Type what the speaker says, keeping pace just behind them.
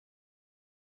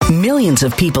Millions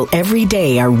of people every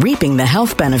day are reaping the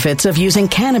health benefits of using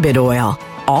cannabis oil,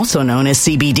 also known as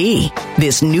CBD.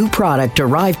 This new product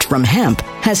derived from hemp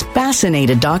has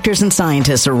fascinated doctors and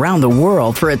scientists around the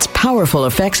world for its powerful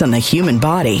effects on the human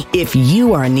body. If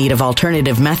you are in need of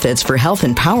alternative methods for health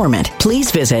empowerment, please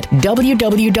visit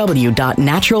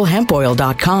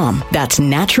www.naturalhempoil.com. That's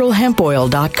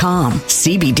naturalhempoil.com.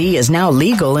 CBD is now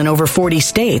legal in over 40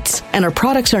 states, and our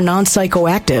products are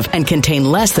non-psychoactive and contain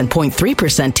less than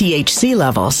 0.3% THC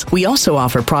levels. We also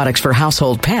offer products for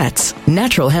household pets.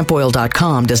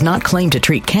 Naturalhempoil.com does not claim to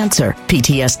treat cancer,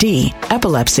 PTSD,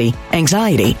 epilepsy,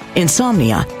 anxiety,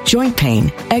 insomnia, joint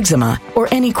pain, eczema, or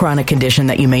any chronic condition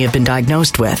that you may have been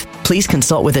diagnosed with. Please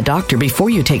consult with a doctor before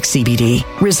you take CBD.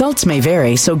 Results may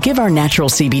vary, so give our natural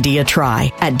CBD a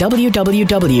try at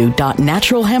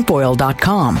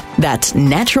www.naturalhempoil.com. That's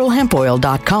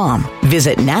naturalhempoil.com.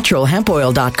 Visit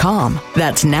naturalhempoil.com.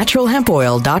 That's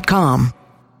naturalhempoil.com.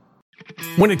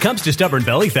 When it comes to stubborn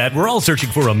belly fat, we're all searching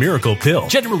for a miracle pill.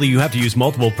 Generally, you have to use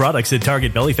multiple products that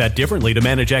target belly fat differently to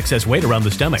manage excess weight around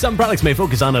the stomach. Some products may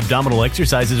focus on abdominal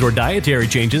exercises or dietary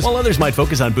changes, while others might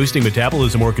focus on boosting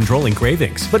metabolism or controlling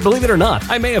cravings. But believe it or not,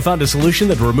 I may have found a solution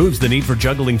that removes the need for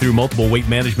juggling through multiple weight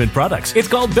management products. It's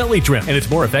called Belly Trim, and it's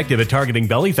more effective at targeting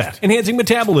belly fat, enhancing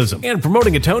metabolism, and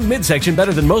promoting a toned midsection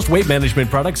better than most weight management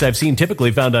products I've seen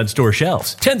typically found on store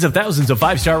shelves. Tens of thousands of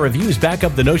 5-star reviews back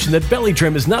up the notion that Belly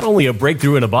Trim is not only a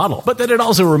breakthrough in a bottle, but that it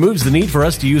also removes the need for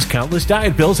us to use countless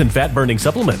diet pills and fat-burning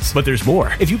supplements. But there's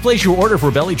more. If you place your order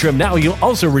for Belly Trim now, you'll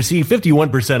also receive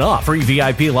 51% off, free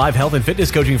VIP live health and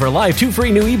fitness coaching for life, 2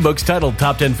 free new ebooks titled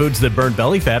Top 10 Foods That Burn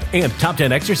Belly Fat and Top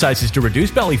 10 Exercises to Reduce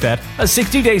Belly Fat, a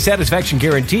 60-day satisfaction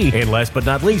guarantee, and last but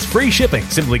not least, free shipping.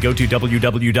 Simply go to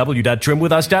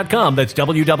www.trimwithus.com. That's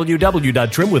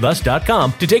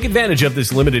www.trimwithus.com to take advantage of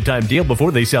this limited time deal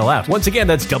before they sell out. Once again,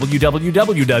 that's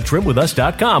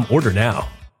www.trimwithus.com. Order now.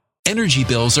 Energy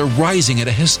bills are rising at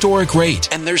a historic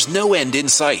rate, and there's no end in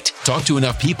sight. Talk to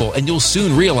enough people, and you'll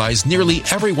soon realize nearly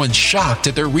everyone's shocked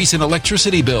at their recent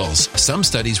electricity bills. Some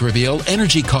studies reveal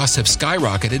energy costs have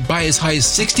skyrocketed by as high as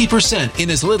 60%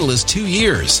 in as little as 2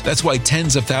 years. That's why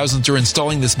tens of thousands are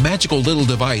installing this magical little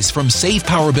device from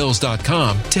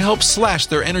SavePowerBills.com to help slash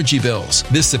their energy bills.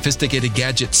 This sophisticated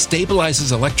gadget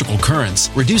stabilizes electrical currents,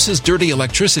 reduces dirty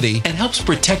electricity, and helps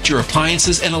protect your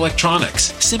appliances and electronics.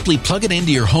 Simply plug it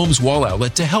into your home's wall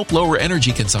outlet to help lower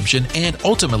energy consumption and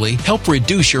ultimately help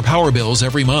reduce your power bills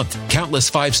every month.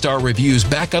 Countless 5-star reviews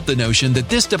back up the notion that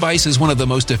this device is one of the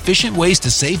most efficient ways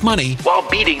to save money while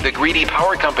beating the greedy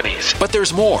power companies. But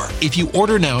there's more. If you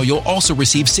order now, you'll also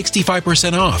receive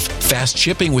 65% off, fast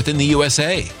shipping within the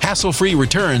USA, hassle-free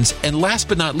returns, and last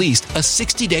but not least, a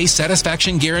 60-day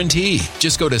satisfaction guarantee.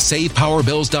 Just go to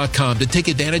SavePowerBills.com to take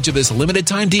advantage of this limited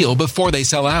time deal before they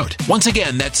sell out. Once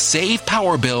again, that's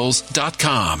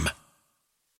SavePowerBills.com.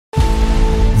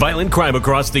 Violent crime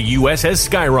across the U.S. has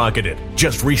skyrocketed.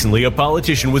 Just recently, a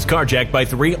politician was carjacked by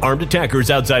 3 armed attackers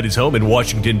outside his home in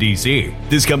Washington, D.C.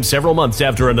 This comes several months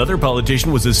after another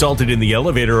politician was assaulted in the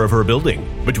elevator of her building.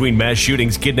 Between mass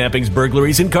shootings, kidnappings,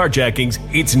 burglaries, and carjackings,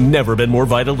 it's never been more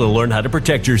vital to learn how to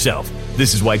protect yourself.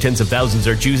 This is why tens of thousands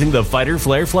are choosing the Fighter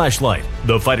Flare flashlight.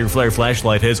 The Fighter Flare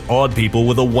flashlight has awed people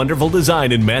with a wonderful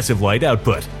design and massive light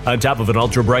output. On top of an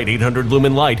ultra-bright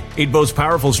 800-lumen light, it boasts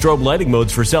powerful strobe lighting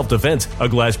modes for self-defense, a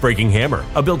glass-breaking hammer,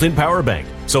 a built-in power bank,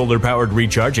 solar-powered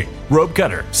recharging, rope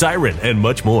cutter, siren, and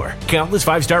much more. Countless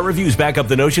 5-star reviews back up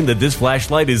the notion that this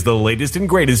flashlight is the latest and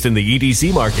greatest in the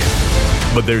EDC market.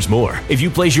 But there's more. If you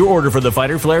place your order for the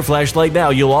Fighter Flare flashlight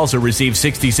now, you'll also receive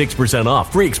 66%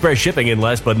 off, free express shipping, and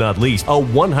last but not least, a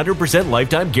 100%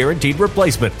 lifetime guaranteed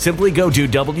replacement. Simply go to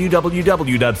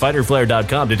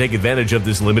www.fighterflare.com to take advantage of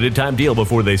this limited time deal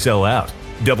before they sell out.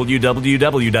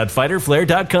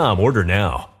 www.fighterflare.com. Order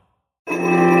now.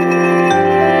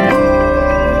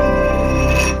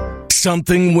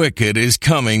 Something wicked is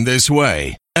coming this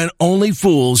way, and only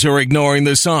fools are ignoring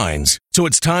the signs. So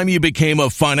it's time you became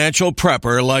a financial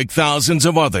prepper like thousands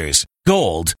of others.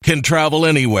 Gold can travel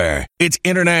anywhere. It's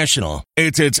international.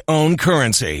 It's its own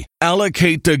currency.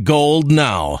 Allocate to gold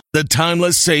now, the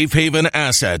timeless safe haven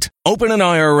asset. Open an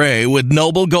IRA with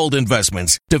Noble Gold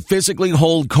Investments to physically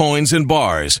hold coins and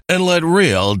bars and let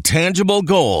real, tangible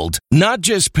gold, not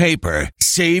just paper,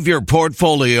 Save your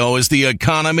portfolio as the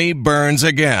economy burns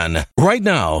again. Right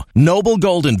now, Noble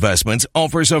Gold Investments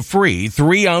offers a free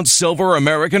 3-ounce silver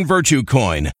American Virtue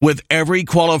coin with every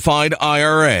qualified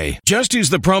IRA. Just use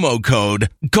the promo code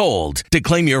GOLD to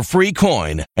claim your free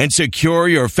coin and secure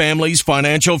your family's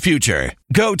financial future.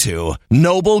 Go to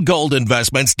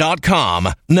noblegoldinvestments.com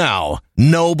now.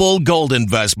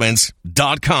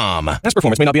 noblegoldinvestments.com. Past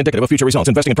performance may not be indicative of future results.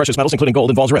 Investing in precious metals, including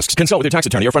gold, involves risks. Consult with your tax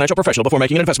attorney or financial professional before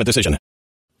making an investment decision.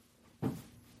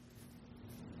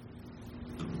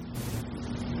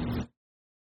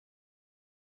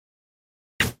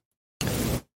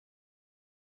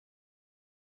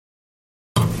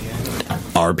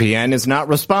 RPN is not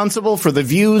responsible for the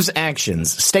views,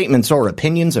 actions, statements, or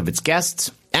opinions of its guests,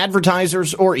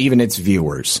 advertisers, or even its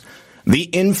viewers. The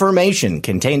information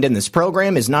contained in this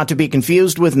program is not to be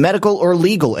confused with medical or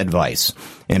legal advice.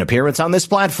 An appearance on this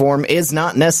platform is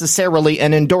not necessarily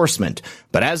an endorsement,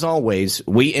 but as always,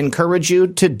 we encourage you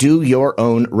to do your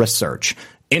own research.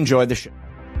 Enjoy the show.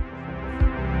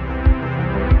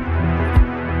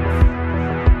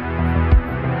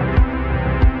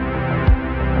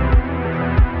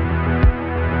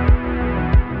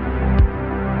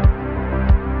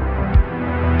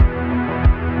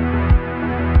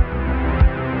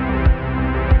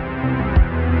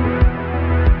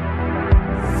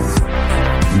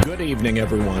 Evening,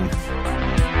 everyone,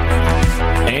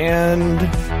 and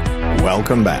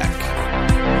welcome back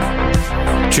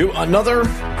to another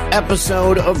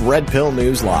episode of Red Pill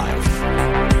News Live.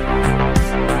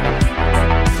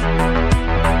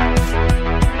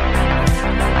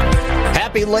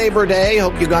 Happy Labor Day.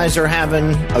 Hope you guys are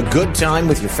having a good time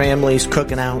with your families,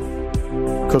 cooking out,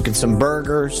 cooking some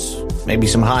burgers, maybe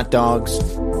some hot dogs.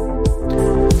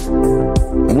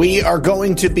 We are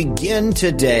going to begin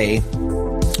today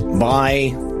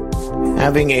by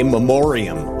having a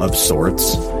memoriam of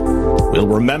sorts. We'll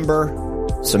remember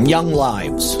some young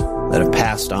lives that have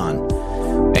passed on.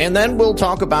 And then we'll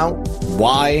talk about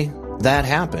why that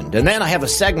happened. And then I have a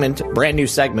segment, brand new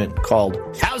segment, called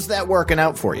How's That Working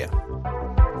Out For You?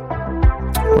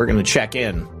 We're going to check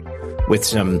in with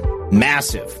some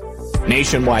massive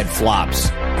nationwide flops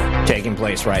taking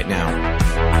place right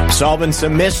now. Solving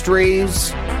some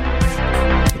mysteries,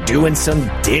 doing some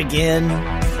dig-in.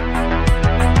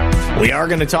 We are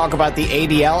going to talk about the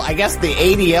ADL. I guess the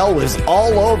ADL was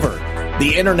all over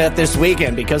the internet this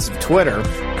weekend because of Twitter.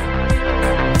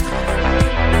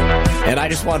 And I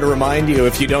just wanted to remind you,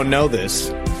 if you don't know this,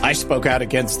 I spoke out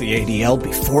against the ADL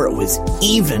before it was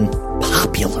even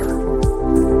popular.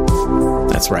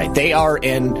 That's right. They are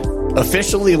an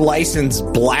officially licensed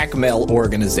blackmail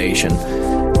organization.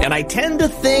 And I tend to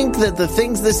think that the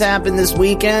things this happened this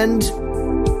weekend,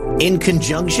 in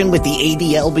conjunction with the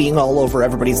ADL being all over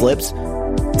everybody's lips,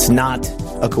 it's not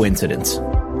a coincidence.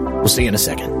 We'll see you in a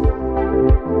second.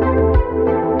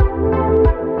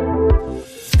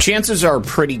 Chances are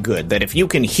pretty good that if you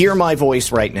can hear my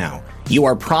voice right now, you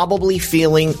are probably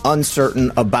feeling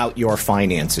uncertain about your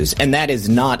finances, and that is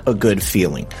not a good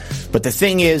feeling. But the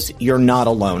thing is, you're not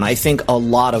alone. I think a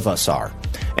lot of us are.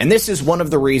 And this is one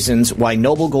of the reasons why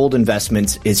Noble Gold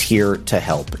Investments is here to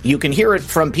help. You can hear it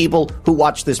from people who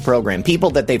watch this program, people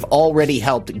that they've already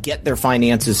helped get their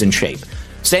finances in shape.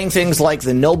 Saying things like,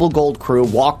 the Noble Gold crew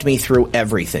walked me through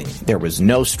everything. There was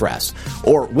no stress.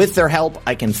 Or, with their help,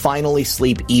 I can finally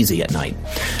sleep easy at night.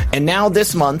 And now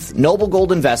this month, Noble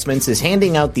Gold Investments is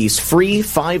handing out these free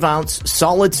 5-ounce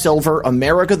solid silver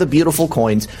America the Beautiful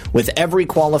coins with every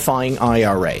qualifying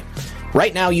IRA.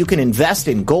 Right now, you can invest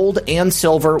in gold and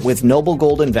silver with Noble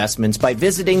Gold Investments by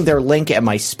visiting their link at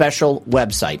my special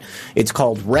website. It's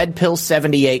called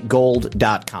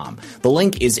redpill78gold.com. The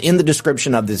link is in the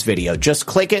description of this video. Just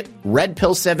click it,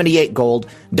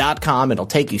 redpill78gold.com. It'll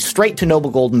take you straight to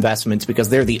Noble Gold Investments because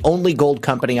they're the only gold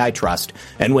company I trust.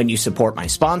 And when you support my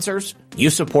sponsors, you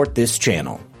support this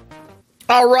channel.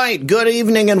 All right, good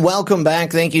evening and welcome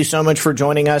back. Thank you so much for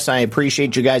joining us. I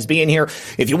appreciate you guys being here.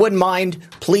 If you wouldn't mind,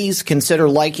 please consider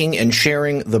liking and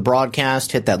sharing the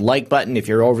broadcast. Hit that like button. If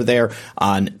you're over there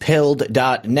on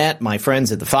pilled.net, my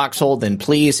friends at the Foxhole, then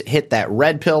please hit that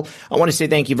red pill. I want to say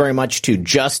thank you very much to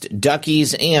Just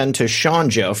Duckies and to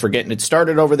Sean Joe for getting it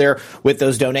started over there with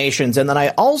those donations. And then I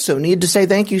also need to say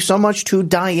thank you so much to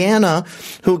Diana,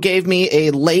 who gave me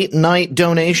a late night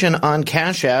donation on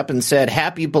Cash App and said,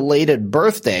 happy belated birthday.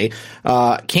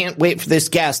 Can't wait for this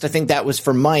guest. I think that was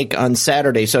for Mike on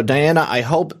Saturday. So Diana, I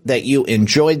hope that you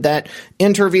enjoyed that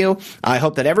interview. I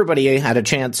hope that everybody had a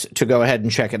chance to go ahead and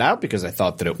check it out because I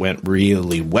thought that it went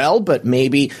really well, but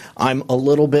maybe I'm a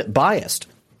little bit biased.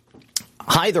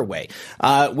 Either way,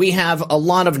 we have a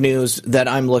lot of news that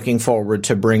I'm looking forward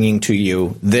to bringing to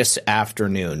you this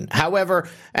afternoon. However,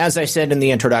 as I said in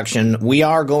the introduction, we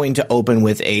are going to open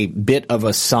with a bit of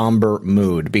a somber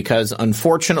mood because,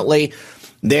 unfortunately,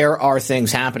 there are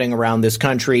things happening around this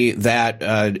country that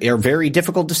are very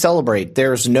difficult to celebrate.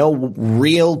 There's no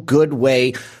real good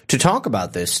way to talk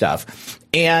about this stuff.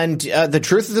 And the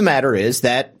truth of the matter is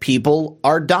that people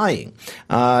are dying.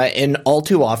 And all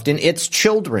too often, it's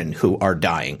children who are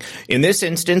dying. In this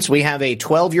instance, we have a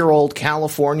 12-year-old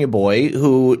California boy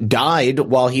who died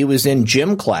while he was in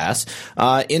gym class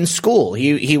in school.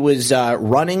 He was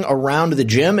running around the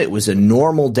gym. It was a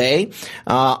normal day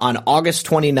on August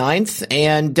 29th,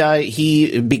 and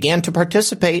he began to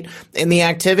participate in the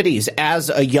activities as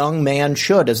a young man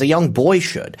should, as a young boy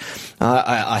should.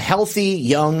 A healthy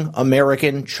young American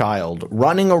child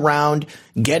running around,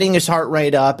 getting his heart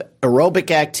rate up, aerobic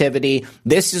activity.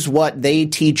 This is what they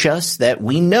teach us that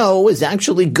we know is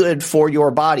actually good for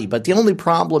your body. But the only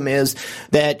problem is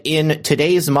that in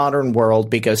today's modern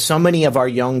world, because so many of our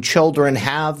young children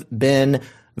have been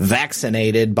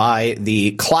vaccinated by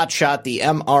the clot shot, the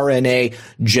mRNA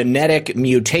genetic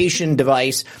mutation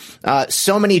device,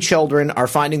 so many children are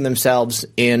finding themselves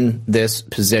in this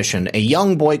position. A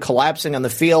young boy collapsing on the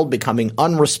field, becoming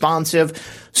unresponsive,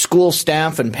 school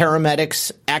staff and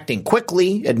paramedics acting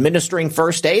quickly, administering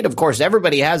first aid. Of course,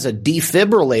 everybody has a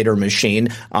defibrillator machine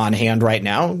on hand right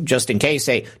now, just in case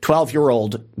a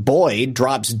 12-year-old boy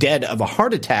drops dead of a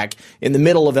heart attack in the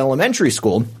middle of elementary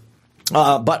school.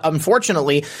 But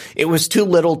unfortunately, it was too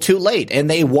little too late, and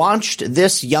they watched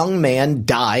this young man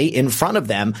die in front of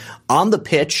them on the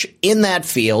pitch in that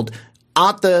field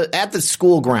at the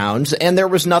school grounds, and there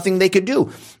was nothing they could do.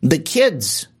 The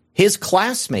kids, his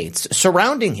classmates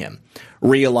surrounding him,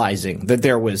 realizing that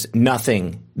there was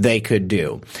nothing they could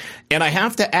do. And I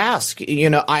have to ask,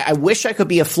 I wish I could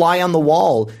be a fly on the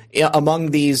wall among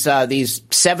these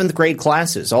seventh grade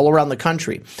classes all around the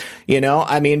country.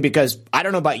 Because I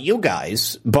don't know about you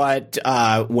guys, but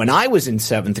when I was in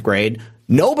seventh grade,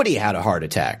 nobody had a heart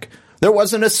attack. There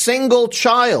wasn't a single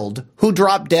child who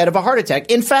dropped dead of a heart attack.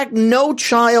 In fact, no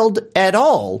child at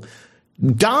all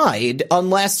died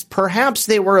unless perhaps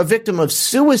they were a victim of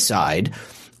suicide,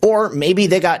 or maybe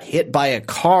they got hit by a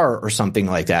car or something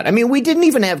like that. I mean, we didn't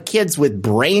even have kids with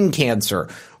brain cancer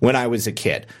when I was a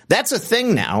kid. That's a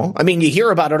thing now. I mean, you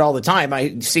hear about it all the time.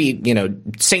 I see,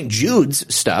 St.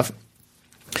 Jude's stuff.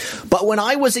 But when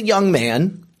I was a young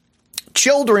man,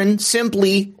 children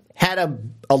simply had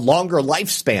a longer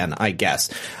lifespan, I guess.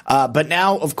 But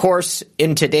now, of course,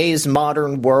 in today's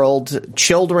modern world,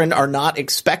 children are not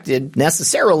expected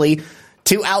necessarily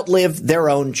to outlive their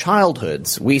own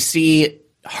childhoods. We see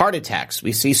heart attacks,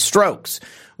 we see strokes,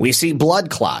 we see blood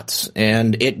clots,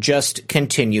 and it just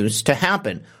continues to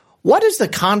happen. What is the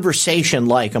conversation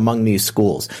like among these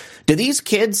schools? Do these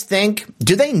kids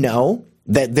do they know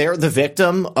that they're the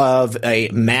victim of a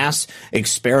mass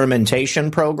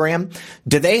experimentation program?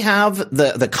 Do they have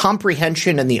the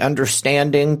comprehension and the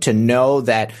understanding to know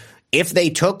that if they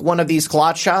took one of these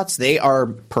clot shots, they are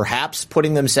perhaps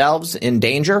putting themselves in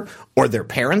danger, or their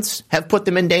parents have put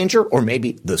them in danger, or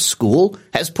maybe the school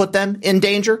has put them in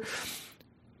danger?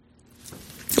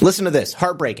 Listen to this,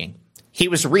 heartbreaking. He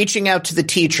was reaching out to the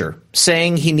teacher,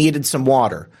 saying he needed some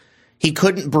water. He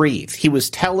couldn't breathe. He was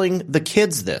telling the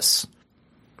kids this.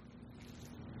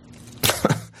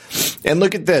 And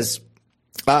look at this.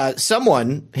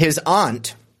 Someone, his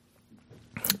aunt,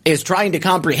 is trying to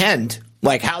comprehend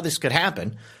how this could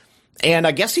happen. And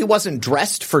I guess he wasn't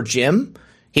dressed for gym.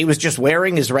 He was just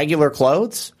wearing his regular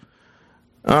clothes.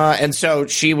 And so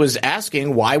she was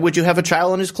asking, why would you have a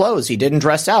child in his clothes? He didn't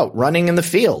dress out, running in the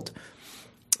field.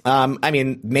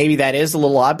 Maybe that is a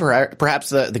little odd. Perhaps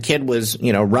the kid was,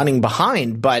 running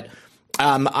behind. But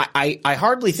I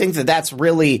hardly think that that's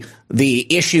really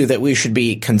the issue that we should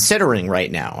be considering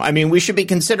right now. I mean, we should be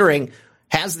considering,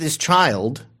 has this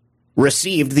child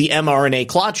received the mRNA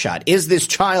clot shot? Is this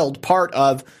child part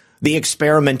of the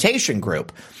experimentation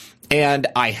group? And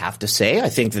I have to say, I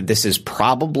think that this is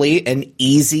probably an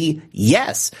easy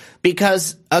yes,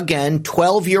 because again,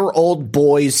 12-year-old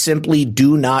boys simply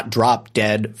do not drop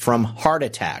dead from heart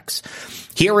attacks.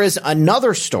 Here is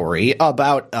another story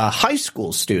about a high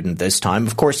school student this time.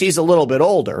 Of course, he's a little bit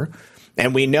older.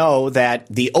 And we know that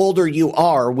the older you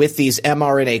are with these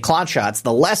mRNA clot shots,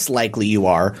 the less likely you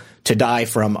are to die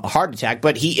from a heart attack.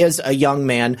 But he is a young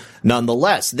man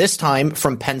nonetheless, this time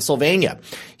from Pennsylvania.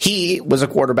 He was a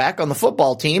quarterback on the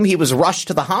football team. He was rushed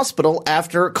to the hospital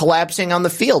after collapsing on the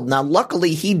field. Now,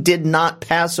 luckily, he did not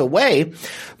pass away,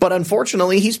 but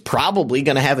unfortunately, he's probably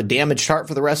going to have a damaged heart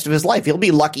for the rest of his life. He'll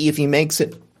be lucky if he makes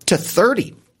it to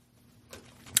 30.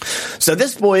 So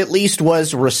this boy at least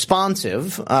was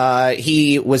responsive.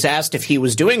 He was asked if he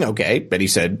was doing okay, but he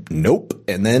said nope.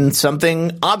 And then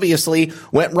something obviously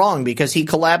went wrong because he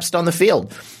collapsed on the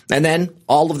field. And then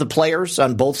all of the players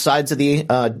on both sides of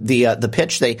the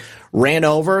pitch, they ran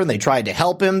over and they tried to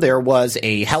help him. There was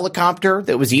a helicopter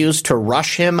that was used to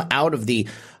rush him out of the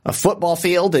football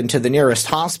field into the nearest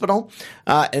hospital.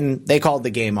 And they called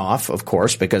the game off, of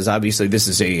course, because obviously this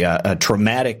is a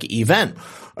traumatic event.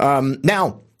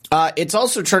 Now, it's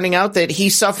also turning out that he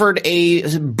suffered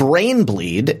a brain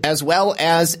bleed as well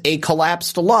as a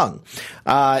collapsed lung.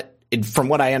 From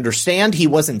what I understand, he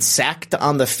wasn't sacked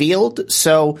on the field.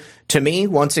 So to me,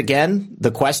 once again,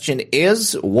 the question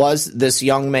is, was this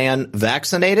young man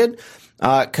vaccinated?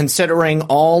 Considering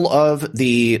all of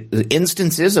the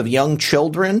instances of young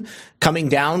children coming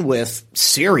down with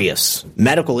serious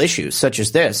medical issues such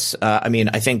as this,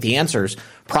 I think the answer is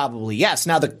probably yes.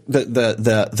 Now,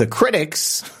 the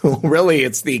critics, really,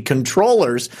 it's the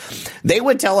controllers, they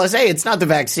would tell us, hey, it's not the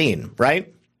vaccine,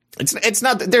 right? It's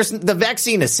not, the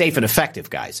vaccine is safe and effective,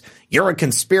 guys. You're a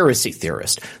conspiracy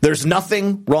theorist. There's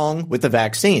nothing wrong with the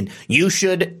vaccine. You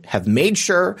should have made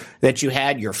sure that you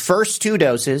had your first 2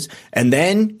 doses and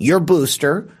then your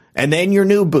booster and then your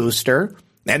new booster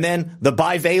and then the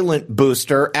bivalent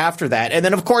booster after that. And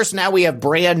then, of course, now we have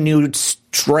brand new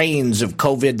strains of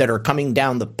COVID that are coming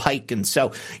down the pike. And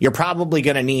so you're probably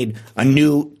going to need a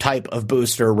new type of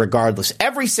booster regardless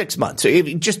every 6 months. So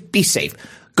just be safe.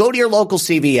 Go to your local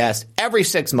CVS every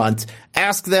 6 months.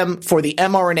 Ask them for the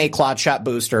mRNA clot shot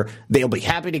booster. They'll be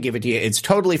happy to give it to you. It's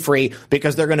totally free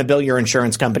because they're going to bill your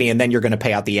insurance company and then you're going to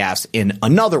pay out the ass in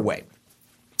another way.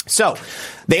 So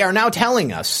they are now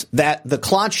telling us that the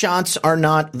clot shots are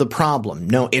not the problem.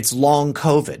 No, it's long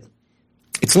COVID.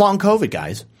 It's long COVID,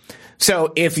 guys.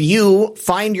 So if you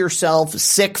find yourself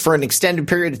sick for an extended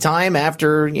period of time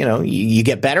after, you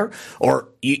get better, or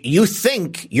you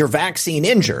think you're vaccine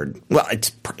injured, well, it's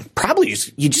probably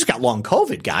you just got long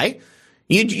COVID, guy.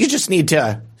 You just need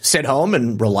to sit home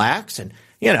and relax and,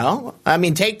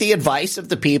 take the advice of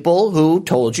the people who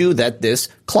told you that this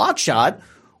clot shot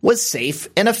was safe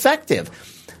and effective.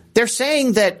 They're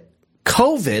saying that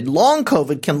long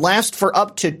COVID can last for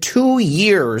up to 2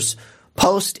 years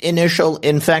post-initial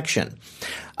infection.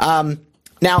 Now,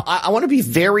 I want to be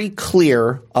very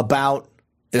clear about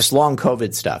this long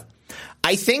COVID stuff.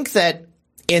 I think that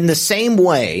in the same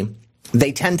way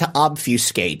they tend to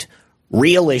obfuscate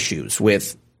real issues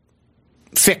with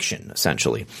fiction,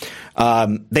 essentially,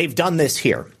 they've done this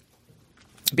here.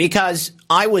 Because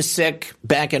I was sick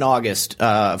back in August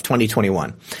of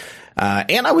 2021.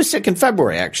 And I was sick in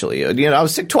February, actually. I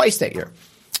was sick twice that year.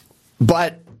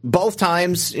 But both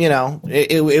times,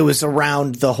 it was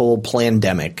around the whole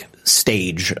pandemic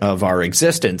stage of our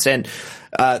existence. And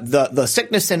the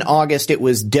sickness in August, it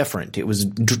was different. It was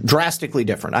drastically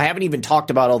different. I haven't even talked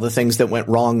about all the things that went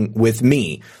wrong with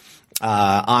me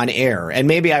on air. And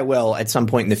maybe I will at some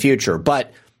point in the future.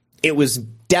 But it was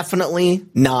definitely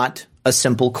not a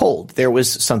simple cold. There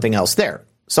was something else there.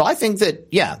 So I think that,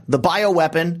 the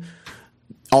bioweapon,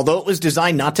 although it was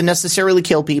designed not to necessarily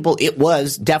kill people, it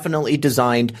was definitely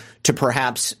designed to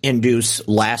perhaps induce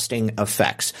lasting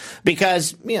effects.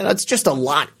 Because, it's just a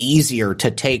lot easier to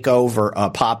take over a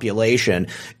population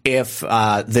if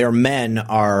their men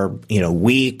are,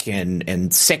 weak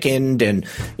and sickened and,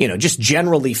 just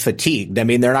generally fatigued. I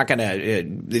mean, they're not going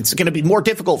to – it's going to be more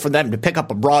difficult for them to pick up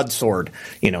a broadsword,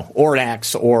 or an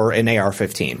axe or an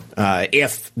AR-15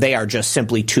 if they are just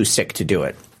simply too sick to do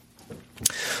it.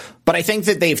 But I think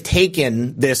that they've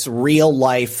taken this real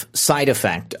life side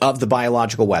effect of the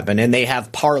biological weapon and they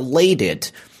have parlayed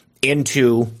it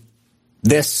into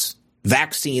this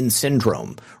vaccine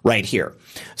syndrome right here.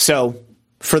 So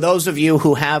for those of you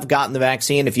who have gotten the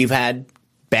vaccine, if you've had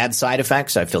bad side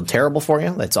effects, I feel terrible for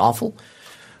you. That's awful.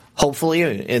 Hopefully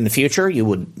in the future, you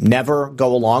would never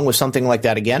go along with something like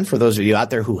that again. For those of you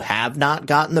out there who have not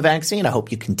gotten the vaccine, I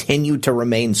hope you continue to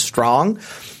remain strong.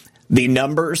 The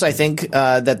numbers, I think,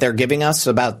 that they're giving us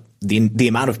about the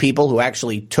amount of people who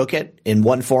actually took it in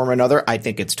one form or another, I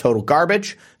think it's total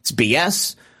garbage. It's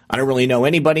BS. I don't really know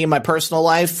anybody in my personal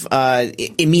life,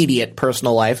 immediate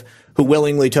personal life, who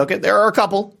willingly took it. There are a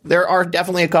couple. There are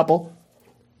definitely a couple.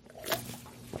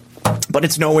 But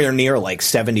it's nowhere near like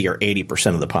 70 or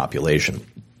 80% of the population.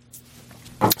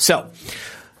 So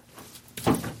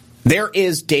there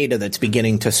is data that's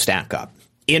beginning to stack up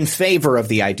in favor of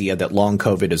the idea that long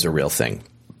COVID is a real thing.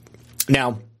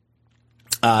 Now,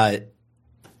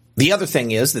 the other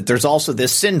thing is that there's also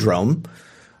this syndrome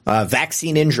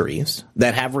vaccine injuries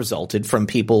that have resulted from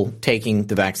people taking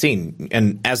the vaccine.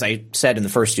 And as I said in the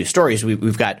first two stories,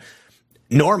 we've got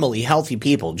normally healthy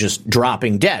people just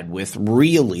dropping dead with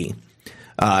really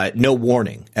no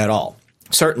warning at all.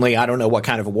 Certainly, I don't know what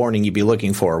kind of a warning you'd be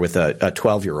looking for with a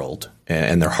 12-year-old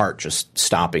and their heart just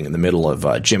stopping in the middle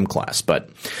of gym class. But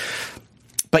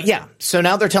yeah, so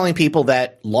now they're telling people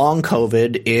that long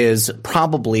COVID is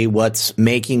probably what's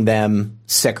making them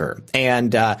sicker,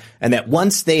 and that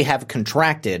once they have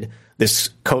contracted this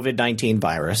COVID-19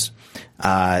 virus,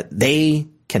 they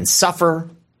can suffer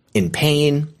in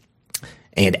pain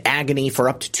and agony for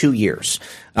up to 2 years.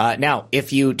 Now,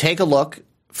 if you take a look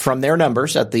from their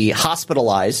numbers at the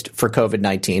hospitalized for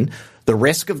COVID-19, the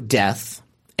risk of death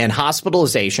and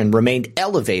hospitalization remained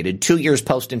elevated 2 years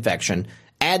post-infection,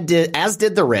 as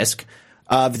did the risk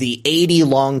of the 80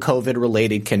 long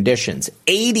COVID-related conditions.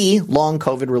 80 long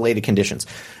COVID-related conditions.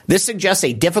 This suggests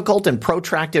a difficult and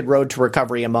protracted road to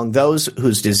recovery among those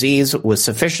whose disease was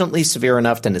sufficiently severe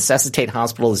enough to necessitate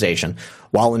hospitalization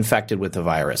while infected with the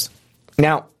virus.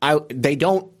 Now, they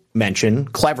don't mention,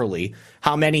 cleverly,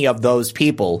 how many of those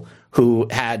people who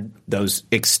had those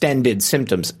extended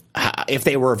symptoms, if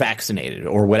they were vaccinated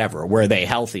or whatever, were they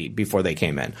healthy before they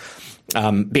came in?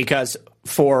 Because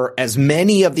for as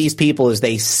many of these people as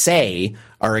they say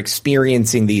are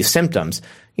experiencing these symptoms,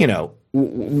 you know,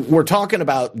 we're talking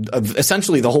about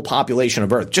essentially the whole population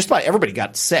of Earth. Just about everybody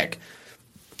got sick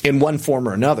in one form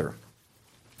or another.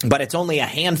 But it's only a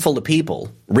handful of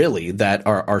people, really, that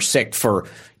are sick for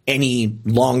any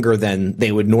longer than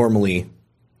they would normally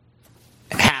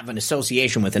have an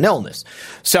association with an illness.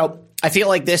 So I feel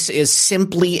like this is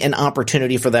simply an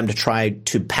opportunity for them to try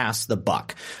to pass the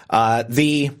buck.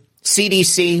 The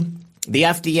CDC, the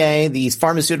FDA, these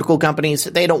pharmaceutical companies,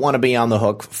 they don't want to be on the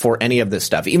hook for any of this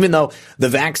stuff. Even though the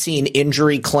vaccine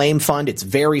injury claim fund, it's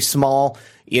very small.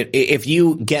 If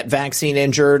you get vaccine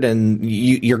injured and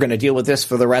you're going to deal with this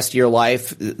for the rest of your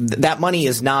life, that money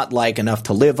is not like enough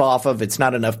to live off of. It's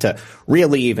not enough to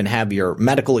really even have your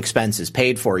medical expenses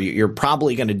paid for. You're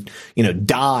probably going to,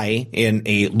 die in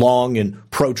a long and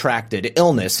protracted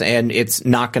illness, and it's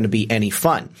not going to be any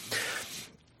fun.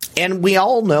 And we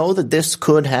all know that this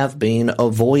could have been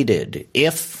avoided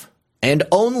if and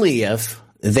only if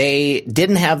they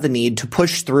didn't have the need to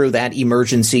push through that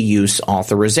emergency use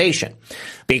authorization,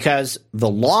 because the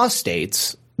law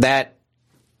states that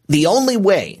the only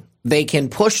way they can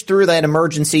push through that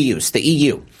emergency use, the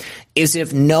EU, is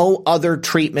if no other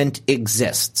treatment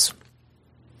exists.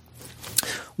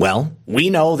 Well,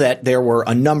 we know that there were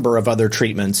a number of other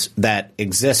treatments that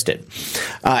existed.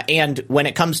 And when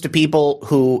it comes to people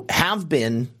who have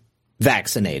been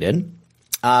vaccinated,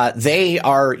 they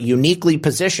are uniquely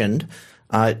positioned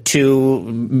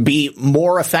to be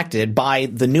more affected by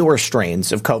the newer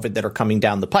strains of COVID that are coming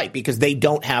down the pipe because they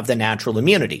don't have the natural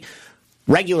immunity.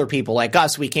 Regular people like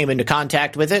us, we came into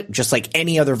contact with it just like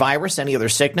any other virus, any other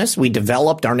sickness. We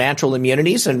developed our natural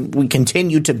immunities and we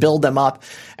continue to build them up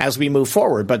as we move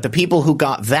forward. But the people who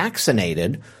got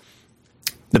vaccinated,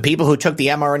 the people who took the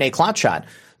mRNA clot shot,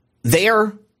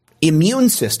 their immune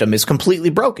system is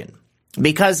completely broken,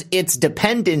 because it's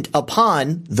dependent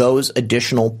upon those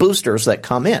additional boosters that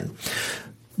come in.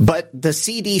 But the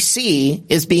CDC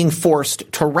is being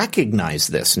forced to recognize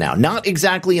this now. Not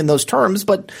exactly in those terms,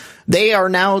 but they are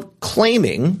now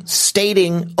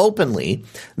stating openly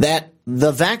that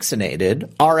the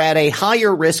vaccinated are at a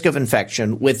higher risk of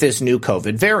infection with this new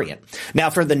COVID variant. Now,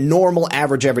 for the normal,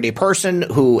 average, everyday person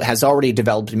who has already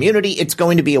developed immunity, it's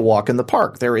going to be a walk in the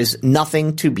park. There is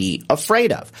nothing to be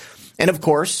afraid of. And of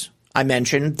course, I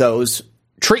mentioned those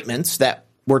treatments that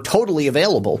were totally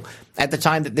available at the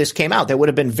time that this came out. They would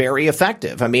have been very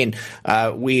effective. I mean,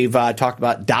 we've talked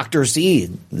about Dr.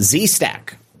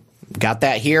 Z-Stack. Got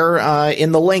that here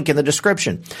in the link in the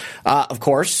description. Of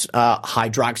course,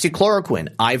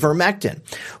 hydroxychloroquine, ivermectin.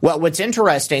 Well, what's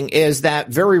interesting is that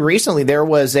very recently there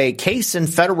was a case in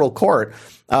federal court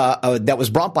that was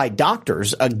brought by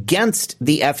doctors against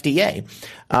the FDA.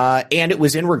 And it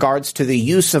was in regards to the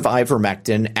use of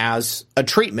ivermectin as a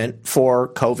treatment for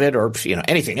COVID or,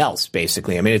 anything else,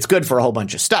 basically. I mean, it's good for a whole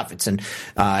bunch of stuff. It's an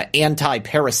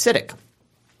anti-parasitic.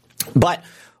 But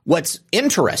what's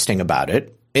interesting about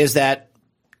it is that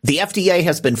the FDA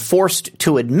has been forced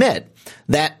to admit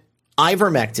that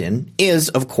ivermectin is,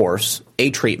 of course, a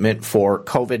treatment for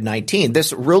COVID-19.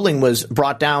 This ruling was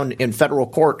brought down in federal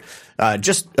court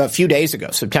just a few days ago,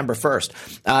 September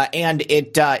 1st. And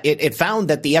it found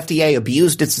that the FDA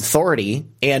abused its authority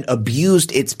and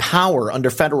abused its power under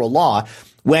federal law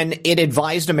when it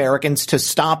advised Americans to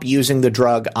stop using the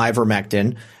drug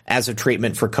ivermectin as a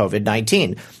treatment for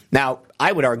COVID-19. Now,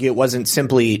 I would argue it wasn't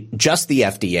simply just the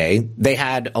FDA. They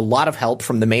had a lot of help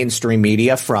from the mainstream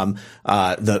media, from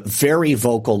the very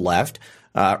vocal left.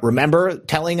 Remember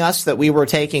telling us that we were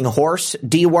taking horse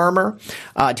dewormer,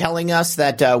 telling us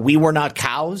that we were not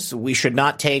cows. We should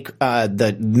not take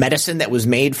the medicine that was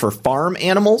made for farm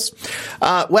animals.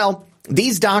 Well,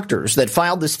 these doctors that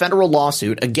filed this federal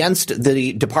lawsuit against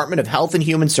the Department of Health and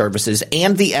Human Services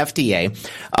and the FDA,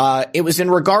 it was in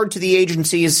regard to the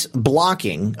agency's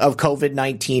blocking of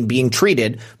COVID-19 being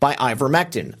treated by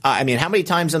ivermectin. I mean, how many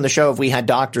times on the show have we had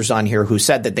doctors on here who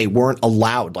said that they weren't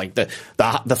allowed, like the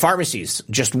pharmacies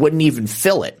just wouldn't even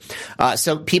fill it.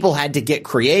 So people had to get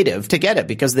creative to get it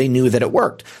because they knew that it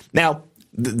worked. Now,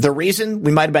 the reason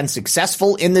we might have been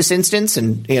successful in this instance,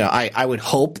 and I would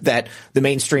hope that the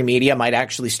mainstream media might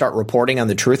actually start reporting on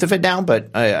the truth of it now, but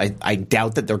I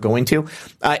doubt that they're going to,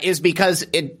 is because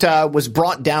it was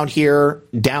brought down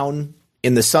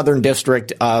in the Southern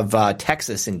District of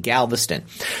Texas in Galveston.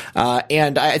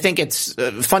 And I think it's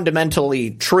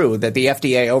fundamentally true that the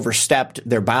FDA overstepped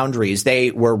their boundaries.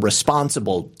 They were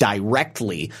responsible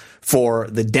directly for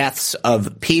the deaths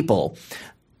of people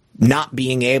not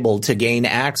being able to gain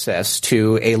access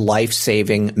to a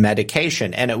life-saving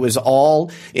medication. And it was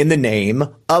all in the name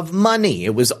of money.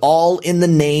 It was all in the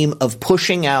name of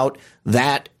pushing out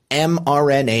that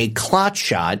mRNA clot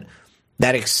shot,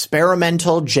 that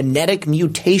experimental genetic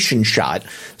mutation shot,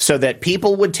 so that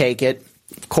people would take it.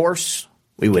 Of course,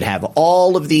 we would have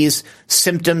all of these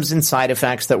symptoms and side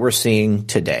effects that we're seeing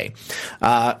today.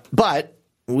 But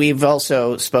we've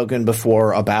also spoken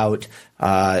before about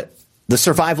the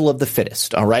survival of the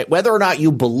fittest, all right? Whether or not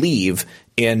you believe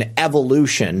in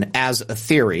evolution as a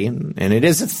theory, and it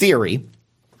is a theory,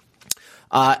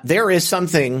 there is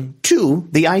something to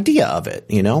the idea of it,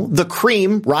 The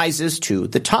cream rises to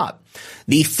the top.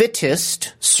 The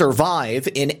fittest survive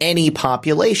in any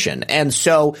population. And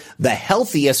so the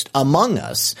healthiest among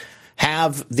us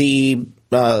have the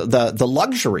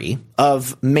luxury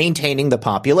of maintaining the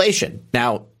population.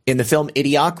 Now, in the film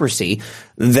Idiocracy,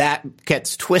 that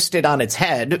gets twisted on its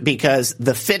head because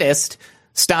the fittest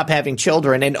stop having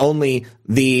children and only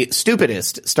the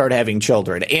stupidest start having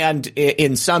children. And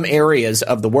in some areas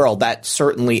of the world, that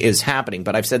certainly is happening.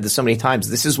 But I've said this so many times.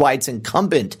 This is why it's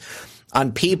incumbent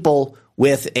on people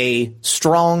with a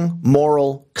strong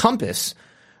moral compass,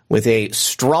 with a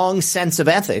strong sense of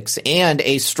ethics and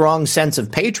a strong sense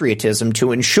of patriotism,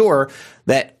 to ensure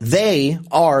that they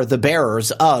are the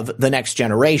bearers of the next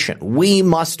generation. We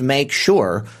must make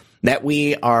sure that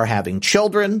we are having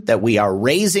children, that we are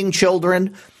raising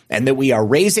children, and that we are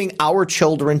raising our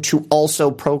children to also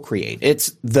procreate.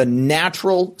 It's the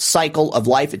natural cycle of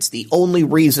life. It's the only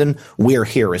reason we're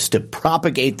here, is to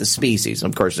propagate the species.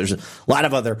 And of course, there's a lot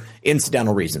of other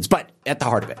incidental reasons, but at the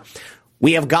heart of it,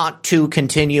 we have got to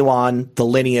continue on the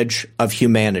lineage of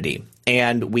humanity.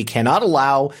 And we cannot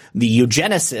allow the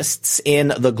eugenicists in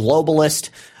the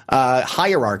globalist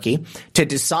hierarchy to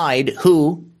decide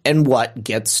who and what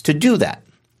gets to do that.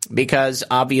 Because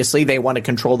obviously they want to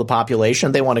control the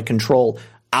population. They want to control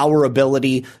our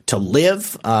ability to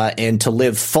live and to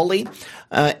live fully.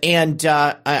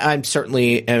 I'm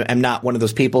certainly am not one of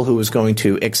those people who is going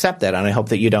to accept that. And I hope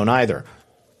that you don't either.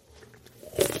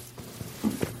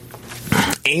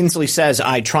 Ainsley says,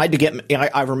 I tried to get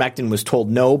ivermectin, was told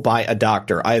no by a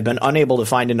doctor. I have been unable to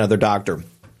find another doctor.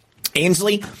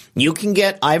 Ainsley, you can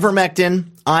get ivermectin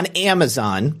on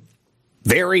Amazon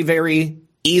very, very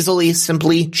easily,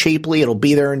 simply, cheaply. It'll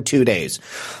be there in 2 days.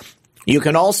 You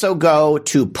can also go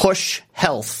to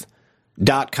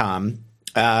pushhealth.com.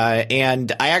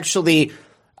 And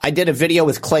I did a video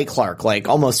with Clay Clark like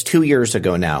almost 2 years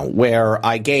ago now, where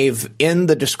I gave in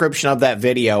the description of that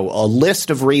video a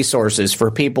list of resources for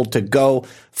people to go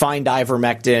find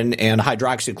ivermectin and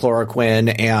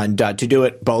hydroxychloroquine, and to do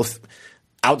it both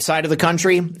outside of the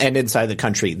country and inside the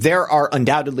country. There are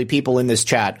undoubtedly people in this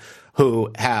chat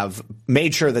who have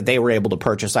made sure that they were able to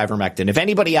purchase ivermectin. If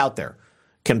anybody out there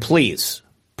can please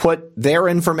put their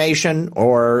information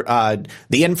or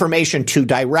the information to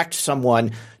direct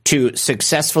someone to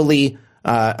successfui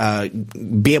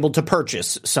be able to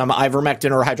purchase some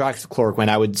ivermectin or hydroxychloroquine,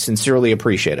 I would sincerely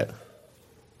appreciate it.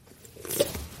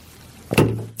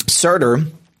 Surter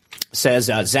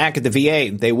says, Zach, at the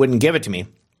VA, they wouldn't give it to me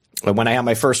when I had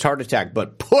my first heart attack,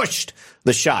 but pushed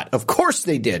the shot. Of course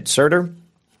they did, Surter.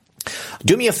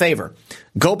 Do me a favor.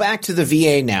 Go back to the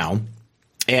VA now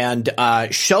and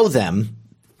show them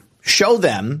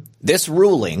this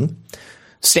ruling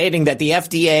stating that the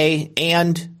FDA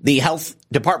and the Department of Health and Human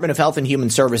Services and the Department of Health and Human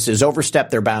Services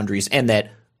overstepped their boundaries and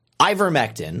that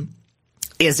ivermectin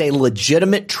is a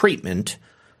legitimate treatment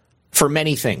for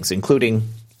many things, including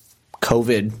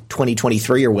COVID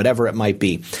 2023 or whatever it might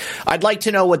be. I'd like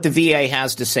to know what the VA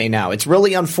has to say now. It's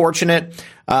really unfortunate.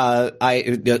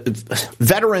 Veterans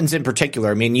in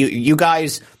particular, I mean, you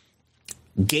guys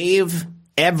gave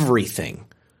everything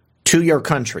to your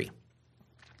country,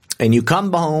 and you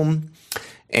come home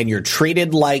and you're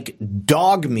treated like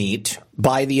dog meat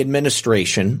by the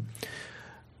administration.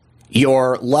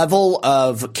 Your level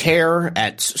of care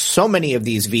at so many of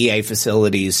these VA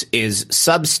facilities is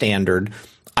substandard.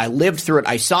 I lived through it.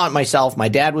 I saw it myself. My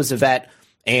dad was a vet,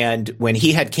 and when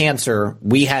he had cancer,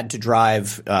 we had to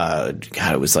drive,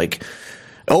 it was like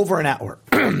over an hour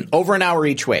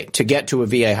each way to get to a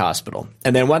VA hospital.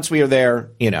 And then once we were there,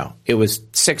 it was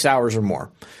 6 hours or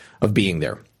more of being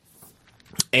there.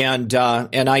 And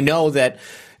I know that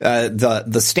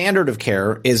the standard of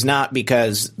care is not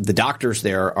because the doctors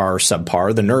there are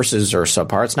subpar, the nurses are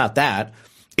subpar. It's not that.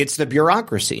 It's the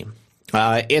bureaucracy.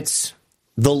 It's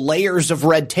the layers of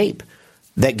red tape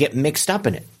that get mixed up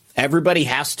in it. Everybody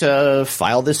has to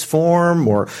file this form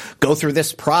or go through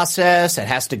this process. It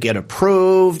has to get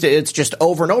approved. It's just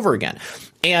over and over again.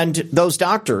 And those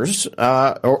doctors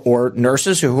or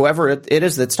nurses or whoever it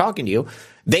is that's talking to you,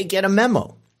 they get a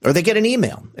memo or they get an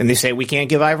email and they say, we can't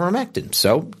give ivermectin.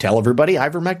 So tell everybody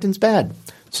ivermectin's bad.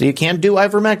 So you can't do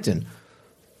ivermectin.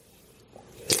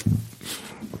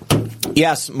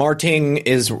 Yes,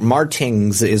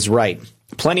 Martings is right.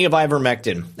 Plenty of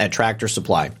ivermectin at Tractor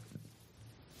Supply.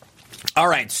 All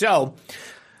right, so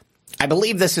I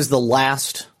believe this is the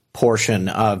last portion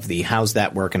of the How's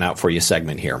That Working Out For You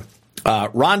segment here.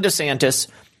 Ron DeSantis,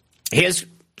 his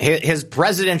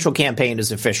presidential campaign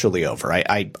is officially over.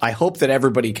 I hope that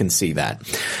everybody can see that,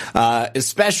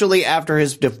 especially after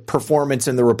his performance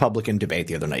in the Republican debate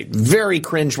the other night. Very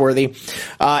cringeworthy.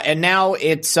 And now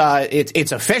it's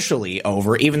officially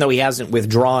over, even though he hasn't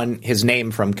withdrawn his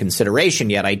name from consideration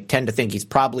yet. I tend to think he's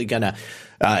probably going to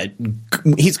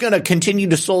continue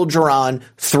to soldier on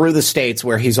through the states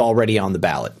where he's already on the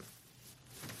ballot.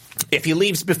 If he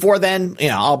leaves before then,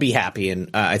 I'll be happy, and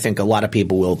I think a lot of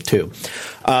people will too.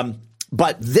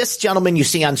 But this gentleman you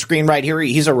see on screen right here,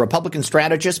 he's a Republican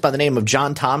strategist by the name of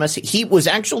John Thomas. He was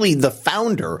actually the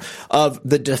founder of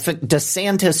the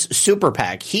DeSantis Super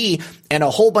PAC. He and a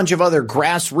whole bunch of other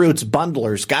grassroots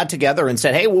bundlers got together and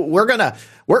said, "Hey, we're gonna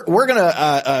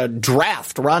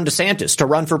draft Ron DeSantis to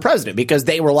run for president," because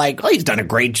they were like, "Oh, he's done a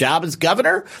great job as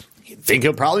governor. I think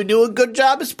he'll probably do a good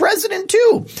job as president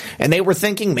too." And they were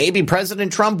thinking maybe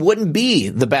President Trump wouldn't be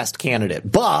the best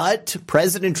candidate. But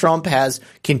President Trump has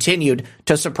continued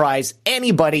to surprise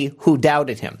anybody who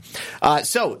doubted him.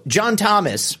 So John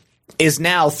Thomas is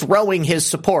now throwing his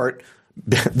support.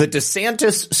 The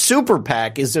DeSantis Super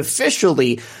PAC is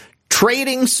officially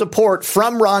trading support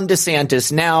from Ron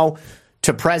DeSantis now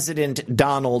to President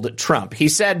Donald Trump. He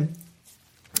said,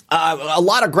 a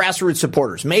lot of grassroots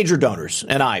supporters, major donors,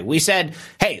 and we said,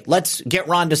 hey, let's get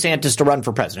Ron DeSantis to run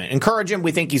for president. Encourage him.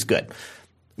 We think he's good.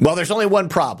 Well, there's only one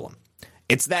problem.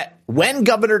 It's that when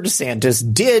Governor DeSantis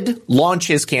did launch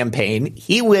his campaign,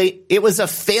 it was a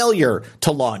failure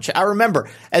to launch. I remember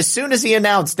as soon as he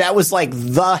announced, that was like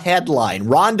the headline,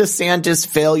 Ron DeSantis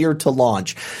failure to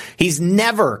launch. He's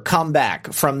never come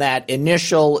back from that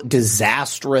initial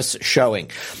disastrous showing.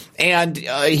 And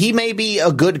he may be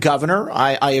a good governor.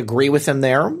 I agree with him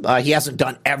there. He hasn't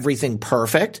done everything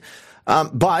perfect.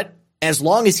 But as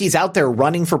long as he's out there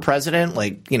running for president,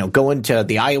 like, going to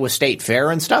the Iowa State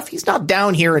Fair and stuff, he's not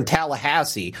down here in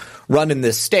Tallahassee running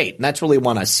this state. And that's really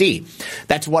what I see.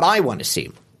 That's what I want to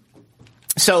see.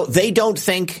 So they don't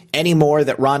think anymore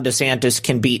that Ron DeSantis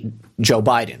can beat Joe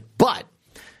Biden. But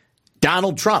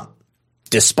Donald Trump,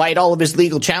 despite all of his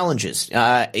legal challenges,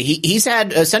 he's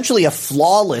had essentially a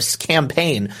flawless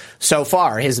campaign so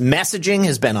far. His messaging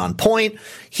has been on point.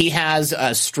 He has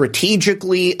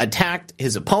strategically attacked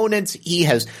his opponents. He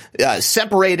has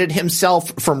separated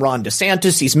himself from Ron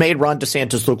DeSantis. He's made Ron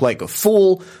DeSantis look like a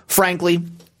fool, frankly.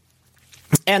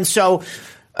 And so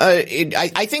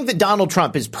I think that Donald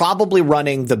Trump is probably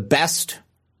running the best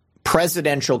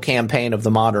presidential campaign of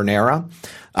the modern era,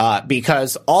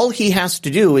 because all he has to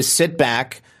do is sit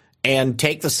back and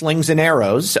take the slings and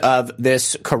arrows of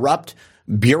this corrupt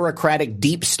bureaucratic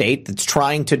deep state that's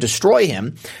trying to destroy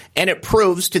him, and it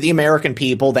proves to the American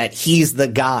people that he's the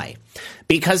guy.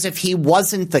 Because if he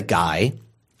wasn't the guy,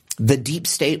 the deep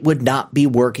state would not be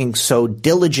working so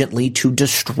diligently to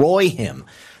destroy him.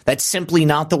 That's simply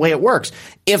not the way it works.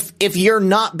 If you're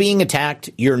not being attacked,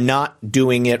 you're not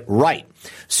doing it right.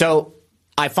 So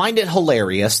I find it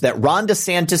hilarious that Ron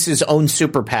DeSantis' own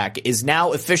super PAC is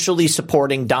now officially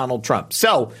supporting Donald Trump.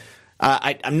 So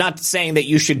I'm not saying that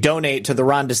you should donate to the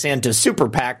Ron DeSantis super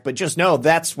PAC, but just know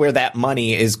that's where that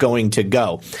money is going to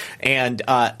go. And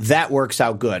that works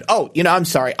out good. Oh, I'm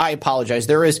sorry. I apologize.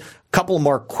 There is a couple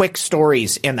more quick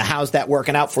stories in the how's that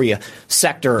working out for you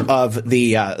sector of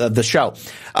the show.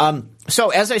 So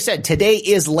as I said, today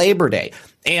is Labor Day.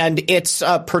 And it's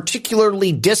a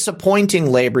particularly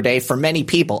disappointing Labor Day for many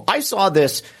people. I saw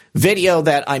this video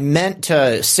that I meant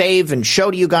to save and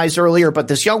show to you guys earlier, but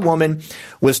this young woman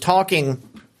was talking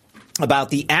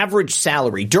about the average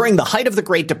salary during the height of the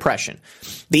Great Depression.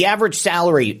 The average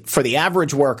salary for the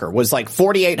average worker was like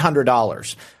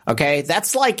 $4,800. Okay,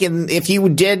 that's like if you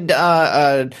did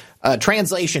a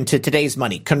translation to today's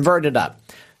money, convert it up.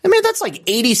 I mean, that's like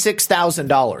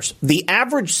 $86,000. The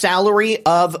average salary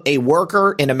of a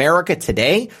worker in America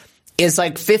today is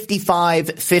like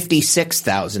 $55,000,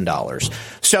 $56,000.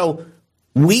 So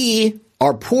we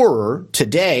are poorer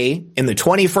today in the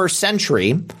 21st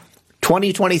century,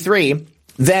 2023,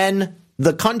 than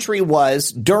the country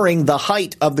was during the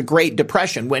height of the Great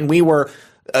Depression when we were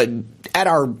at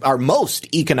our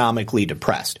most economically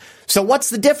depressed. So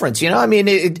what's the difference? I mean,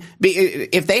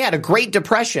 if they had a Great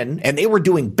Depression and they were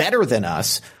doing better than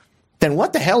us, then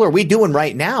what the hell are we doing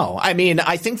right now? I mean,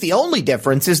 I think the only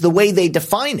difference is the way they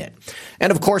define it.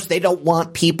 And of course, they don't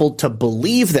want people to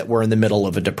believe that we're in the middle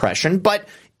of a depression, but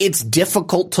it's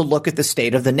difficult to look at the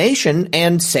state of the nation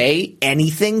and say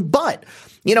anything but.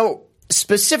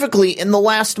 Specifically in the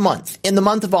last month, in the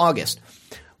month of August,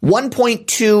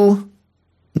 1.2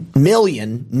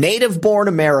 million native-born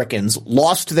Americans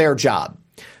lost their job.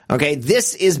 Okay,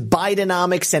 this is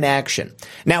Bidenomics in action.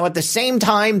 Now, at the same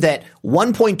time that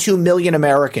 1.2 million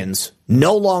Americans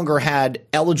no longer had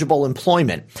eligible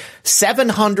employment,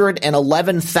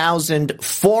 711,000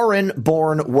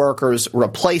 foreign-born workers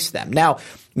replaced them. Now,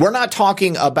 we're not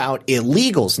talking about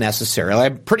illegals necessarily.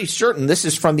 I'm pretty certain this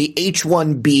is from the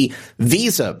H-1B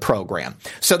visa program.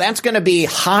 So that's going to be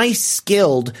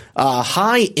high-skilled,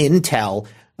 high-intel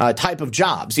type of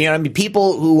jobs.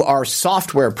 People who are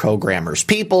software programmers,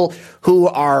 people who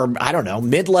are,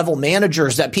 mid-level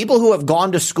managers, that people who have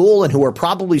gone to school and who are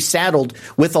probably saddled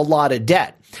with a lot of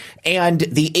debt. And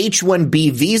the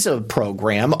H-1B visa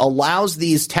program allows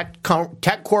these tech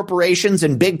corporations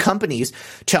and big companies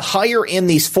to hire in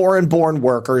these foreign-born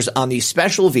workers on these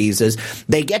special visas.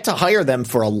 They get to hire them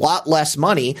for a lot less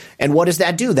money. And what does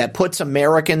that do? That puts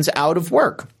Americans out of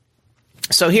work.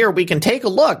 So here we can take a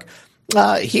look.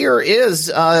 Here is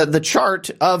the chart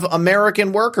of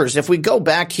American workers. If we go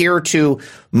back here to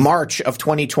March of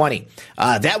 2020,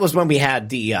 that was when we had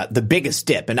the biggest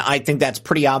dip, and I think that's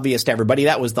pretty obvious to everybody.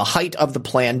 That was the height of the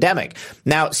pandemic.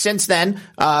 Now, since then,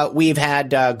 we've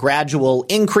had gradual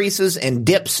increases and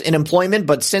dips in employment,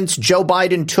 but since Joe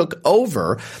Biden took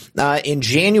over in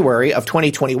January of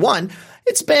 2021,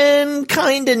 it's been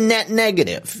kind of net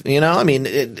negative,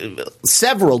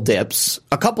 several dips,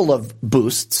 a couple of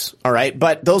boosts, all right,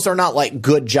 but those are not like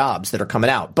good jobs that are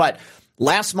coming out. But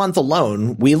last month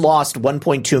alone, we lost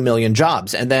 1.2 million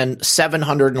jobs, and then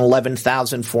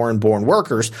 711,000 foreign-born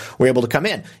workers were able to come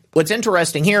in. What's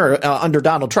interesting here under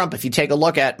Donald Trump, if you take a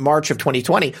look at March of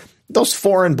 2020, those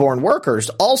foreign-born workers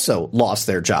also lost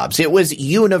their jobs. It was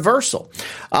universal.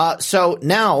 So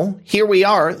now here we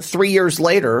are 3 years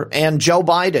later, and Joe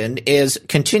Biden is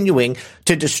continuing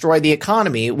to destroy the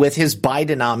economy with his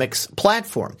Bidenomics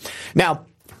platform. Now,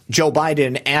 Joe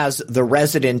Biden, as the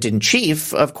resident in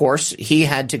chief, of course, he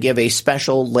had to give a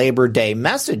special Labor Day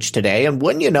message today. And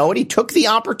wouldn't you know it, he took the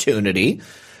opportunity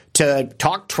to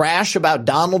talk trash about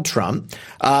Donald Trump,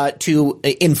 to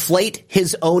inflate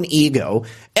his own ego,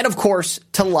 and, of course,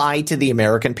 to lie to the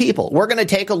American people. We're going to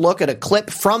take a look at a clip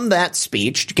from that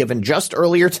speech given just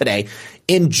earlier today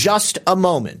in just a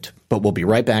moment. But we'll be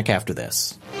right back after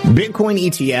this. Bitcoin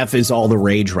ETF is all the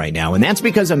rage right now, and that's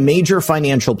because a major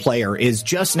financial player is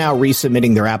just now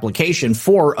resubmitting their application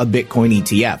for a Bitcoin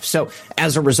ETF. So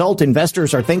as a result,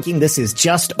 investors are thinking this is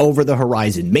just over the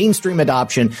horizon. Mainstream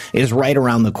adoption is right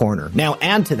around the corner. Now,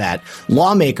 add to that,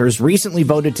 lawmakers recently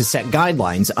voted to set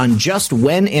guidelines on just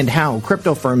when and how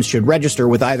crypto firms should register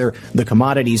with either the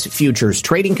Commodities Futures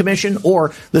Trading Commission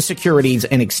or the Securities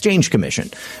and Exchange Commission.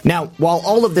 Now, while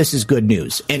all of this is good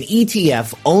news, an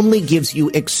ETF only gives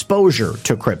you exposure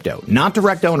to crypto, not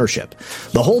direct ownership.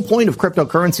 The whole point of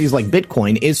cryptocurrencies like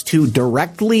Bitcoin is to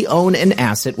directly own an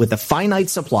asset with a finite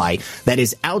supply that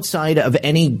is outside of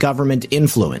any government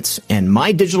influence. And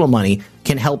My Digital Money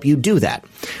can help you do that.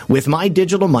 With My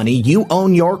Digital Money, you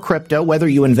own your crypto, whether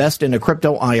you invest in a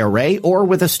crypto IRA or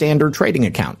with a standard trading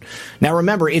account. Now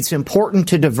remember, it's important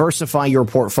to diversify your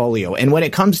portfolio, and when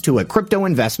it comes to a crypto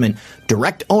investment,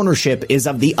 direct ownership is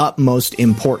of the utmost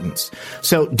importance.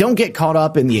 So don't get caught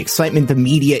up in the excitement the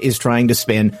media is trying to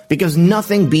spin, because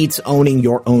nothing beats owning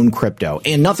your own crypto,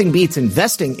 and nothing beats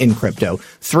investing in crypto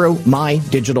through My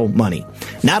Digital Money.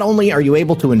 Not only are you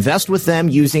able to invest with them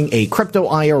using a crypto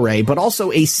IRA, but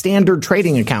also a standard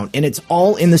trading account, and it's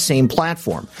all in the same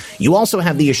platform. You also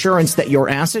have the assurance that your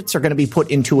assets are going to be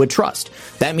put into a trust.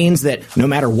 That means that no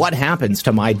matter what happens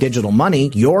to My Digital Money,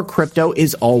 your crypto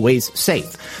is always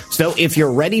safe. So if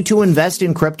you're ready to invest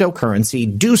in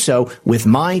cryptocurrency, do so with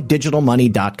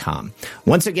MyDigitalMoney.com.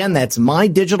 Once again, that's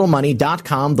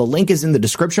MyDigitalMoney.com. The link is in the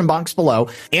description box below.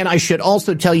 And I should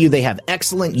also tell you they have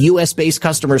excellent U.S.-based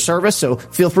customer service, so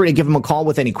feel free to give them a call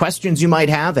with any questions you might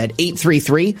have at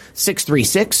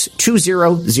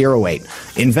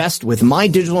 833-636-2008. Invest with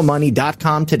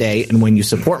MyDigitalMoney.com today, and when you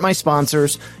support my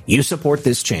sponsors, you support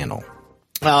this channel.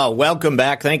 Oh, welcome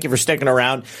back. Thank you for sticking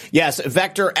around. Yes,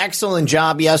 Vector, excellent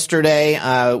job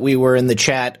yesterday. We were in the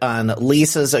chat on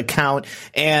Lisa's account,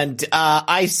 and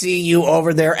I see you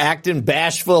over there acting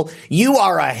bashful. You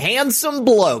are a handsome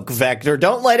bloke, Vector.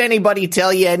 Don't let anybody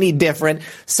tell you any different.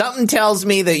 Something tells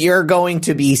me that you're going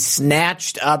to be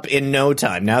snatched up in no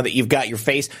time now that you've got your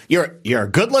face. You're a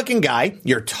good-looking guy.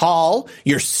 You're tall.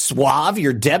 You're suave.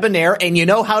 You're debonair, and you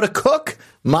know how to cook.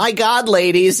 My God,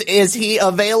 ladies, is he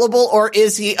available or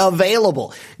is he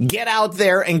available? Get out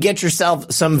there and get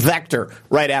yourself some Vector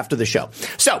right after the show.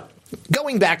 So,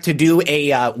 going back to do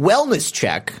a wellness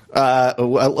check, a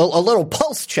little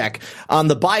pulse check on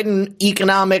the Biden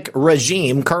economic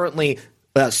regime currently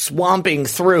swamping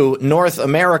through North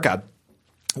America.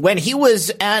 When he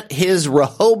was at his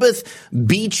Rehoboth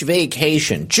beach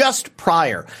vacation just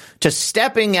prior to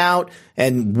stepping out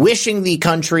and wishing the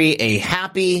country a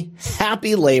happy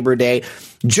Labor Day,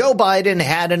 Joe Biden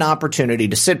had an opportunity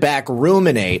to sit back,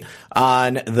 ruminate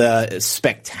on the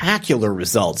spectacular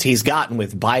results he's gotten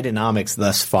with Bidenomics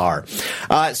thus far.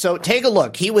 So take a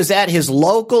look. He was at his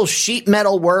local sheet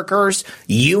metal workers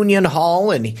union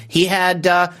hall, and he had,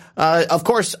 of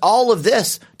course, all of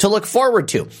this to look forward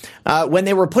to when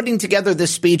they were putting together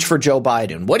this speech for Joe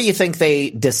Biden. What do you think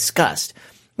they discussed?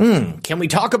 Can we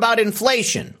talk about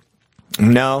inflation?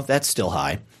 No, that's still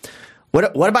high.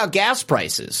 What about gas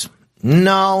prices?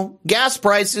 No, gas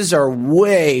prices are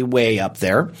way up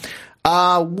there.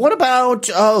 What about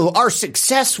our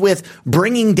success with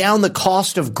bringing down the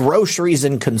cost of groceries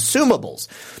and consumables?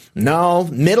 No,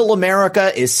 middle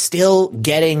America is still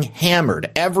getting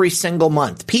hammered every single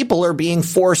month. People are being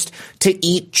forced to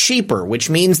eat cheaper, which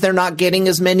means they're not getting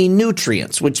as many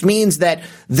nutrients, which means that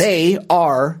they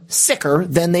are sicker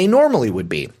than they normally would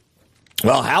be.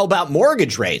 Well, how about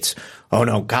mortgage rates? Oh,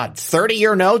 no, God,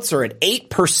 30-year notes are at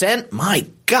 8%? My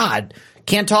God,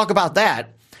 can't talk about that.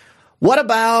 What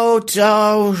about,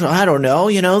 I don't know,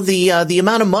 the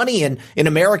amount of money in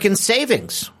American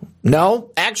savings? No,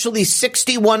 actually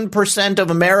 61% of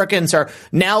Americans are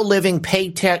now living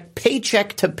paycheck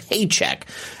to paycheck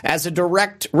as a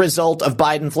direct result of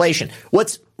Bidenflation.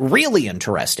 What's really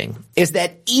interesting is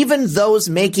that even those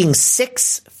making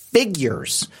six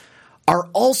figures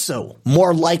are also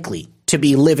more likely to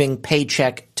be living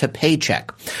paycheck to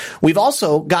paycheck. We've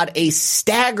also got a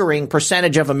staggering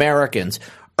percentage of Americans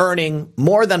earning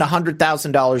more than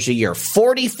 $100,000 a year.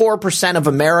 44% of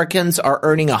Americans are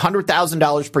earning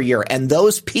 $100,000 per year, and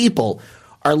those people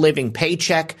are living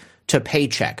paycheck to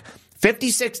paycheck.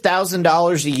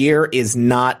 $56,000 a year is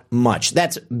not much.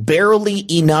 That's barely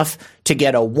enough to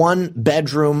get a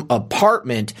one-bedroom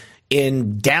apartment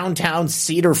in downtown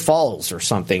Cedar Falls or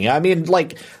something. I mean,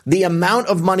 like, the amount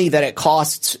of money that it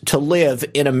costs to live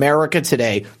in America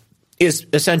today is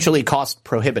essentially cost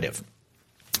prohibitive.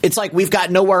 It's like we've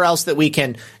got nowhere else that we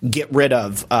can get rid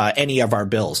of any of our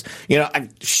bills.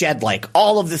 I've shed like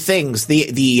all of the things, the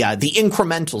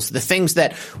incrementals, the things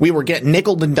that we were getting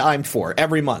nickeled and dimed for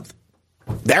every month.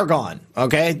 They're gone.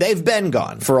 Okay, they've been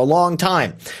gone for a long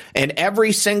time, and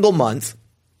every single month,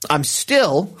 I'm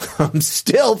still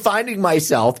finding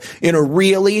myself in a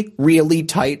really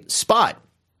tight spot.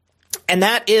 And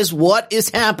that is what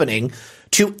is happening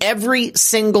to every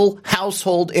single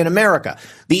household in America.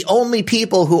 The only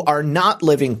people who are not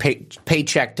living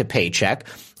paycheck to paycheck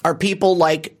are people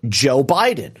like Joe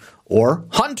Biden or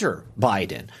Hunter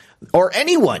Biden or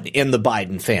anyone in the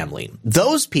Biden family.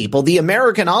 Those people, the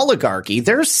American oligarchy,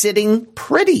 they're sitting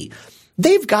pretty.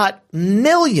 They've got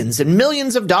millions and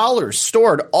millions of dollars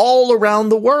stored all around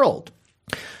the world.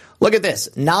 Look at this.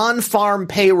 Non-farm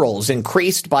payrolls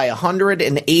increased by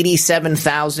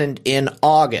 187,000 in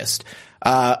August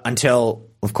until,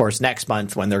 of course, next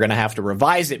month when they're going to have to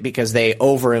revise it because they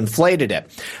overinflated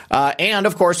it. And,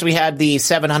 of course, we had the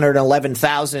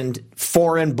 711,000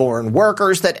 foreign-born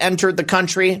workers that entered the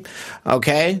country.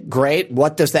 Okay, great.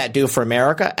 What does that do for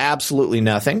America? Absolutely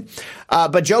nothing.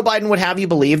 But Joe Biden would have you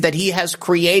believe that he has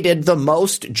created the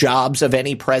most jobs of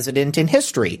any president in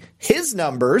history. His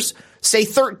numbers say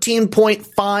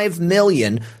 13.5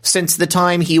 million since the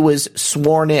time he was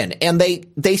sworn in. And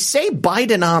they say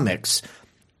Bidenomics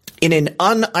in an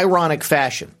unironic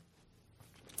fashion.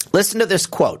 Listen to this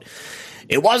quote.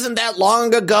 It wasn't that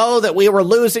long ago that we were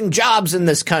losing jobs in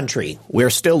this country.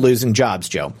 We're still losing jobs,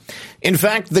 Joe. In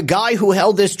fact, the guy who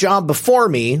held this job before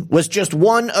me was just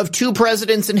one of two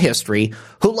presidents in history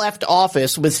who left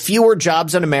office with fewer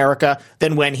jobs in America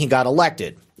than when he got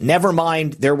elected. Never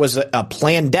mind, there was a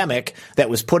pandemic that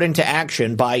was put into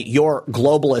action by your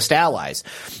globalist allies.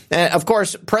 Of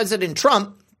course, President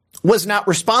Trump was not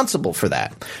responsible for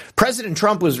that. President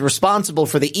Trump was responsible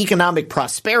for the economic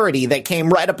prosperity that came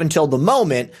right up until the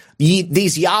moment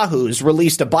these yahoos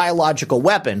released a biological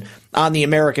weapon on the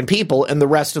American people and the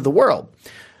rest of the world.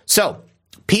 So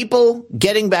people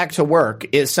getting back to work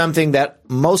is something that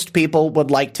most people would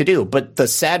like to do. But the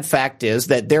sad fact is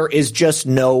that there is just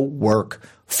no work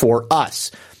for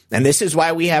us. And this is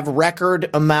why we have record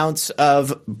amounts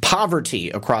of poverty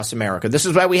across America. This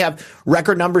is why we have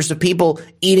record numbers of people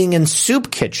eating in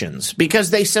soup kitchens because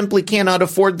they simply cannot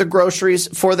afford the groceries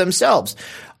for themselves.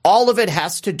 All of it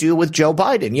has to do with Joe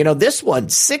Biden. You know, this one,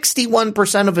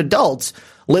 61% of adults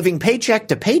living paycheck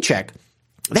to paycheck.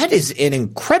 That is an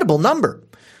incredible number.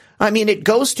 I mean, it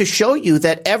goes to show you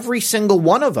that every single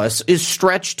one of us is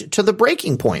stretched to the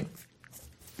breaking point.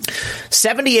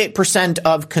 78%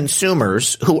 of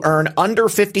consumers who earn under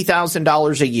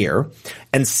 $50,000 a year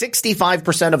and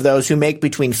 65% of those who make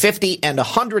between $50,000 and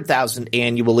 $100,000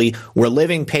 annually were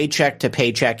living paycheck to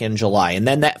paycheck in July. And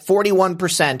then that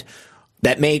 41%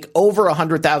 that make over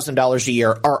 $100,000 a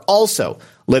year are also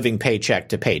living paycheck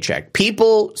to paycheck.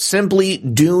 People simply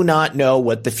do not know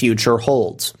what the future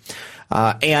holds.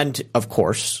 And, of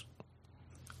course,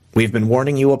 we've been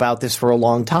warning you about this for a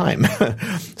long time.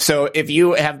 So if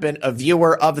you have been a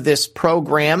viewer of this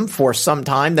program for some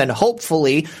time, then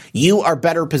hopefully you are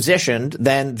better positioned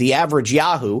than the average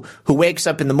Yahoo who wakes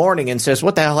up in the morning and says,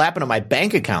 what the hell happened to my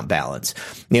bank account balance?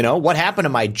 You know, what happened to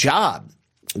my job?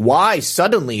 Why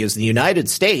suddenly is the United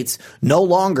States no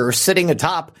longer sitting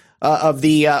atop of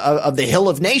the Hill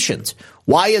of Nations?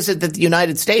 Why is it that the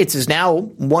United States is now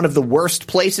one of the worst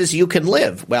places you can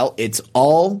live? Well, it's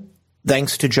all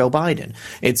thanks to Joe Biden.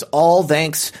 It's all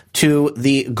thanks to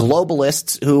the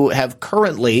globalists who have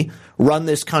currently run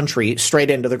this country straight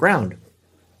into the ground.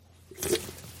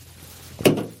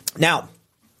 Now,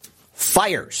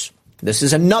 fires. This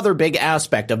is another big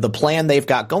aspect of the plan they've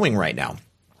got going right now.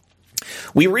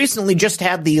 We recently just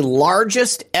had the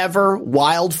largest ever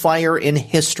wildfire in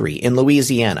history in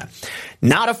Louisiana.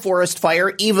 Not a forest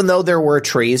fire, even though there were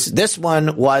trees. This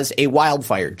one was a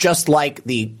wildfire, just like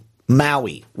the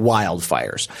Maui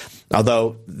wildfires,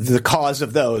 although the cause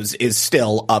of those is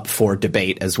still up for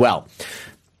debate as well.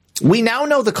 We now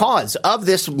know the cause of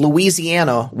this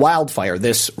Louisiana wildfire,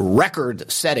 this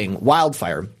record-setting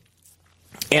wildfire.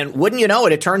 And wouldn't you know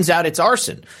it, it turns out it's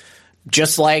arson.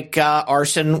 Just like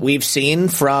arson we've seen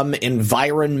from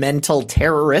environmental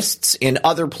terrorists in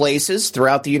other places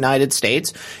throughout the United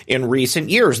States in recent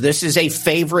years. This is a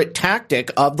favorite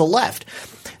tactic of the left.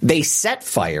 They set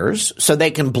fires so they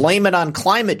can blame it on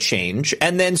climate change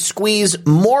and then squeeze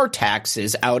more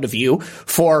taxes out of you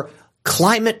for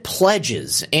climate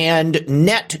pledges and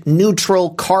net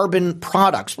neutral carbon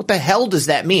products. What the hell does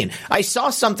that mean? I saw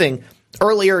something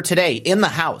earlier today in the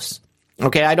House.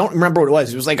 Okay, I don't remember what it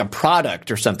was. It was like a product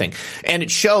or something. And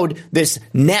it showed this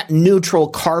net neutral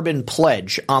carbon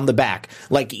pledge on the back.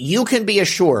 Like, you can be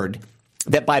assured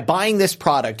that by buying this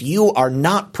product, you are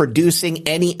not producing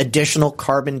any additional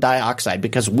carbon dioxide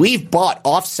because we've bought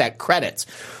offset credits.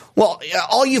 Well,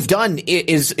 all you've done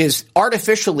is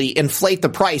artificially inflate the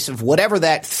price of whatever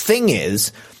that thing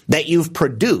is that you've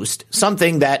produced,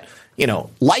 something that, you know,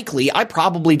 likely I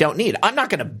probably don't need. I'm not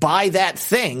going to buy that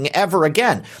thing ever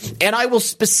again. And I will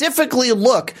specifically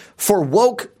look for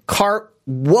woke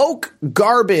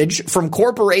garbage from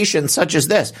corporations such as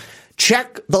this.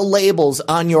 Check the labels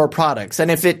on your products.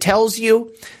 And if it tells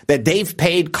you that they've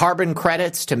paid carbon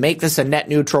credits to make this a net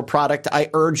neutral product, I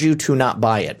urge you to not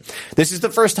buy it. This is the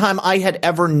first time I had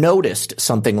ever noticed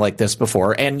something like this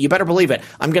before. And you better believe it,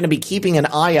 I'm going to be keeping an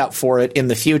eye out for it in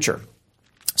the future.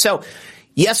 So,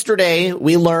 Yesterday,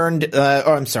 we learned,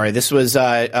 this was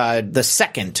the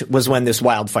second was when this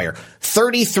wildfire,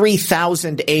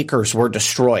 33,000 acres were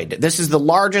destroyed. This is the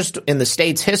largest in the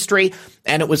state's history,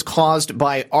 and it was caused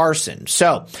by arson.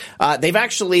 So they've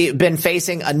actually been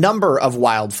facing a number of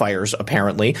wildfires,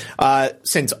 apparently.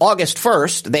 Since August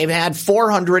 1st, they've had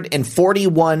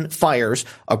 441 fires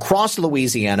across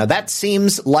Louisiana. That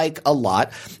seems like a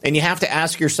lot, and you have to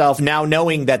ask yourself now,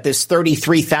 knowing that this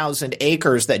 33,000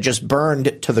 acres that just burned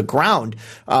to the ground,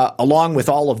 along with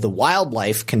all of the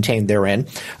wildlife contained therein,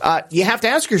 you have to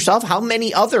ask yourself how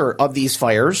many other of these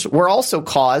fires were also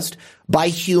caused by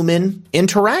human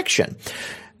interaction.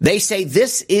 They say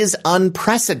this is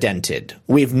unprecedented.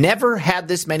 We've never had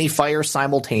this many fires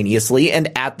simultaneously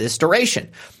and at this duration.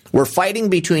 We're fighting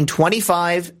between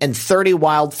 25 and 30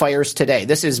 wildfires today.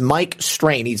 This is Mike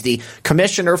Strain. He's the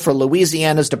commissioner for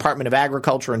Louisiana's Department of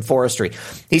Agriculture and Forestry.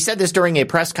 He said this during a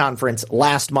press conference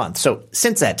last month. So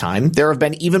since that time, there have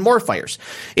been even more fires.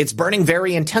 It's burning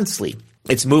very intensely.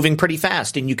 It's moving pretty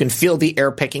fast, and you can feel the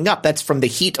air picking up. That's from the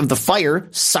heat of the fire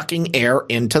sucking air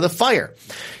into the fire.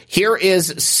 Here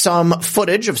is some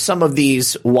footage of some of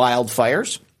these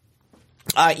wildfires.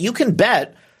 You can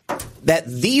bet that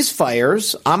these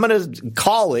fires, I'm going to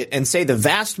call it and say the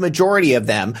vast majority of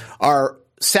them are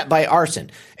set by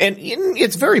arson. And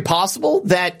it's very possible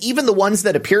that even the ones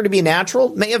that appear to be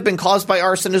natural may have been caused by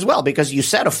arson as well, because you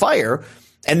set a fire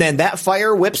and then that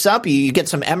fire whips up, you get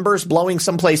some embers blowing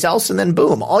someplace else, and then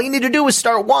boom. All you need to do is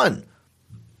start one.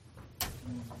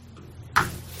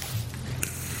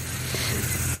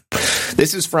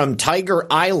 This is from Tiger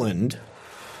Island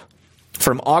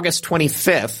from August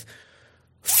 25th.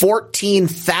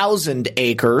 14,000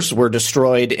 acres were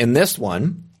destroyed in this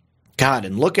one. God,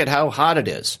 and look at how hot it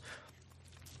is.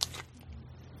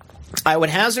 I would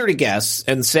hazard a guess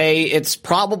and say it's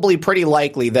probably pretty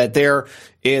likely that there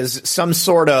is some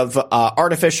sort of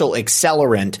artificial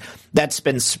accelerant that's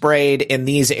been sprayed in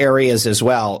these areas as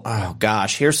well. Oh,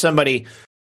 gosh. Here's somebody.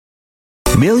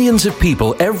 Millions of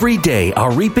people every day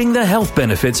are reaping the health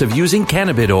benefits of using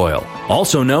cannabis oil,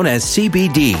 also known as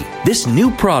CBD. This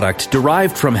new product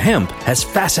derived from hemp has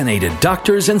fascinated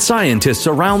doctors and scientists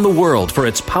around the world for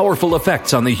its powerful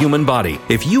effects on the human body.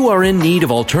 If you are in need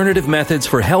of alternative methods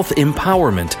for health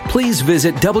empowerment, please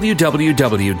visit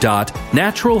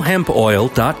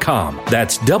www.naturalhempoil.com.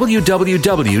 That's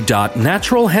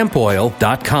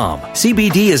www.naturalhempoil.com.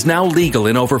 CBD is now legal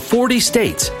in over 40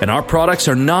 states, and our products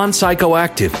are non-psychoactive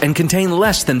and contain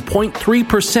less than 0.3%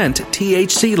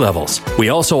 THC levels. We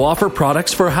also offer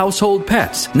products for household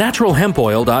pets.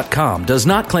 NaturalHempOil.com does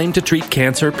not claim to treat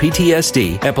cancer,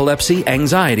 PTSD, epilepsy,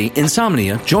 anxiety,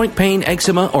 insomnia, joint pain,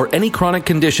 eczema, or any chronic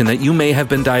condition that you may have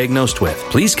been diagnosed with.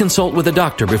 Please consult with a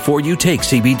doctor before you take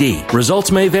CBD.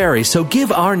 Results may vary, so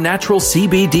give our natural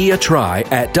CBD a try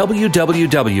at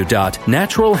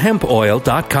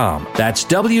www.naturalhempoil.com. That's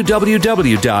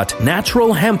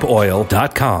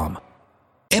www.naturalhempoil.com.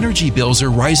 Energy bills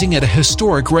are rising at a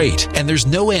historic rate, and there's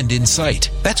no end in sight.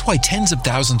 That's why tens of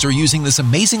thousands are using this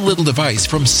amazing little device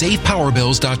from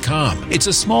SavePowerBills.com. It's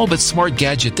a small but smart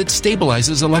gadget that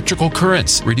stabilizes electrical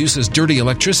currents, reduces dirty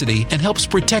electricity, and helps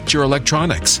protect your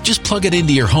electronics. Just plug it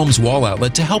into your home's wall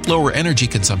outlet to help lower energy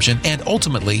consumption and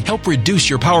ultimately help reduce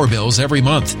your power bills every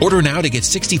month. Order now to get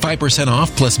 65%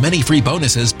 off plus many free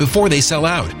bonuses before they sell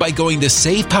out by going to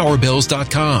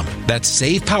SavePowerBills.com. That's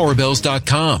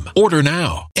SavePowerBills.com. Order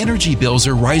now. Energy bills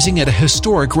are rising at a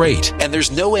historic rate, and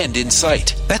there's no end in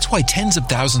sight. That's why tens of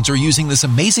thousands are using this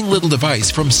amazing little device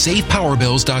from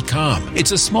SavePowerBills.com.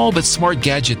 It's a small but smart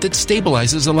gadget that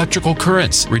stabilizes electrical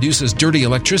currents, reduces dirty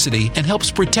electricity, and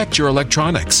helps protect your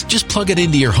electronics. Just plug it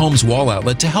into your home's wall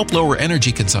outlet to help lower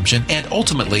energy consumption and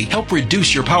ultimately help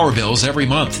reduce your power bills every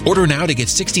month. Order now to get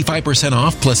 65%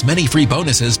 off plus many free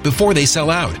bonuses before they sell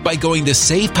out by going to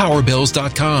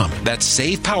SavePowerBills.com. That's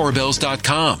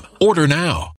SavePowerBills.com. Order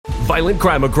now. Violent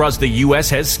crime across the U.S.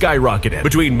 has skyrocketed.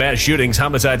 Between mass shootings,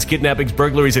 homicides, kidnappings,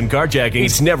 burglaries, and carjacking,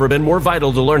 it's never been more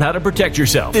vital to learn how to protect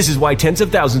yourself. This is why tens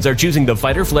of thousands are choosing the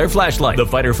Fighter Flare flashlight. The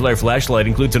Fighter Flare flashlight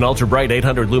includes an ultra-bright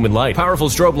 800 lumen light, powerful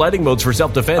strobe lighting modes for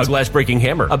self-defense, a glass-breaking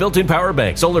hammer, a built-in power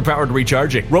bank, solar-powered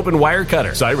recharging, rope and wire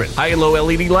cutter, siren, high and low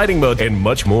LED lighting mode, and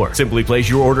much more. Simply place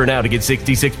your order now to get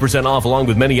 66% off along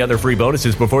with many other free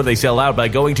bonuses before they sell out by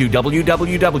going to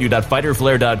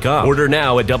www.fighterflare.com. Order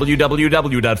now at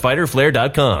www.fighterflare.com.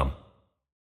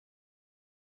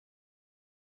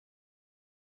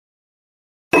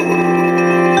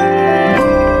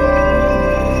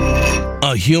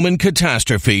 A human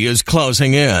catastrophe is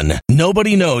closing in.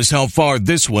 Nobody knows how far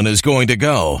this one is going to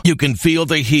go. You can feel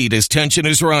the heat as tension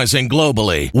is rising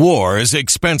globally. War is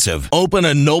expensive. Open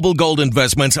a Noble Gold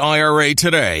Investments IRA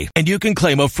today, and you can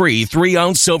claim a free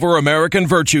 3-ounce silver American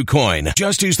Virtue coin.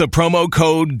 Just use the promo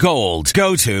code GOLD.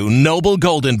 Go to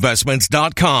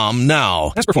noblegoldinvestments.com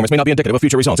now. Past performance may not be indicative of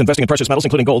future results. Investing in precious metals,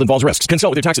 including gold, involves risks.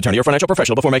 Consult with your tax attorney or financial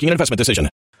professional before making an investment decision.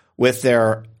 With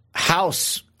their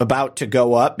house about to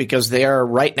go up because they are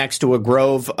right next to a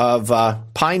grove of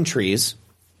pine trees.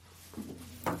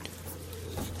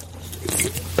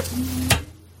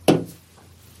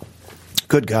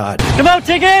 Good God. Come on,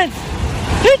 chickens!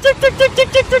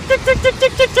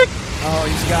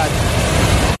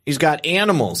 Oh, he's got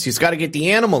animals. He's got to get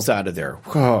the animals out of there.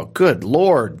 Oh, good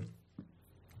Lord.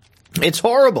 It's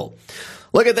horrible.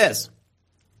 Look at this.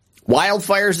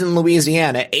 Wildfires in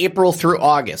Louisiana, April through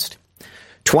August.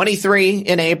 23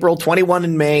 in April, 21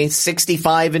 in May,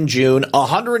 65 in June,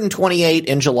 128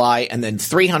 in July, and then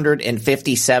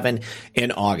 357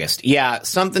 in August. Yeah,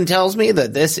 something tells me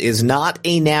that this is not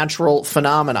a natural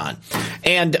phenomenon.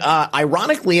 And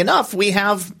ironically enough, we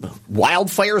have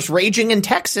wildfires raging in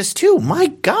Texas too. My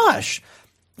gosh.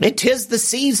 It is the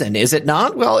season, is it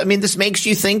not? Well, I mean, this makes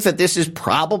you think that this is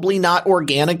probably not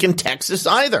organic in Texas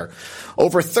either.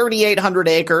 Over 3,800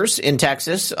 acres in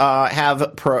Texas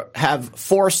have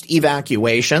forced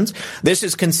evacuations. This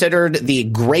is considered the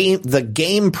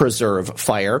game preserve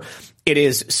fire. It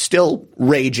is still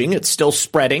raging. It's still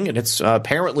spreading, and it's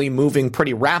apparently moving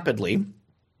pretty rapidly.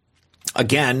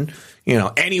 Again, you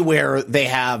know, anywhere they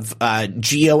have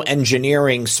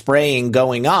geoengineering spraying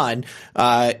going on,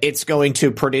 it's going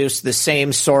to produce the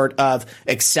same sort of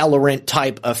accelerant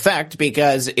type effect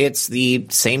because it's the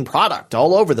same product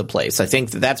all over the place. I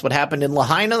think that's what happened in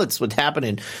Lahaina. That's what happened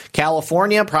in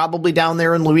California, probably down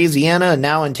there in Louisiana, and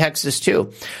now in Texas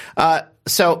too.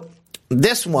 So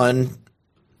this one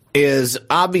is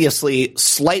obviously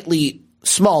slightly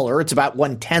smaller. It's about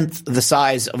 1/10 the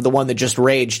size of the one that just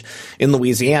raged in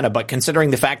Louisiana. But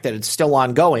considering the fact that it's still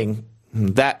ongoing,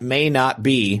 that may not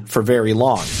be for very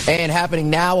long. And happening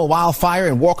now, a wildfire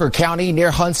in Walker County near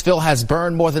Huntsville has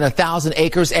burned more than 1,000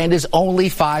 acres and is only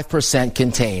 5%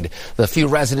 contained. The few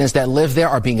residents that live there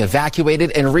are being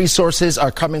evacuated and resources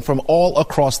are coming from all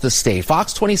across the state.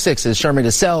 Fox 26's Sherman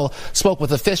DeSalle spoke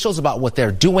with officials about what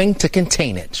they're doing to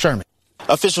contain it. Sherman.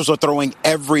 Officials are throwing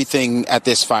everything at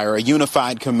this fire, a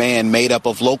unified command made up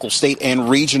of local, state,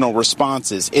 and regional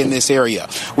responses in this area.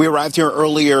 We arrived here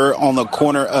earlier on the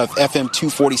corner of FM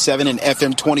 247 and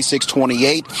FM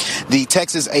 2628. The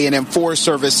Texas A&M Forest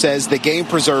Service says the game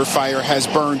preserve fire has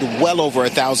burned well over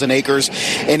 1,000 acres,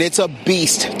 and it's a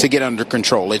beast to get under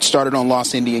control. It started on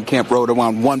Lost Indian Camp Road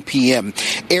around 1 p.m.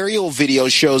 Aerial video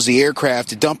shows the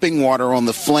aircraft dumping water on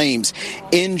the flames.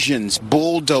 Engines,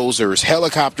 bulldozers,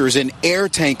 helicopters, and air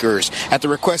tankers, at the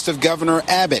request of Governor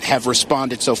Abbott, have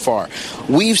responded so far.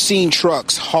 We've seen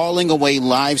trucks hauling away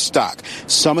livestock.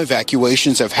 Some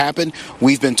evacuations have happened.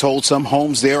 We've been told some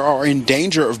homes there are in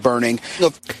danger of burning.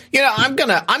 You know, I'm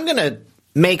gonna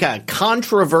make a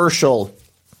controversial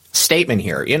statement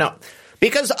here, you know,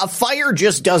 because a fire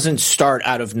just doesn't start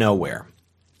out of nowhere.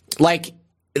 Like,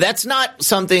 that's not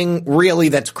something really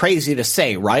that's crazy to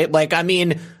say, right? Like, I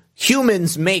mean,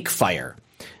 humans make fire.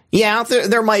 Yeah,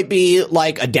 there might be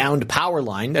like a downed power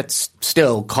line that's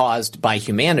still caused by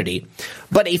humanity.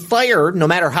 But a fire, no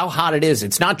matter how hot it is,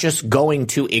 it's not just going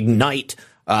to ignite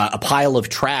a pile of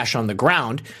trash on the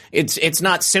ground. It's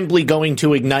not simply going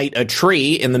to ignite a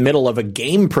tree in the middle of a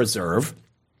game preserve.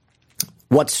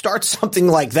 What starts something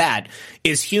like that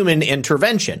is human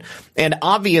intervention. And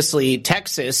obviously,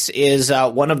 Texas is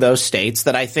one of those states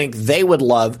that I think they would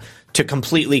love to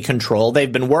completely control.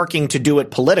 They've been working to do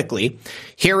it politically.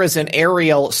 Here is an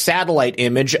aerial satellite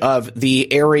image of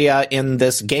the area in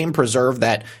this game preserve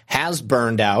that has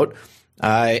burned out.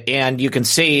 And you can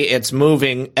see it's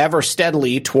moving ever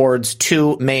steadily towards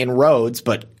 2 main roads.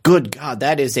 But good God,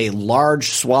 that is a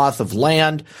large swath of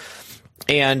land.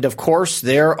 And of course,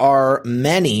 there are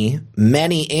many,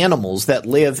 many animals that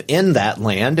live in that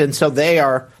land. And so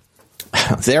they're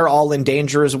all in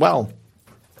danger as well.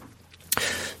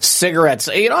 Cigarettes,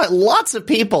 you know, lots of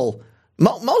people,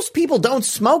 most people don't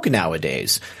smoke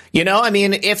nowadays. You know, I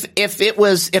mean, if it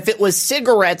was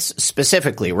cigarettes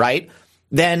specifically, right?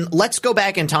 Then let's go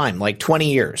back in time, like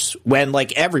 20 years when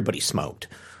like everybody smoked,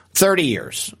 30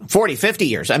 years, 40, 50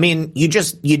 years. I mean, you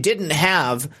didn't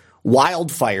have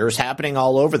wildfires happening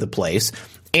all over the place.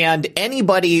 And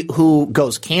anybody who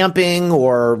goes camping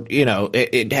or, you know,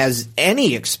 it has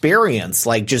any experience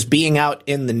like just being out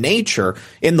in the nature,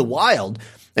 in the wild,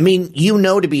 I mean,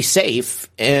 to be safe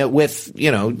with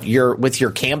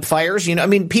your campfires.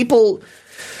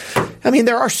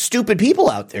 There are stupid people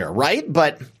out there, right?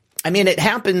 But it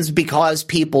happens because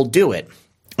people do it.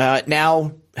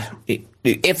 Now,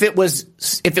 if it was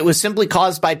simply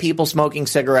caused by people smoking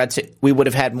cigarettes, we would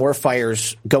have had more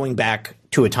fires going back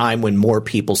to a time when more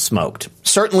people smoked.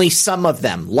 Certainly some of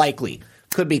them likely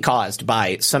could be caused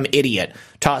by some idiot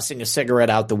tossing a cigarette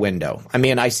out the window.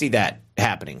 I see that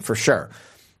happening for sure.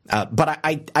 But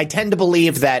I tend to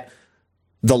believe that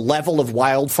the level of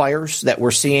wildfires that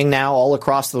we're seeing now all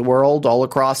across the world, all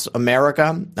across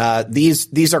America,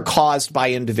 these are caused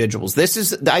by individuals.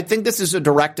 I think this is a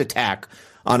direct attack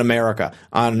on America,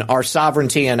 on our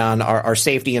sovereignty and on our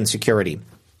safety and security.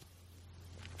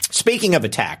 Speaking of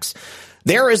attacks,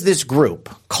 there is this group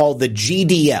called the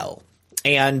GDL.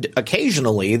 And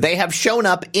occasionally they have shown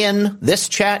up in this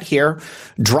chat here,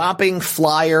 dropping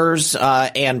flyers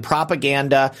and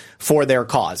propaganda for their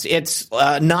cause. It's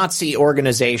a Nazi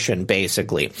organization,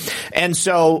 basically. And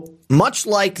so much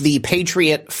like the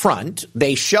Patriot Front,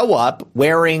 they show up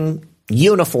wearing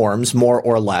uniforms, more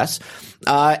or less,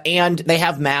 and they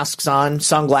have masks on,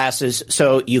 sunglasses,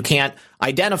 so you can't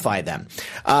identify them.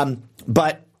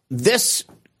 But this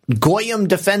Goyim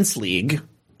Defense League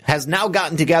has now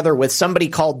gotten together with somebody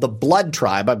called the Blood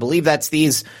Tribe. I believe that's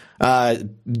these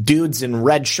dudes in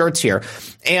red shirts here.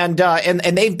 And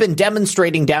they've been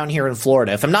demonstrating down here in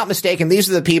Florida. If I'm not mistaken, these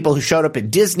are the people who showed up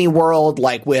at Disney World,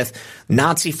 like with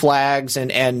Nazi flags, and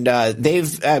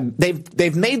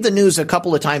they've made the news a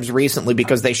couple of times recently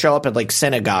because they show up at like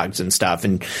synagogues and stuff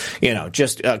and,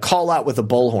 just call out with a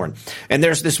bullhorn. And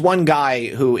there's this one guy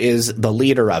who is the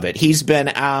leader of it. He's been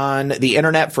on the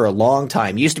internet for a long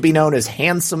time. Used to be known as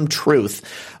Handsome Truth.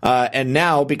 And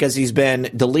now, because he's been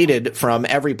deleted from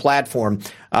every platform,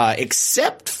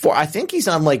 except for, I think he's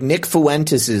on like Nick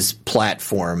Fuentes'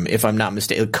 platform, if I'm not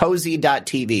mistaken,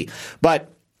 cozy.tv.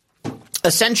 But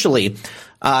essentially,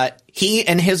 he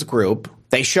and his group,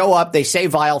 they show up, they say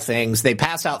vile things, they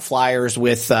pass out flyers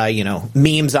with,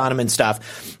 memes on them and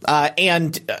stuff.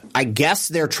 And I guess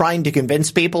they're trying to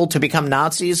convince people to become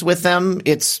Nazis with them.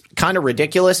 It's kind of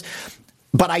ridiculous.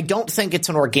 But I don't think it's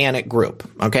an organic group,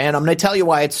 okay? And I'm going to tell you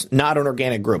why it's not an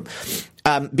organic group.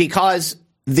 Because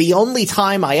the only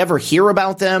time I ever hear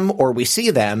about them or we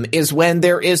see them is when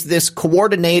there is this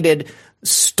coordinated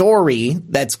story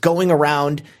that's going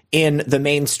around in the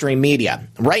mainstream media.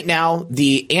 Right now,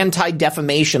 the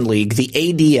Anti-Defamation League, the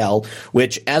ADL,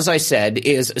 which, as I said,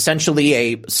 is essentially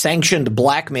a sanctioned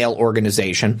blackmail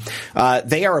organization,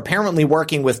 they are apparently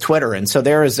working with Twitter, and so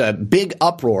there is a big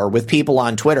uproar with people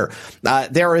on Twitter.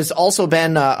 There has also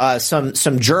been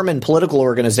some German political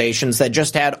organizations that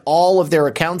just had all of their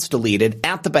accounts deleted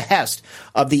at the behest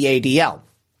of the ADL.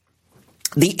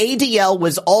 The ADL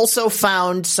was also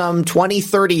found some 20,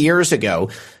 30 years ago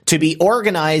to be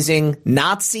organizing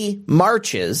Nazi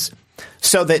marches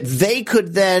so that they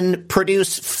could then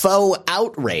produce faux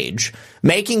outrage,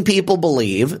 making people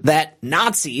believe that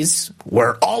Nazis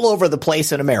were all over the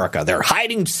place in America. They're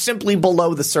hiding simply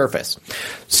below the surface.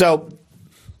 So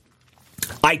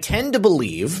I tend to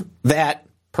believe that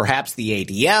perhaps the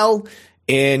ADL,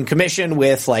 in commission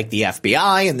with like the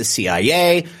FBI and the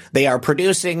CIA, they are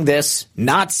producing this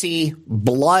Nazi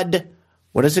blood,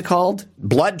 what is it called?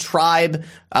 Blood Tribe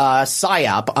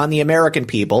psyop on the American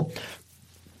people.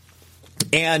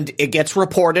 And it gets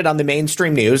reported on the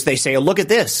mainstream news. They say, oh, look at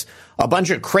this. A bunch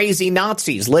of crazy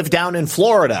Nazis live down in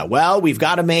Florida. Well, we've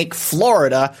got to make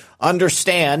Florida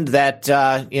understand that,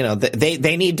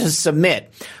 they need to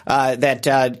submit,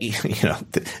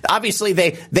 obviously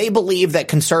they believe that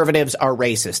conservatives are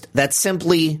racist. That's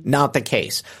simply not the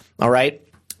case. All right.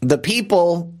 The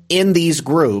people in these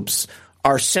groups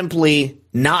are simply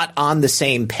not on the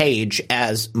same page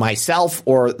as myself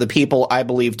or the people I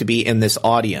believe to be in this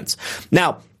audience.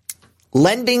 Now,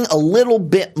 lending a little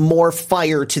bit more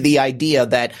fire to the idea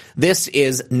that this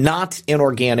is not an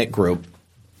organic group,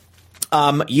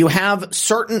 you have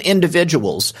certain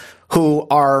individuals who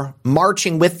are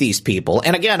marching with these people.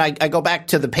 And again, I go back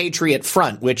to the Patriot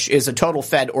Front, which is a total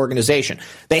Fed organization.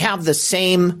 They have the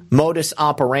same modus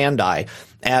operandi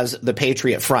as the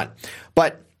Patriot Front.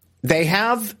 But they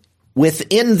have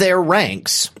within their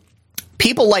ranks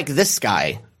people like this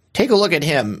guy. Take a look at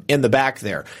him in the back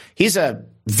there. He's a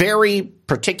very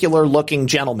particular looking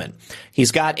gentleman.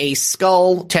 He's got a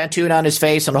skull tattooed on his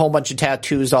face and a whole bunch of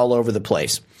tattoos all over the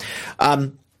place.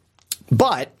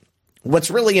 But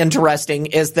what's really interesting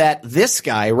is that this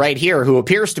guy right here, who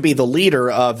appears to be the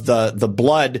leader of the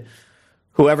blood,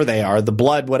 whoever they are, the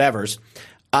blood whatevers,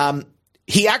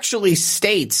 he actually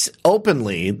states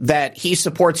openly that he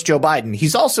supports Joe Biden.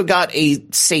 He's also got a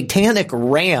satanic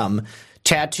ram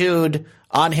tattooed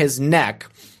on his neck.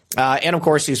 And of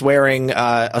course, he's wearing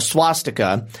a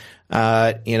swastika,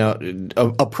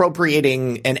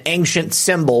 appropriating an ancient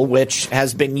symbol, which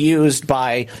has been used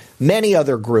by many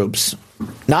other groups,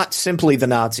 not simply the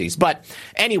Nazis. But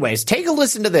anyways, take a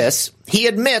listen to this. He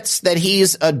admits that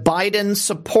he's a Biden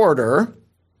supporter.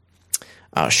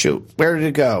 Oh, shoot. Where did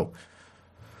it go?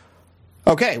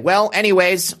 Okay, well,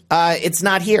 anyways, it's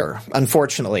not here,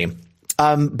 unfortunately.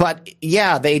 But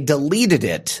yeah, they deleted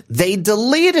it.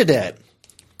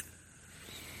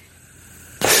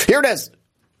 Here it is.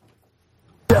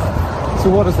 So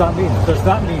what does that mean? Does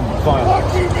that mean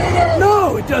violence?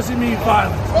 No, it doesn't mean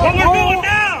violence. What we're doing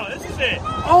now, this is it.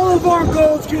 All of our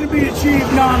goals can be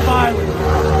achieved non-violent.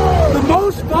 The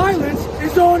most violence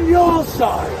is on your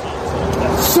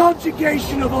side.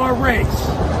 Subjugation of our race.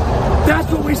 That's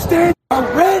what we stand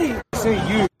already. Say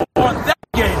you on that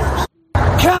gators.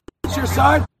 Count your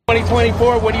side.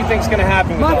 2024, what do you think's going to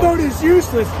happen? My vote is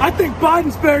useless. I think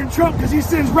Biden's better than Trump because he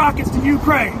sends rockets to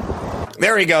Ukraine.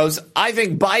 There he goes. I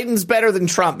think Biden's better than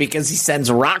Trump because he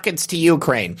sends rockets to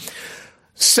Ukraine.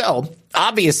 So,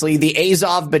 obviously, the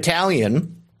Azov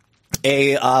Battalion,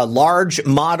 a large,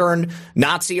 modern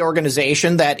Nazi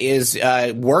organization that is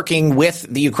working with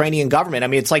the Ukrainian government. I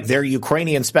mean, it's like they're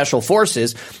Ukrainian special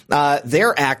forces.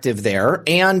 They're active there.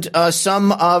 And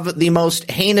some of the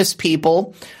most heinous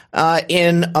people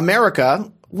in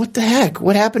America. What the heck?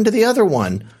 What happened to the other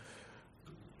one?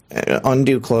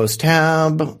 Undo, close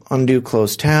tab.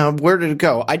 Where did it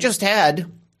go? I just had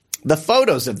the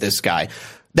photos of this guy.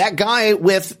 That guy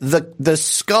with the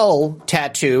skull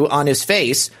tattoo on his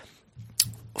face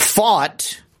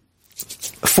fought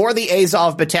for the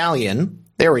Azov Battalion.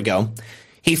 There we go.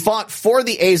 He fought for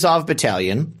the Azov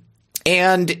Battalion.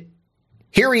 And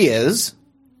here he is.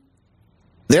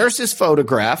 There's his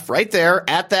photograph right there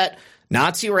at that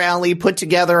Nazi rally put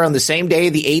together on the same day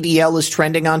the ADL is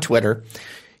trending on Twitter.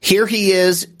 Here he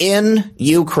is in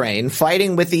Ukraine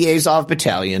fighting with the Azov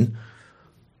Battalion.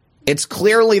 It's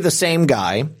clearly the same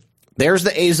guy. There's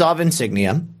the Azov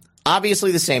insignia.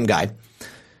 Obviously the same guy.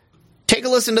 Take a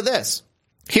listen to this.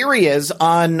 Here he is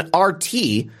on RT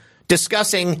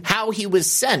discussing how he was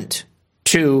sent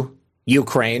to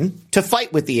Ukraine to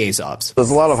fight with the Azovs.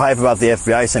 There's a lot of hype about the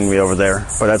FBI sending me over there,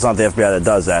 but that's not the FBI that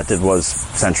does that. It was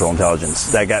Central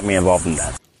Intelligence that got me involved in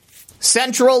that.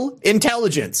 Central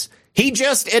Intelligence. He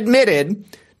just admitted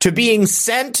to being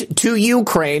sent to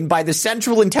Ukraine by the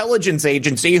Central Intelligence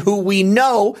Agency, who we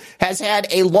know has had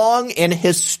a long and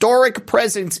historic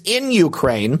presence in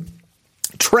Ukraine,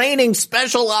 training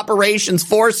special operations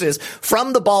forces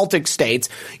from the Baltic states,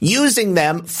 using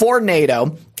them for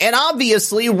NATO, and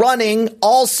obviously running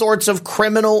all sorts of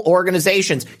criminal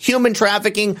organizations, human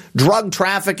trafficking, drug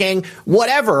trafficking,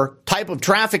 whatever type of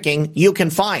trafficking you can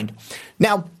find.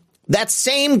 Now, that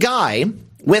same guy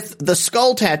with the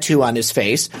skull tattoo on his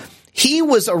face, he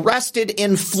was arrested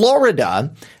in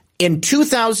Florida in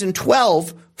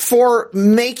 2012 for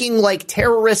making like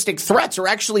terroristic threats or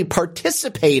actually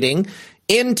participating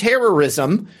in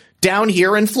terrorism down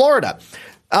here in Florida.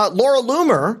 Laura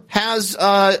Loomer has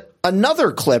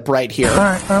another clip right here. All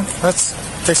right,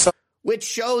 which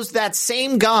shows that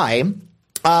same guy,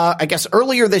 I guess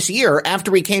earlier this year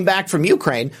after he came back from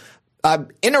Ukraine,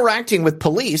 interacting with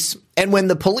police. And when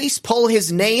the police pull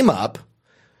his name up,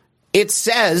 it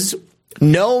says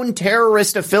known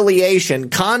terrorist affiliation,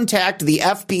 contact the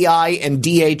FBI and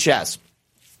DHS.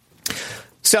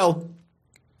 So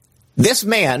this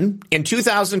man in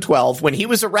 2012, when he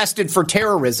was arrested for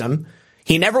terrorism,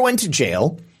 he never went to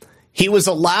jail. He was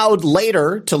allowed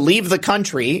later to leave the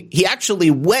country. He actually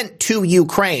went to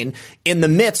Ukraine in the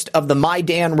midst of the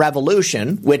Maidan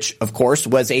Revolution, which, of course,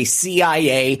 was a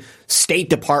CIA State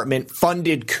Department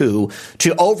funded coup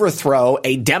to overthrow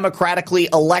a democratically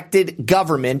elected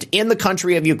government in the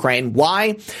country of Ukraine.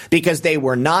 Why? Because they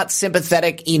were not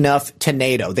sympathetic enough to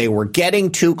NATO. They were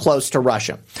getting too close to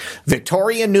Russia.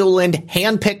 Victoria Nuland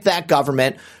handpicked that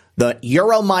government. The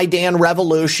Euromaidan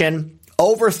Revolution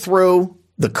overthrew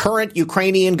the current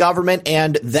Ukrainian government,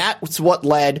 and that's what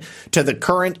led to the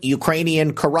current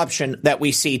Ukrainian corruption that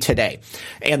we see today.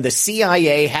 And the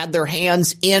CIA had their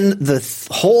hands in the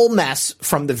whole mess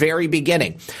from the very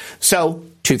beginning. So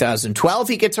 2012,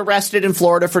 he gets arrested in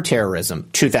Florida for terrorism.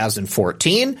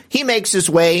 2014, he makes his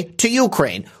way to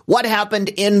Ukraine. What happened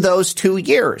in those 2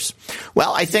 years?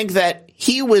 Well, I think that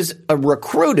he was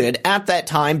recruited at that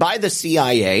time by the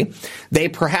CIA. They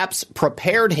perhaps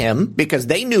prepared him because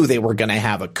they knew they were going to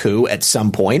have a coup at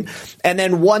some point. And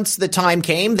then once the time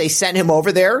came, they sent him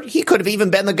over there. He could have even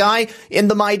been the guy in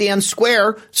the Maidan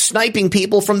Square sniping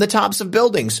people from the tops of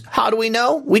buildings. How do we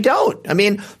know? We don't.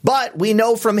 But we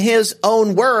know from his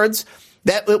own words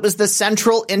that it was the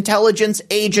Central Intelligence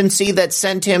Agency that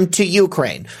sent him to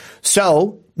Ukraine.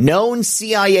 So, known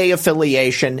CIA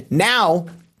affiliation. Now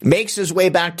makes his way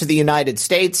back to the United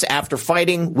States after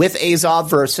fighting with Azov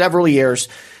for several years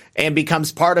and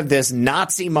becomes part of this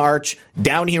Nazi march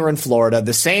down here in Florida,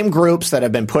 the same groups that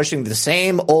have been pushing the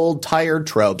same old tired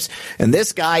tropes. And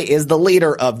this guy is the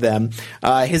leader of them.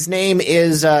 His name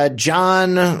is John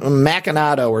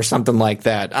Macinato or something like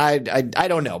that. I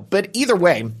don't know. But either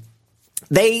way,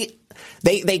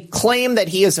 They claim that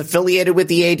he is affiliated with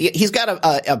the ADL. He's got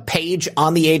a page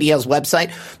on the ADL's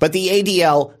website, but the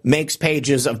ADL makes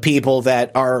pages of people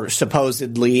that are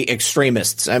supposedly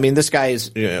extremists. This guy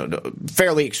is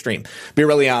fairly extreme, to be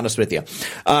really honest with you.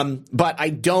 But I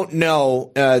don't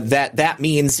know that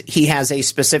means he has a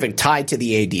specific tie to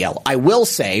the ADL. I will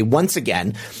say, once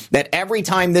again, that every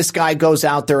time this guy goes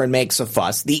out there and makes a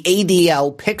fuss, the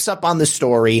ADL picks up on the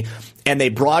story and they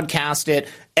broadcast it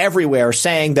everywhere,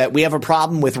 saying that we have a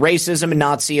problem with racism and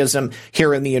Nazism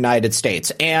here in the United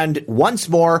States. And once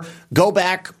more, go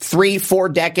back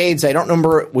 3-4 decades. I don't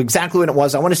remember exactly when it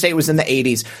was. I want to say it was in the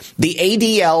 80s. The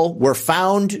ADL were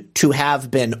found to have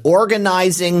been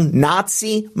organizing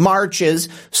Nazi marches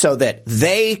so that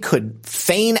they could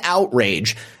feign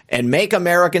outrage and make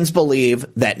Americans believe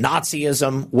that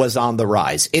Nazism was on the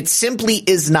rise. It simply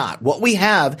is not. What we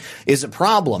have is a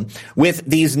problem with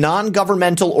these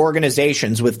non-governmental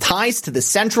organizations with ties to the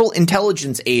Central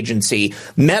Intelligence Agency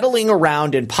meddling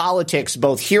around in politics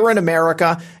both here in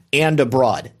America and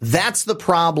abroad. That's the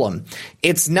problem.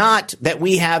 It's not that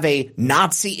we have a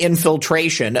Nazi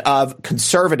infiltration of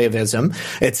conservatism.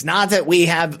 It's not that we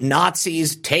have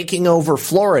Nazis taking over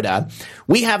Florida.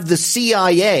 We have the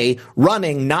CIA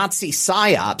running Nazi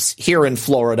psyops here in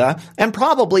Florida and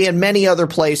probably in many other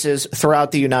places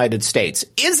throughout the United States.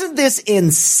 Isn't this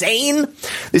insane?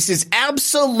 This is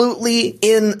absolutely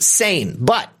insane.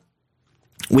 But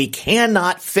we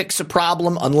cannot fix a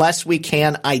problem unless we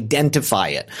can identify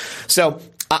it. So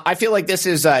I feel like this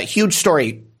is a huge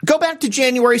story. Go back to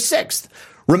January 6th.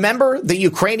 Remember the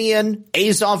Ukrainian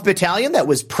Azov battalion that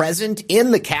was present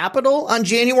in the Capitol on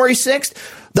January 6th?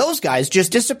 Those guys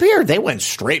just disappeared. They went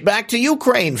straight back to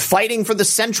Ukraine, fighting for the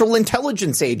Central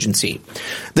Intelligence Agency.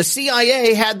 The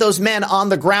CIA had those men on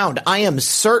the ground. I am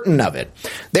certain of it.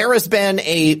 There has been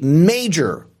a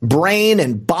major brain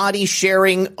and body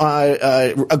sharing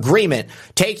agreement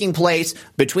taking place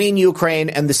between Ukraine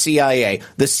and the CIA.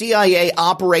 The CIA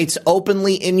operates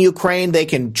openly in Ukraine. They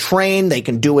can train. They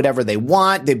can do whatever they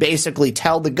want. They basically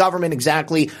tell the government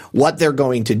exactly what they're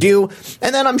going to do.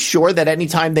 And then I'm sure that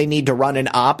anytime they need to run an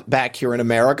op back here in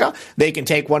America, they can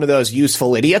take one of those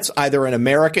useful idiots, either an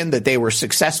American that they were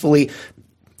successfully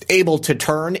able to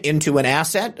turn into an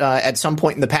asset at some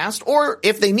point in the past, or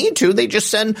if they need to, they just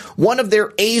send one of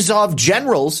their Azov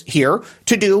generals here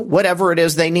to do whatever it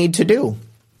is they need to do.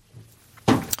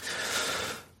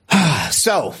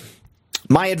 So,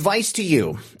 my advice to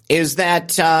you is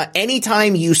that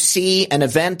anytime you see an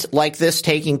event like this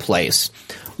taking place,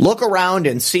 look around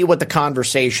and see what the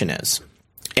conversation is.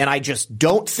 And I just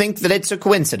don't think that it's a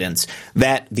coincidence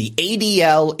that the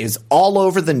ADL is all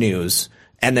over the news.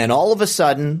 And then all of a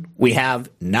sudden, we have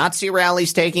Nazi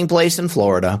rallies taking place in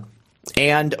Florida.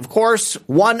 And, of course,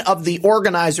 one of the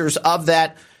organizers of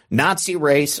that Nazi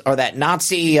race or that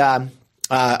Nazi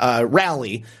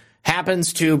rally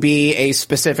happens to be a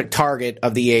specific target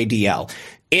of the ADL.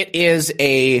 It is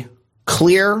a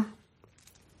clear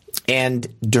and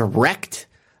direct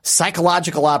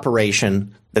psychological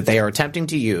operation that they are attempting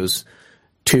to use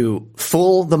to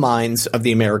fool the minds of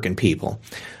the American people.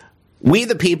 We,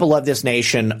 the people of this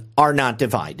nation, are not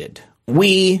divided.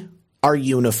 We are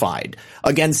unified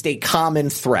against a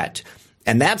common threat.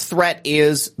 And that threat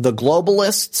is the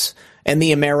globalists and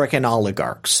the American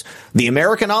oligarchs. The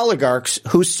American oligarchs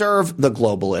who serve the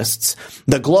globalists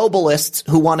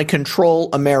who want to control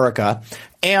America.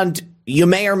 And you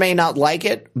may or may not like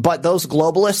it, but those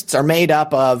globalists are made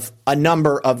up of a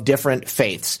number of different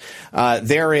faiths.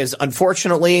 There is,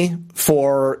 unfortunately,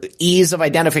 for ease of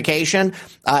identification,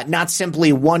 not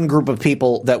simply one group of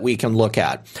people that we can look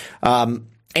at.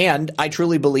 And I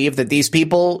truly believe that these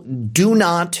people do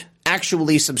not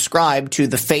actually subscribe to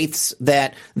the faiths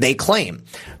that they claim.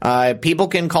 People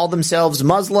can call themselves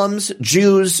Muslims,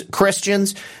 Jews,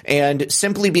 Christians, and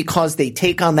simply because they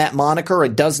take on that moniker,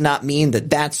 it does not mean that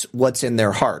that's what's in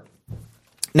their heart.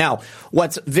 Now,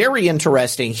 what's very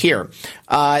interesting here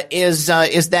is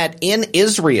that in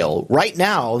Israel right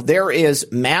now there is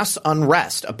mass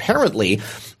unrest. Apparently,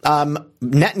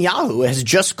 Netanyahu has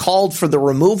just called for the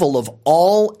removal of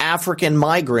all African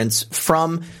migrants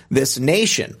from this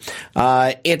nation.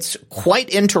 It's quite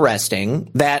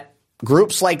interesting that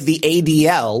groups like the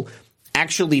ADL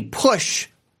actually push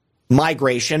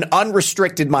migration,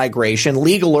 unrestricted migration,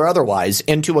 legal or otherwise,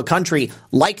 into a country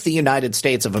like the United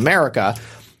States of America.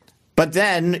 But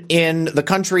then in the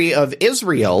country of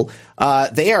Israel,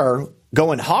 they are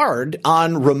going hard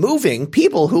on removing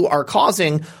people who are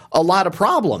causing a lot of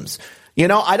problems. You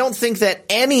know, I don't think that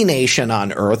any nation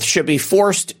on earth should be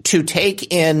forced to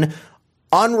take in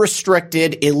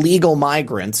unrestricted illegal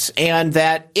migrants, and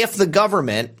that if the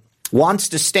government wants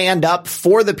to stand up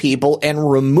for the people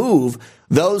and remove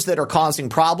those that are causing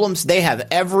problems, they have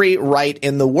every right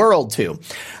in the world to.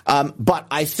 But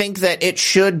I think that it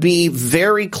should be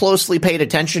very closely paid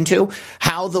attention to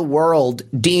how the world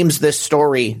deems this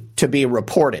story to be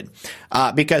reported,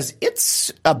 because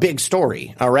it's a big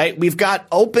story. All right. We've got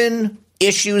open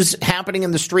issues happening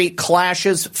in the street,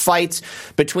 clashes, fights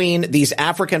between these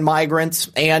African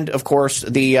migrants and, of course,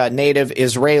 the native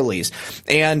Israelis.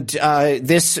 And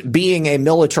this being a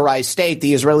militarized state,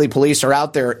 the Israeli police are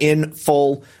out there in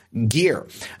full gear,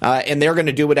 and they're going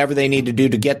to do whatever they need to do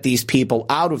to get these people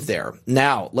out of there.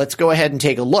 Now, let's go ahead and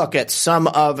take a look at some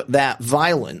of that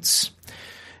violence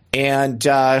and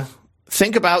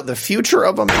think about the future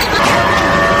of America.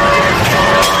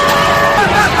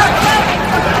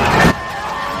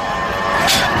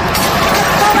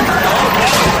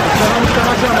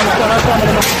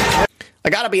 I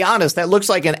got to be honest, that looks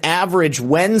like an average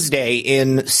Wednesday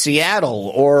in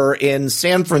Seattle or in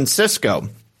San Francisco.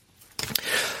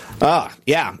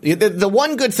 Yeah. The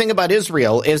one good thing about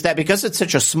Israel is that because it's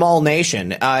such a small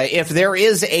nation, if there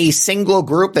is a single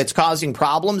group that's causing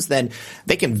problems, then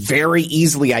they can very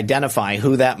easily identify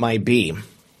who that might be.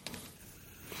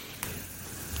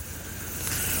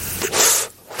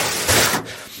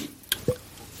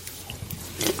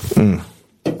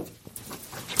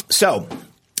 So,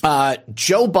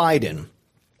 Joe Biden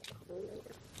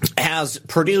has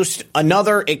produced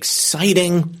another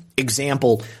exciting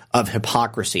example of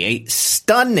hypocrisy, a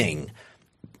stunning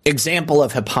example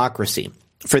of hypocrisy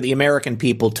for the American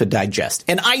people to digest.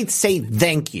 And I'd say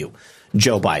thank you,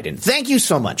 Joe Biden. Thank you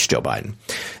so much, Joe Biden.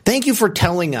 Thank you for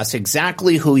telling us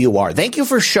exactly who you are. Thank you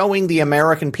for showing the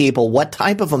American people what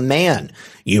type of a man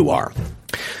you are.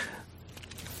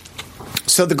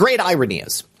 So the great irony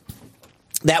is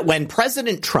that when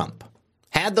President Trump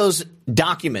had those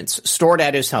documents stored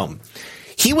at his home,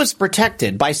 he was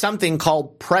protected by something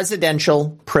called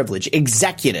presidential privilege,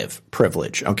 executive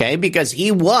privilege, okay? Because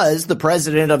he was the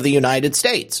president of the United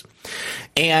States.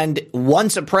 And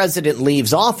once a president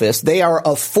leaves office, they are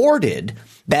afforded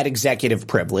that executive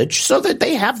privilege so that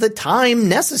they have the time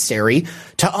necessary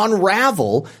to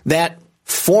unravel that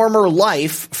former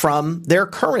life from their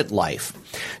current life.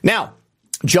 Now,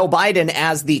 Joe Biden,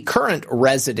 as the current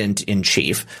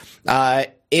resident-in-chief,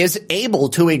 is able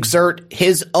to exert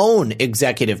his own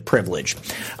executive privilege.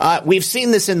 We've seen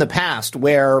this in the past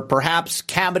where perhaps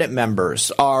cabinet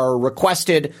members are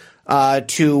requested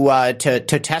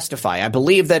to testify. I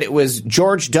believe that it was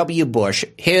George W. Bush,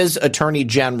 his attorney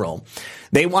general.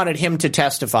 They wanted him to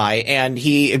testify, and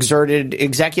he exerted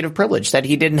executive privilege, that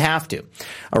he didn't have to.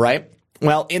 All right.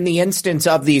 Well, in the instance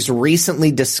of these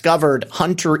recently discovered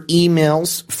Hunter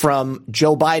emails from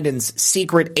Joe Biden's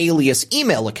secret alias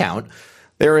email account,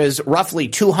 there is roughly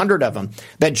 200 of them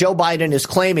that Joe Biden is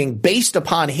claiming, based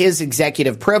upon his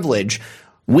executive privilege,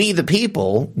 we the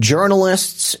people,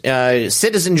 journalists,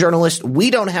 citizen journalists, we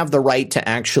don't have the right to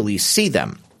actually see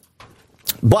them.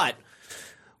 But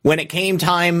when it came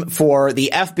time for the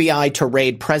FBI to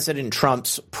raid President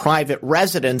Trump's private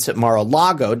residence at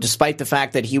Mar-a-Lago, despite the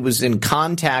fact that he was in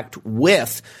contact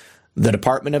with the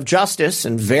Department of Justice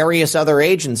and various other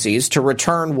agencies to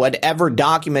return whatever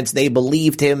documents they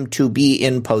believed him to be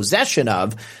in possession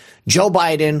of, Joe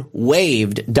Biden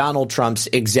waived Donald Trump's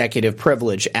executive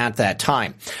privilege at that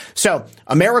time. So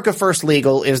America First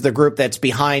Legal is the group that's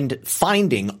behind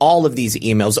finding all of these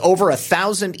emails, over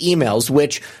 1,000 emails,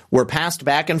 which were passed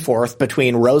back and forth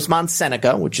between Rosemont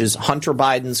Seneca, which is Hunter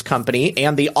Biden's company,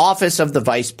 and the office of the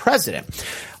vice president.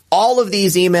 All of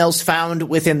these emails found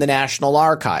within the National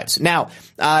Archives. Now,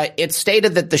 it's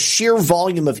stated that the sheer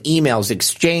volume of emails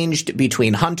exchanged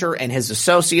between Hunter and his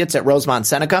associates at Rosemont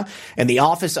Seneca and the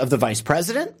office of the vice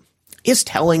president is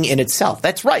telling in itself.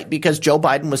 That's right, because Joe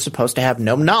Biden was supposed to have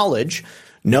no knowledge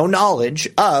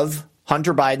of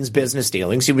Hunter Biden's business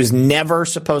dealings. He was never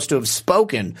supposed to have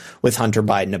spoken with Hunter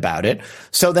Biden about it.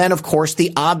 So then, of course,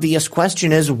 the obvious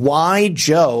question is, why,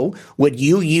 Joe, would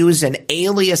you use an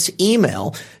alias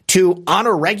email to, on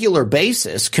a regular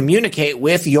basis, communicate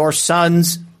with your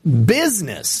son's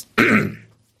business?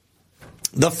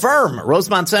 The firm,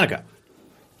 Rosemont Seneca.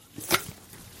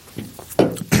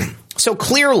 So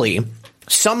clearly,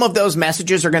 some of those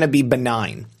messages are going to be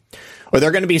benign, or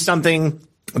they're going to be something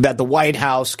that the White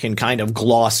House can kind of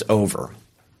gloss over.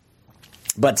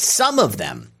 But some of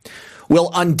them will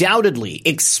undoubtedly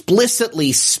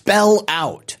explicitly spell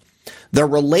out the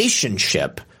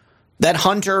relationship that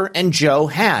Hunter and Joe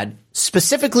had,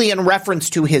 specifically in reference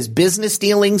to his business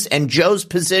dealings and Joe's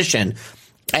position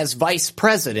as vice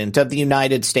president of the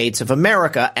United States of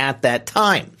America at that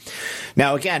time.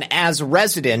 Now, again, as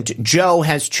resident, Joe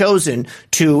has chosen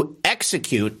to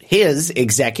execute his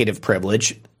executive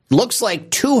privilege. Looks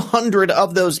like 200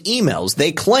 of those emails,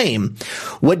 they claim,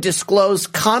 would disclose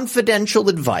confidential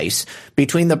advice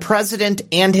between the president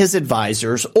and his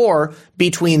advisors, or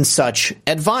between such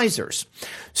advisors.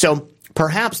 So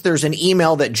perhaps there's an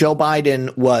email that Joe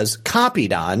Biden was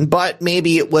copied on, but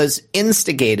maybe it was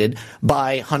instigated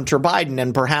by Hunter Biden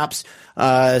and perhaps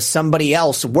somebody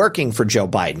else working for Joe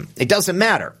Biden. It doesn't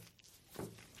matter.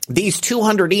 These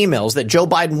 200 emails that Joe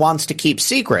Biden wants to keep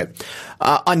secret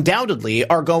undoubtedly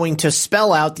are going to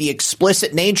spell out the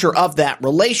explicit nature of that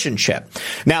relationship.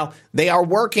 Now, they are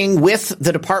working with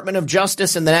the Department of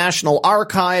Justice and the National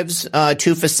Archives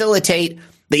to facilitate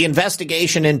the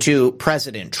investigation into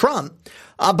President Trump.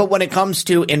 But when it comes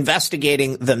to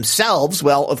investigating themselves,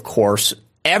 well, of course,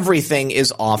 everything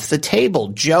is off the table.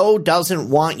 Joe doesn't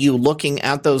want you looking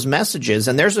at those messages,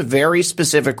 and there's a very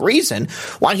specific reason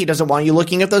why he doesn't want you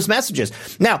looking at those messages.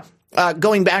 Now,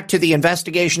 going back to the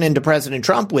investigation into President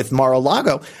Trump with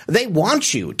Mar-a-Lago, they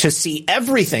want you to see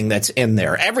everything that's in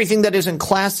there, everything that isn't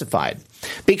classified,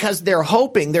 because they're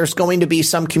hoping there's going to be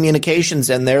some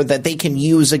communications in there that they can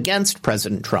use against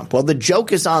President Trump. Well, the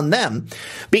joke is on them,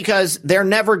 because they're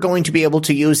never going to be able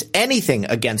to use anything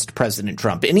against President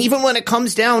Trump. And even when it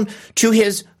comes down to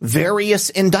his various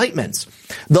indictments,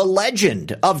 the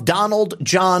legend of Donald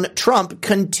John Trump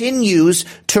continues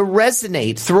to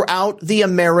resonate throughout the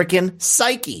American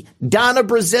psyche. Donna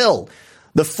Brazile,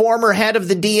 the former head of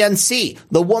the DNC,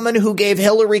 the woman who gave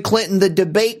Hillary Clinton the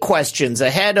debate questions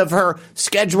ahead of her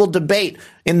scheduled debate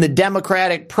in the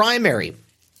Democratic primary,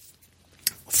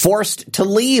 forced to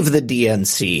leave the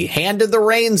DNC, handed the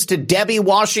reins to Debbie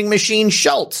Washing Machine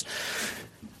Schultz.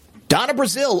 Donna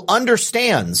Brazile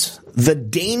understands the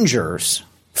dangers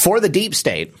for the deep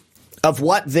state of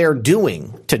what they're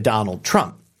doing to Donald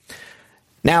Trump.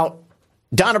 Now,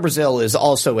 Donna Brazile is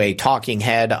also a talking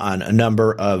head on a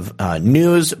number of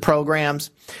news programs,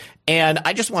 and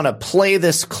I just want to play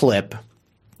this clip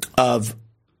of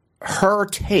her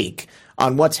take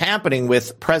on what's happening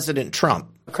with President Trump.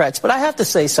 But I have to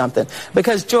say something,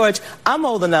 because, George, I'm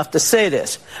old enough to say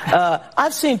this.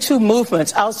 I've seen two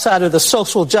movements outside of the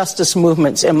social justice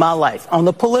movements in my life on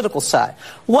the political side.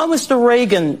 One was the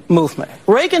Reagan movement.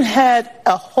 Reagan had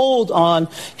a hold on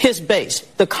his base,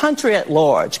 the country at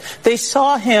large. They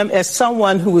saw him as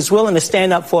someone who was willing to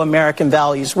stand up for American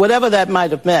values, whatever that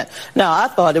might have meant. Now, I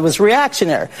thought it was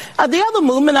reactionary. The other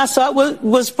movement I saw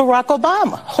was Barack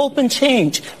Obama, hope and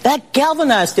change. That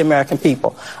galvanized the American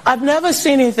people. I've never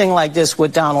seen anything like this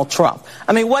with Donald Trump.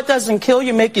 I mean, what doesn't kill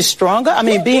you make you stronger? I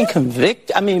mean, being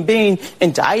convicted, being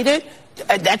indicted,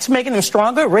 that's making him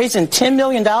stronger. Raising $10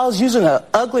 million using an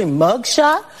ugly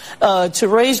mugshot to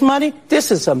raise money. This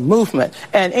is a movement.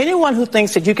 And anyone who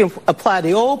thinks that you can apply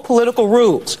the old political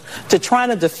rules to trying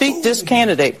to defeat this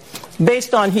candidate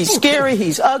based on he's scary,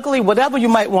 he's ugly, whatever you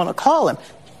might want to call him,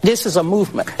 this is a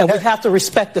movement. And we have to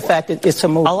respect the fact that it's a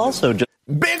movement. I'll also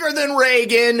bigger than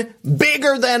Reagan,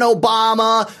 bigger than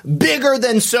Obama, bigger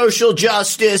than social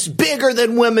justice, bigger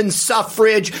than women's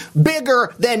suffrage,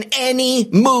 bigger than any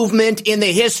movement in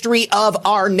the history of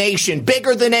our nation,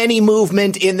 bigger than any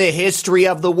movement in the history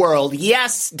of the world.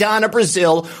 Yes, Donna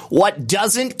Brazile, what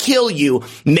doesn't kill you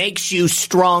makes you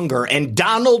stronger. And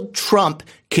Donald Trump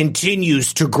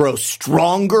continues to grow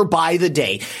stronger by the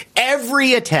day.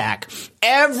 Every attack,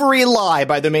 every lie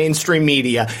by the mainstream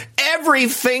media, every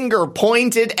finger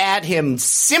pointed at him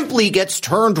simply gets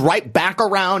turned right back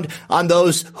around on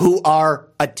those who are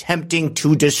attempting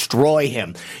to destroy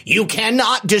him. You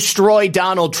cannot destroy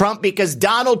Donald Trump because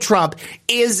Donald Trump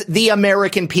is the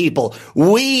American people.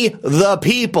 We, the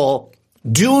people,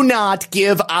 do not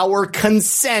give our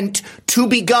consent to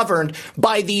be governed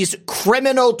by these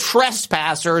criminal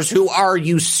trespassers who are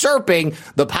usurping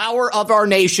the power of our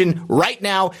nation right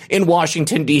now in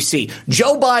Washington, D.C.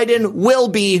 Joe Biden will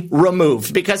be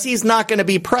removed because he's not going to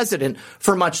be president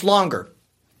for much longer.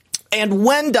 And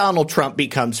when Donald Trump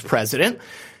becomes president,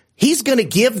 he's going to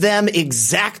give them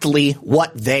exactly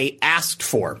what they asked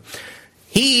for.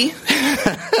 He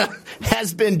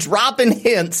has been dropping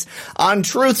hints on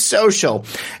Truth Social,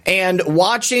 and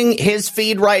watching his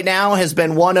feed right now has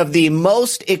been one of the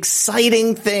most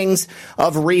exciting things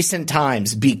of recent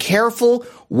times. Be careful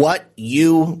what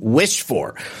you wish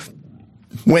for.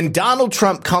 When Donald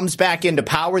Trump comes back into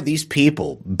power, these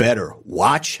people better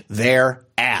watch their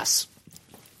ass.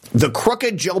 The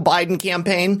crooked Joe Biden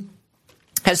campaign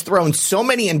has thrown so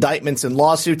many indictments and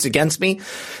lawsuits against me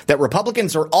that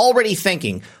Republicans are already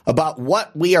thinking about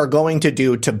what we are going to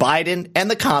do to Biden and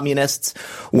the communists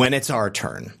when it's our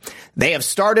turn. They have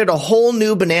started a whole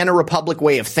new banana republic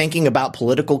way of thinking about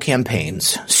political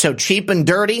campaigns. So cheap and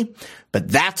dirty, but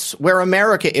that's where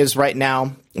America is right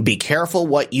now. Be careful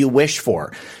what you wish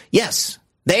for. Yes,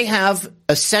 they have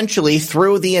essentially,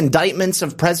 through the indictments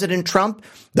of President Trump,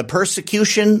 the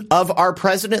persecution of our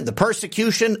president, the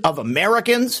persecution of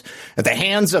Americans at the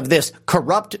hands of this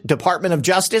corrupt Department of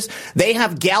Justice, they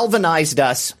have galvanized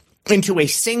us into a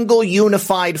single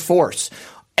unified force.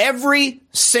 Every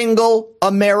single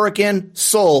American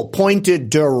soul pointed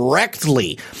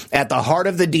directly at the heart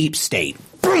of the deep state.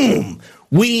 Boom!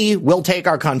 We will take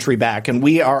our country back, and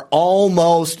we are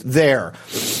almost there.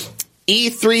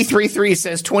 E333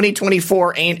 says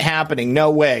 2024 ain't happening. No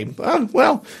way.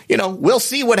 Well, we'll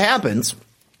see what happens.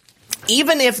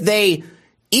 Even if they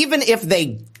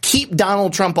keep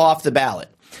Donald Trump off the ballot,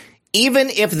 even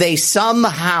if they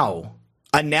somehow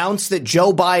announce that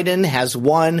Joe Biden has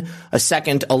won a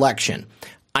second election,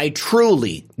 I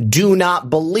truly do not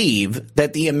believe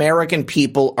that the American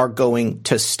people are going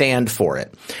to stand for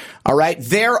it. All right.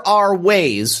 There are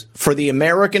ways for the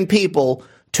American people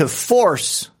to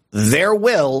force their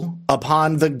will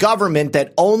upon the government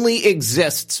that only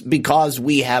exists because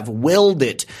we have willed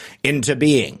it into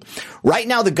being. Right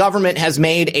now, the government has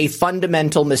made a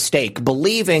fundamental mistake,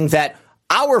 believing that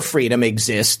our freedom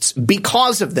exists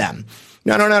because of them.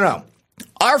 No.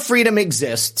 Our freedom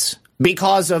exists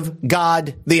because of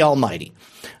God the Almighty.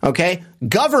 Okay?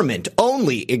 Government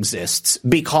only exists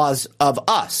because of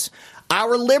us.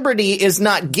 Our liberty is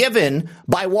not given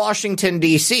by Washington,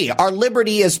 D.C. Our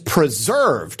liberty is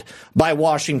preserved by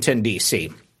Washington,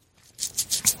 D.C.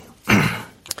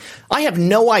 I have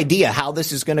no idea how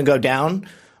this is going to go down,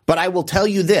 but I will tell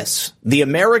you this. The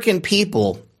American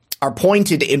people are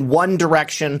pointed in one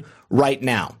direction right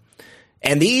now.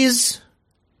 And these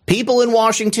people in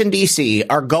Washington, D.C.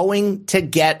 are going to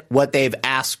get what they've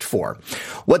asked for.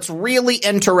 What's really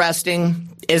interesting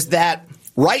is that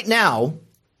right now,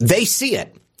 they see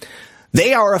it.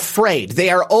 They are afraid.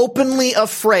 They are openly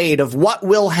afraid of what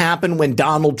will happen when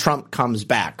Donald Trump comes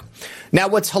back. Now,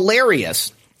 what's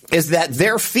hilarious is that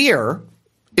their fear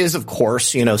is, of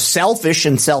course, selfish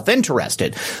and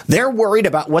self-interested. They're worried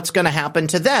about what's going to happen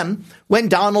to them when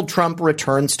Donald Trump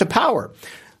returns to power.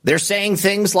 They're saying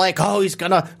things like, he's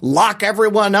going to lock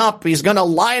everyone up. He's going to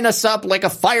line us up like a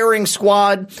firing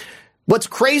squad. What's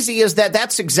crazy is that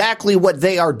that's exactly what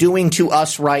they are doing to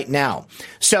us right now.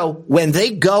 So when they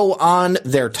go on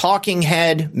their talking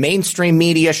head mainstream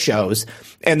media shows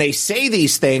and they say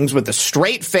these things with a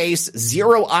straight face,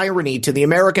 zero irony to the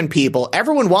American people,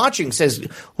 everyone watching says,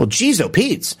 well, geez,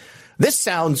 Pete's, this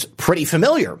sounds pretty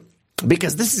familiar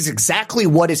because this is exactly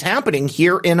what is happening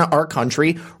here in our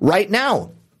country right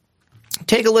now.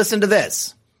 Take a listen to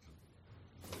this.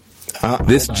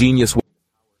 This genius.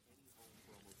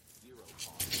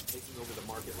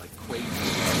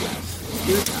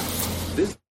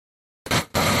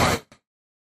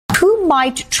 Who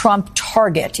might Trump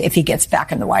target if he gets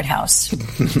back in the White House?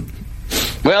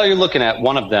 Well, you're looking at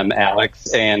one of them,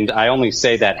 Alex, and I only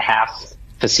say that half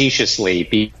facetiously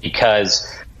because,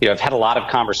 I've had a lot of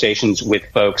conversations with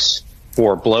folks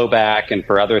for blowback and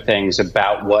for other things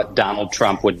about what Donald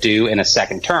Trump would do in a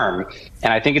second term.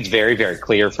 And I think it's very, very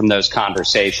clear from those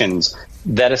conversations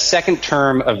that a second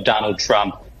term of Donald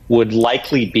Trump would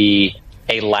likely be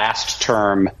a last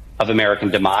term of American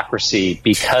democracy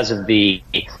because of the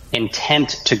intent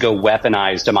to go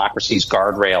weaponize democracy's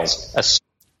guardrails.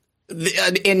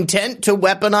 The intent to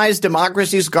weaponize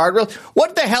democracy's guardrails?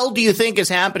 What the hell do you think is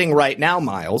happening right now,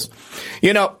 Miles?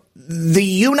 You know, the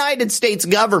United States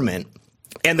government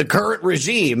and the current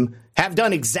regime have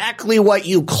done exactly what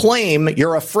you claim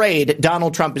you're afraid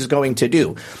Donald Trump is going to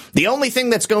do. The only thing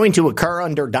that's going to occur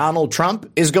under Donald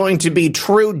Trump is going to be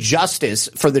true justice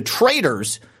for the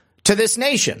traitors to this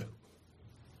nation.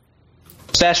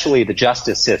 Especially the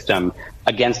justice system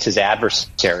against his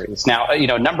adversaries. Now, you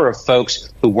know, a number of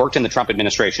folks who worked in the Trump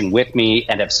administration with me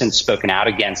and have since spoken out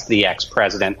against the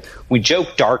ex-president, we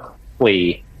joke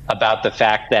darkly about the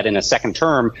fact that in a second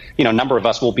term, you know, a number of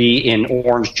us will be in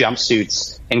orange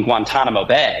jumpsuits in Guantanamo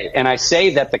Bay. And I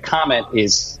say that the comment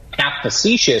is half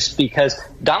facetious because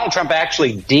Donald Trump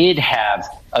actually did have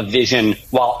a vision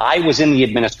while I was in the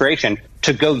administration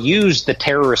to go use the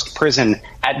terrorist prison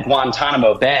at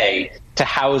Guantanamo Bay to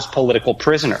house political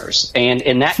prisoners. And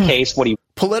in that case, what he...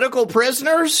 Political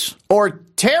prisoners or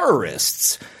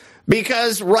terrorists?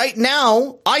 Because right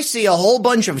now, I see a whole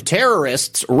bunch of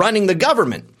terrorists running the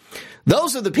government.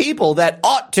 Those are the people that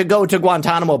ought to go to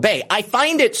Guantanamo Bay. I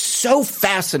find it so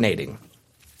fascinating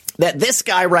that this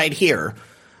guy right here,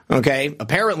 okay,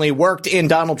 apparently worked in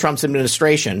Donald Trump's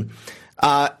administration,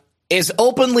 is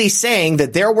openly saying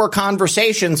that there were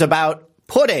conversations about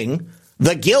putting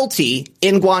the guilty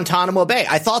in Guantanamo Bay.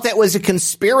 I thought that was a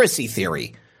conspiracy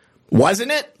theory,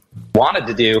 wasn't it? Wanted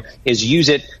to do is use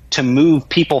it to move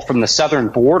people from the southern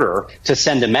border to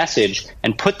send a message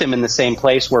and put them in the same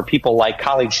place where people like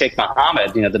Khalid Sheikh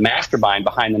Mohammed, you know, the mastermind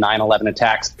behind the 9/11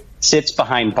 attacks, sits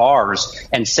behind bars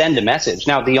and send a message.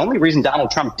 Now, the only reason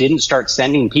Donald Trump didn't start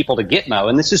sending people to Gitmo,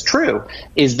 and this is true,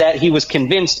 is that he was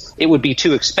convinced it would be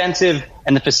too expensive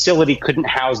and the facility couldn't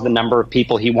house the number of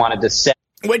people he wanted to send.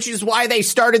 Which is why they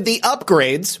started the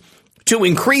upgrades to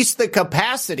increase the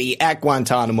capacity at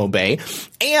Guantanamo Bay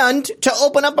and to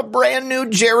open up a brand new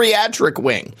geriatric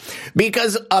wing,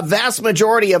 because a vast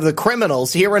majority of the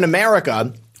criminals here in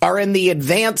America are in the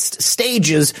advanced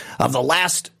stages of the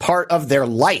last part of their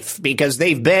life because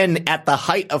they've been at the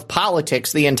height of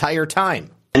politics the entire time.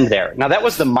 There. Now, that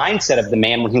was the mindset of the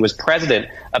man when he was president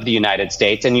of the United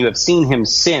States, and you have seen him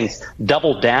since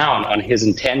double down on his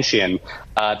intention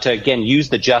to, again, use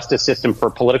the justice system for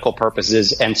political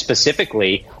purposes, and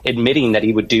specifically admitting that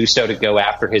he would do so to go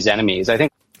after his enemies. I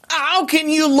think. How can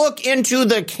you look into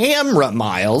the camera,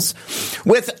 Miles,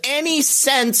 with any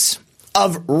sense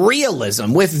of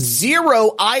realism, with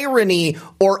zero irony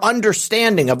or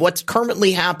understanding of what's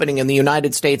currently happening in the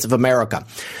United States of America?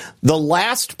 The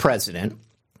last president,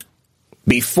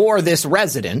 before this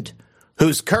resident,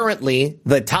 who's currently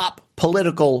the top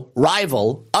political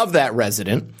rival of that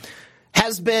resident,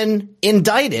 has been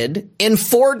indicted in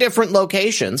 4 different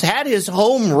locations, had his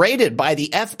home raided by the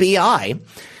FBI,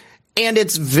 and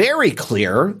it's very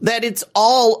clear that it's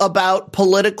all about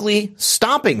politically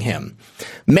stopping him,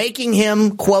 making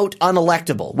him, quote,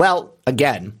 unelectable. Well,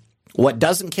 again, what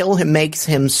doesn't kill him makes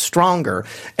him stronger.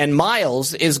 And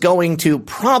Miles is going to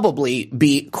probably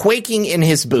be quaking in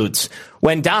his boots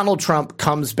when Donald Trump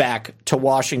comes back to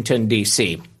Washington,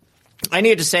 D.C. I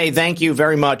need to say thank you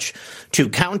very much to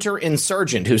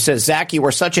Counterinsurgent, who says, Zach, you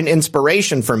were such an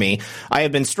inspiration for me. I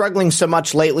have been struggling so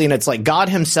much lately, and it's like God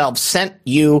himself sent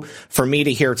you for me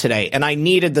to hear today. And I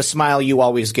needed the smile you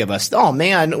always give us. Oh,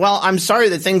 man. Well, I'm sorry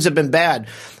that things have been bad.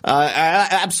 I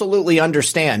absolutely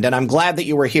understand, and I'm glad that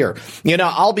you were here. You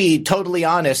know, I'll be totally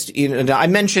honest. You know, I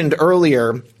mentioned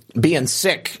earlier being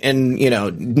sick and, you know,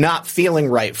 not feeling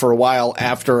right for a while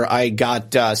after I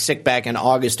got sick back in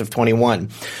August of 21.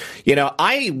 You know,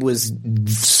 I was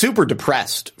super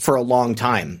depressed for a long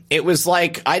time. It was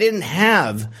like I didn't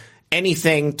have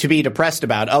anything to be depressed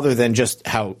about other than just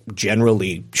how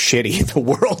generally shitty the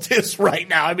world is right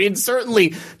now. I mean,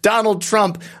 certainly Donald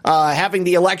Trump having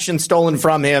the election stolen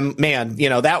from him, man, you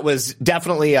know, that was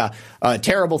definitely a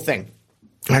terrible thing.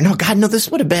 I know, God, no, this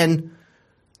must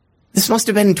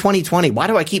have been in 2020. Why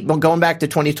do I keep going back to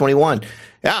 2021?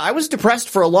 Yeah, I was depressed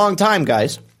for a long time,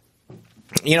 guys.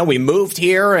 You know, we moved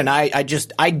here and I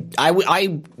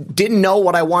didn't know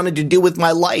what I wanted to do with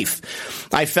my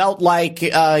life. I felt like,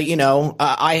 I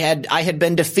had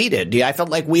been defeated. I felt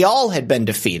like we all had been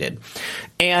defeated.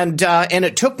 And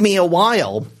it took me a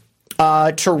while,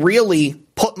 to really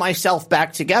put myself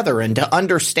back together and to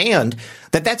understand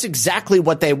that that's exactly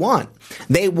what they want.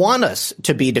 They want us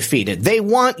to be defeated. They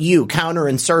want you,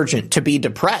 counterinsurgent, to be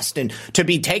depressed and to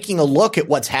be taking a look at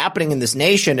what's happening in this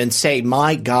nation and say,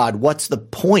 my God, what's the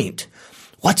point?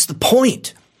 What's the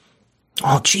point?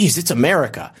 Oh, geez, it's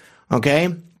America.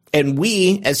 Okay. And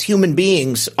we, as human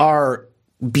beings, are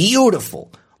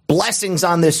beautiful blessings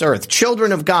on this earth,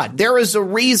 children of God. There is a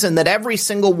reason that every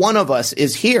single one of us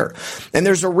is here. And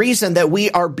there's a reason that we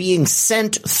are being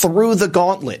sent through the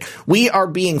gauntlet. We are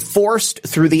being forced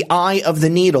through the eye of the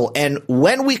needle. And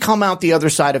when we come out the other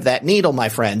side of that needle, my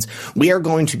friends, we are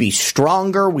going to be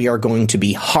stronger. We are going to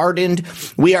be hardened.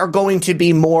 We are going to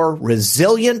be more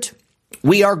resilient.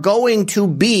 We are going to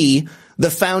be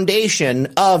the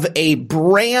foundation of a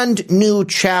brand new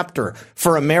chapter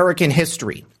for American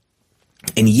history.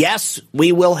 And yes,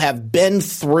 we will have been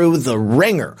through the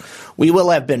ringer. We will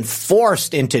have been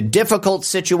forced into difficult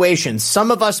situations.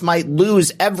 Some of us might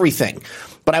lose everything.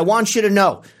 But I want you to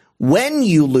know, when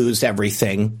you lose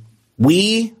everything,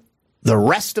 we, the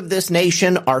rest of this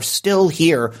nation, are still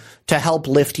here to help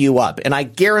lift you up. And I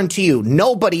guarantee you,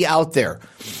 nobody out there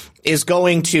is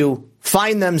going to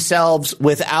find themselves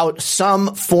without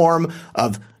some form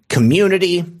of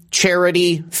community,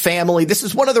 charity, family. This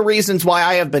is one of the reasons why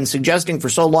I have been suggesting for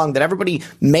so long that everybody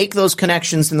make those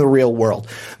connections in the real world.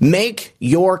 Make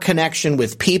your connection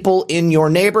with people in your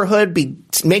neighborhood.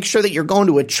 Make sure that you're going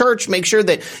to a church. Make sure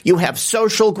that you have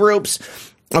social groups.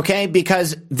 Okay,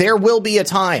 because there will be a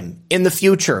time in the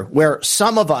future where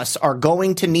some of us are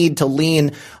going to need to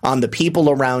lean on the people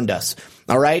around us.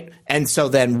 All right. And so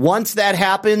then once that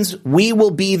happens, we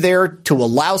will be there to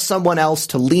allow someone else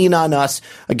to lean on us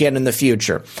again in the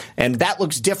future. And that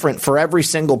looks different for every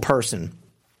single person.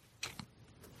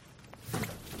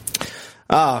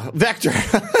 Vector,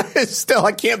 still,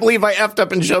 I can't believe I effed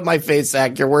up and showed my face,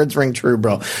 Zach. Your words ring true,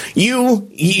 bro.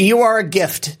 You are a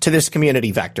gift to this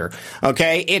community, Vector.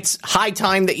 Okay? It's high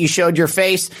time that you showed your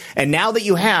face. And now that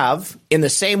you have, in the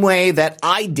same way that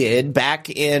I did back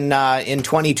in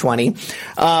 2020,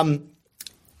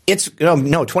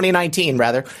 2019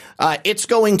 rather, it's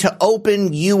going to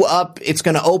open you up. It's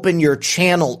going to open your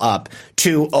channel up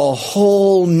to a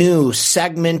whole new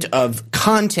segment of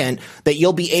content that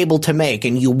you'll be able to make,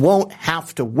 and you won't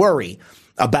have to worry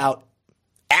about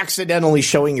accidentally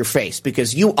showing your face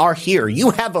because you are here. You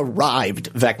have arrived,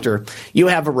 Vector. You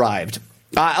have arrived.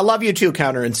 I love you too,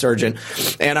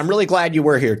 Counterinsurgent, and I'm really glad you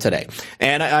were here today.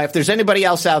 And if there's anybody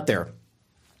else out there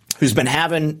who's been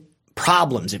having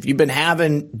problems, if you've been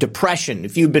having depression,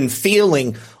 if you've been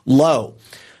feeling low,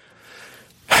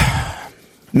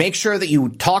 make sure that you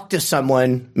talk to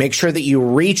someone. Make sure that you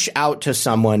reach out to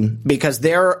someone because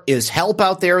there is help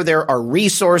out there. There are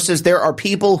resources. There are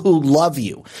people who love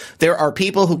you. There are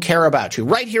people who care about you.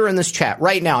 Right here in this chat,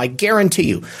 right now, I guarantee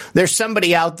you there's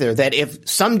somebody out there that if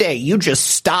someday you just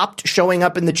stopped showing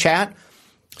up in the chat,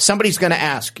 somebody's going to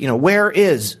ask, where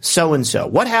is so-and-so?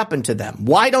 What happened to them?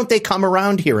 Why don't they come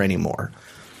around here anymore?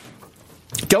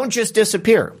 Don't just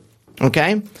disappear,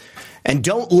 okay? And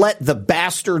don't let the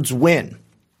bastards win.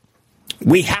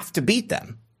 We have to beat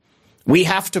them. We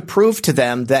have to prove to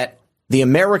them that the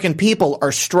American people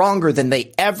are stronger than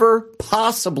they ever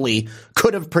possibly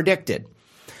could have predicted.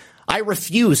 I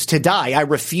refuse to die. I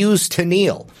refuse to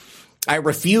kneel. I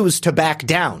refuse to back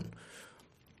down.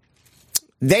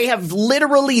 They have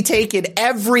literally taken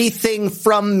everything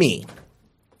from me,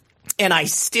 and I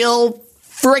still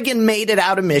friggin' made it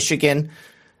out of Michigan,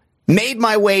 made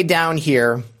my way down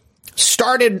here,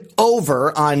 started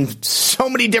over on so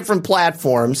many different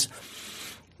platforms.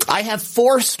 I have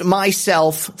forced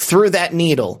myself through that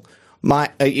needle,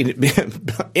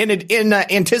 in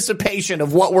anticipation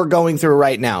of what we're going through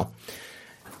right now.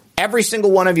 Every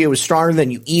single one of you is stronger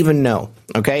than you even know,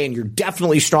 okay? And you're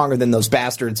definitely stronger than those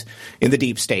bastards in the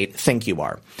deep state think you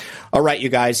are. All right, you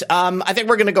guys. I think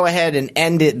we're going to go ahead and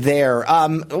end it there.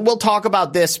 We'll talk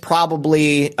about this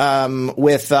probably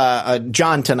with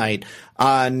John tonight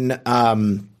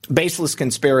on baseless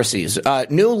conspiracies.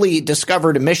 Newly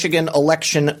discovered Michigan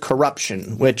election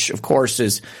corruption, which, of course,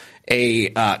 is a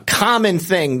common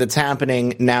thing that's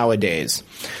happening nowadays.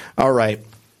 All right.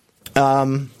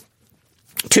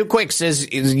 Too Quick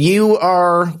says, you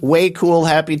are way cool.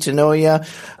 Happy to know you.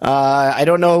 I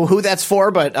don't know who that's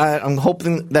for, but I'm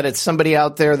hoping that it's somebody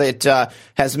out there that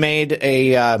has made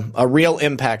a real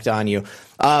impact on you.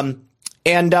 I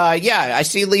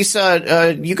see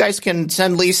Lisa. You guys can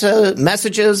send Lisa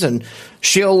messages, and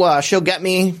she'll get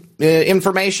me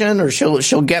information, or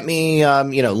she'll get me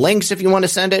links if you want to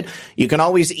send it. You can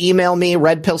always email me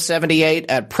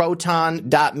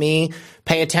redpill78@proton.me.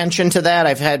 Pay attention to that.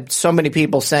 I've had so many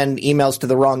people send emails to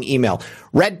the wrong email.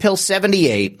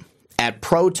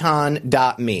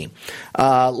 redpill78@proton.me.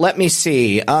 Let me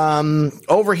see.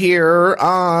 Over here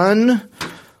on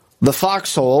the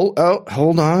Foxhole. Oh,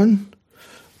 hold on.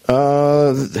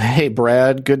 Hey,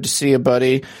 Brad. Good to see you,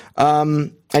 buddy.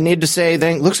 I need to say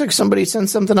looks like somebody sent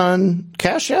something on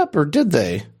Cash App, or did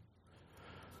they?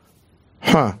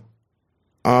 Huh.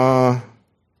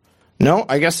 No,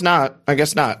 I guess not.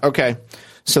 Okay.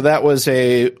 So that was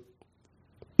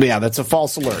that's a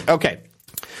false alert. Okay.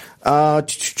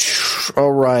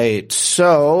 All right.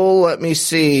 So let me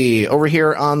see. Over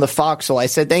here on the Foxhole, I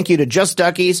said thank you to Just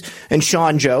Duckies and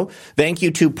Sean Joe. Thank you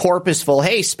to Porpoiseful.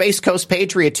 Hey, Space Coast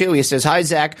Patriot too. He says, hi,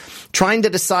 Zach. Trying to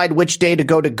decide which day to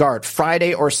go to GART,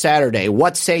 Friday or Saturday.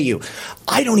 What say you?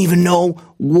 I don't even know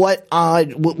what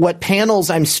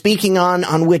panels I'm speaking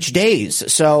on which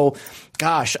days. So,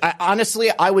 gosh,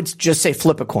 honestly, I would just say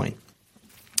flip a coin.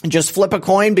 Just flip a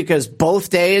coin, because both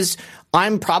days,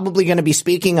 I'm probably going to be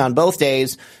speaking on both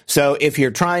days. So if you're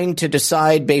trying to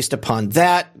decide based upon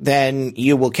that, then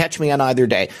you will catch me on either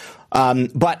day.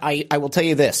 But I will tell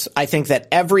you this. I think that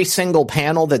every single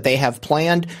panel that they have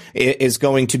planned is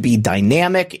going to be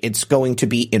dynamic. It's going to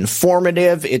be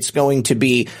informative. It's going to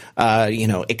be,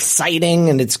 exciting,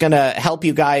 and it's going to help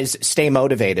you guys stay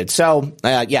motivated. So,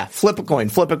 flip a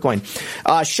coin.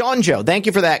 Sean Joe, thank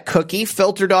you for that cookie.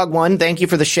 Filter Dog 1, thank you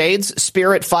for the shades.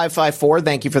 Spirit 554,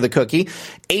 thank you for the cookie.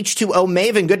 H2O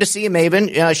Maven, good to see you,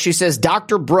 Maven. She says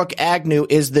Dr. Brooke Agnew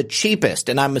is the cheapest,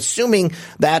 and I'm assuming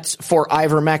that's for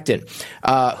ivermectin.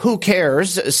 Who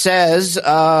cares says,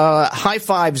 high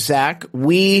five, Zach.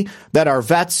 We that are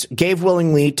vets gave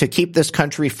willingly to keep this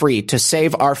country free, to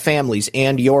save our families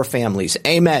and your families.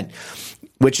 Amen.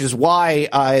 Which is why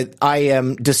I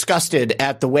am disgusted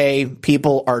at the way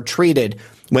people are treated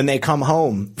when they come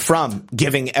home from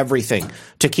giving everything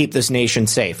to keep this nation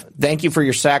safe. Thank you for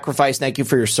your sacrifice. Thank you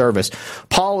for your service.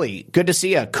 Paulie, good to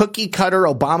see you. Cookie cutter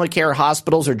Obamacare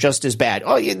hospitals are just as bad.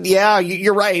 Oh, yeah,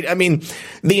 you're right. I mean,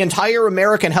 the entire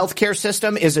American healthcare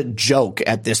system is a joke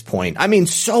at this point. I mean,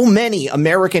 so many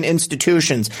American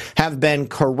institutions have been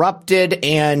corrupted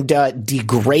and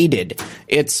degraded.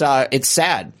 It's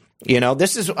sad.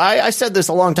 This is, I said this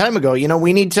a long time ago,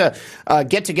 we need to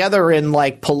get together in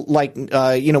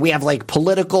we have like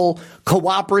political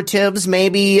cooperatives,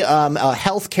 maybe,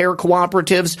 healthcare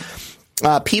cooperatives,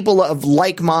 people of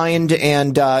like mind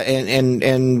and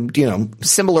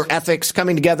similar ethics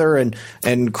coming together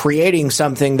and creating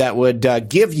something that would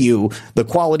give you the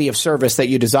quality of service that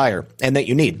you desire and that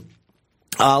you need.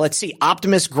 Let's see.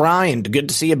 Optimus Grind. Good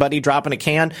to see you, buddy. Dropping a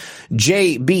can.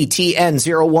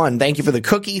 JBTN01. Thank you for the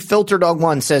cookie. Filter Dog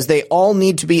 1 says they all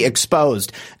need to be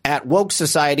exposed. At Woke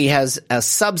Society has a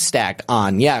Substack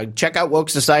on. Yeah, check out Woke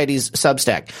Society's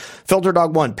Substack. Filter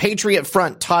Dog 1. Patriot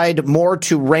Front tied more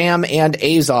to Ram and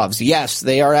Azovs. Yes,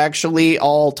 they are actually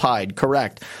all tied.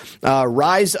 Correct.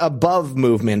 Rise Above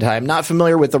movement. I'm not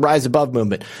familiar with the Rise Above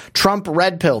movement. Trump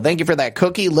Red Pill. Thank you for that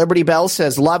cookie. Liberty Bell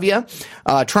says, love ya.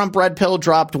 Trump Red Pill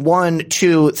dropped 1,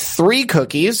 2, 3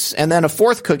 cookies, and then a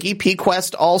 4th cookie.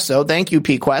 P-Quest also. Thank you,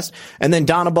 P-Quest. And then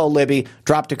Donabo Libby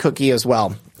dropped a cookie as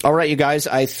well. All right, you guys,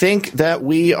 I think that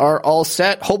we are all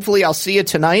set. Hopefully, I'll see you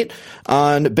tonight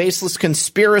on Baseless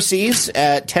Conspiracies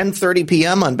at 10:30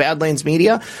 p.m. on Badlands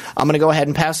Media. I'm going to go ahead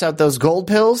and pass out those gold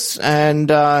pills, and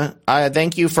I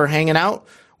thank you for hanging out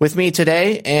with me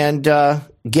today and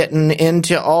getting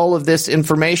into all of this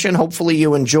information. Hopefully,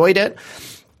 you enjoyed it,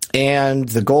 and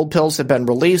the gold pills have been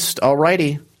released. All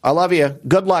righty. I love you.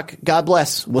 Good luck. God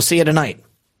bless. We'll see you tonight.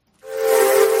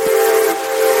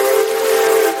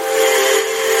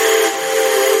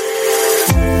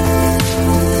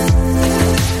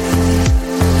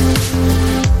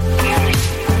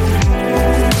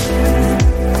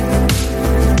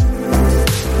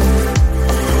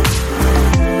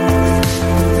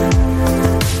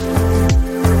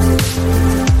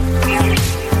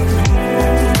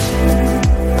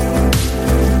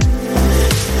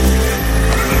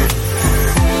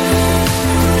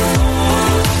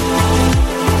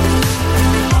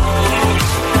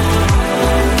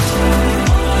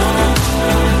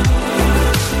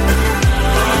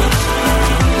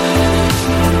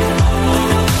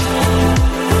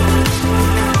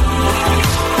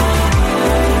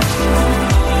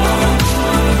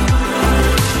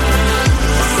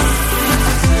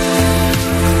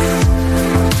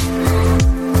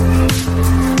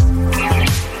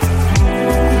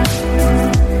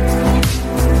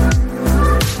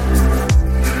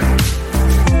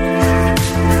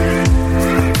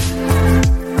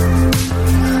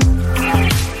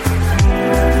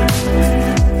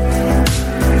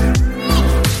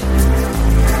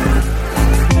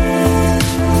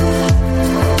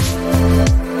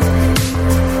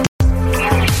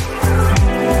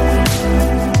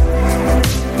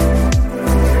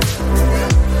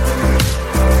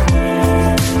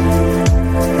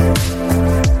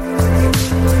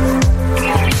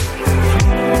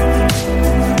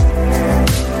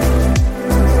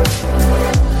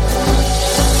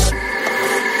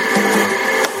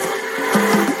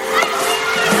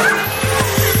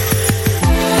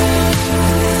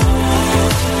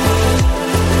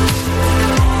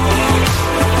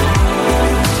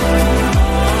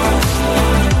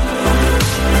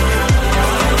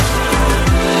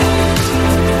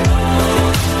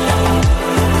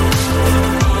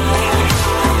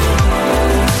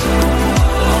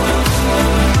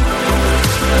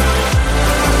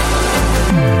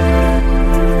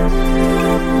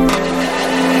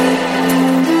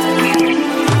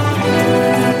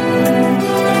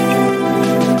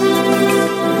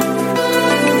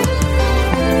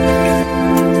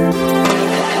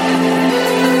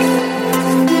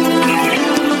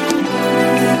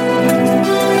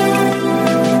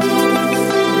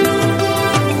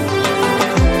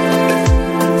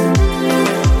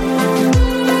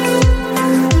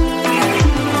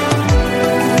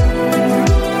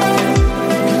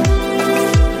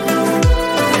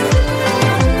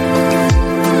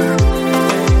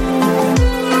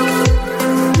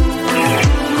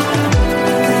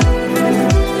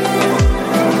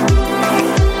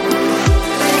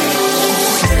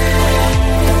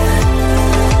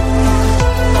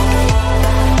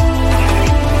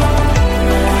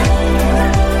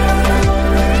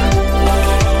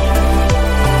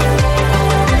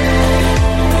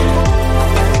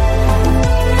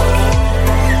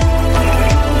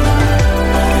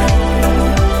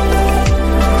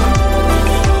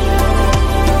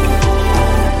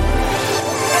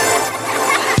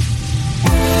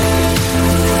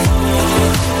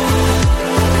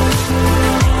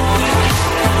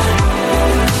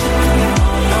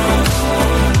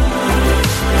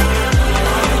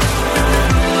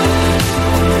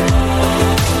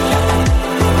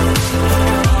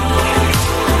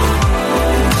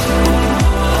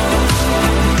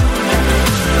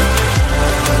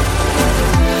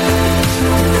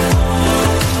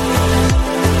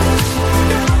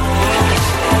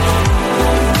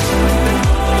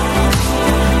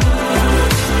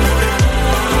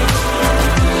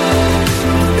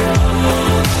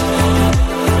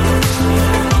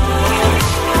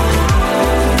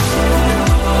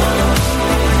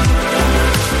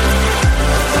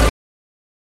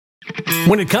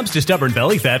 When it comes to stubborn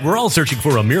belly fat, we're all searching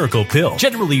for a miracle pill.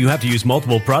 Generally, you have to use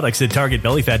multiple products that target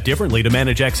belly fat differently to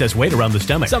manage excess weight around the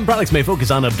stomach. Some products may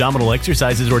focus on abdominal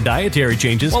exercises or dietary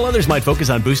changes, while others might focus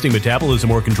on boosting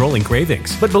metabolism or controlling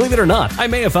cravings. But believe it or not, I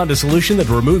may have found a solution that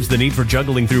removes the need for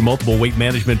juggling through multiple weight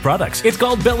management products. It's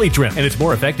called Belly Trim, and it's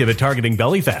more effective at targeting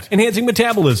belly fat, enhancing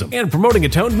metabolism, and promoting a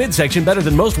toned midsection better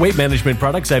than most weight management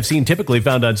products I've seen typically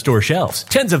found on store shelves.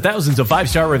 Tens of thousands of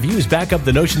 5-star reviews back up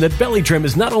the notion that Belly Trim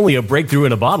is not only a breakthrough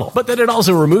in a bottle, but that it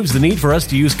also removes the need for us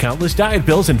to use countless diet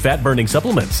pills and fat-burning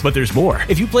supplements. But there's more.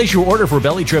 If you place your order for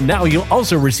Belly Trim now, you'll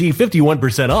also receive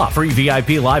 51% off, free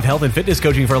VIP live health and fitness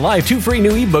coaching for life, 2 free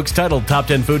new ebooks titled Top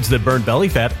 10 Foods That Burn Belly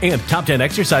Fat and Top 10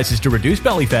 Exercises to Reduce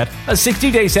Belly Fat, a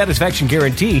 60-day satisfaction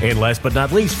guarantee, and last but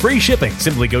not least, free shipping.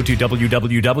 Simply go to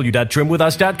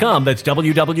www.trimwithus.com. That's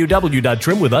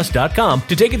www.trimwithus.com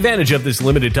to take advantage of this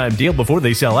limited time deal before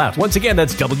they sell out. Once again,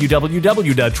 that's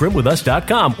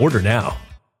www.trimwithus.com. Order now.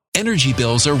 Energy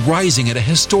bills are rising at a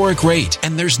historic rate,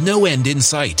 and there's no end in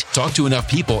sight. Talk to enough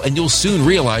people, and you'll soon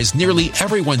realize nearly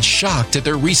everyone's shocked at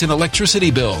their recent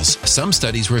electricity bills. Some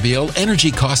studies reveal energy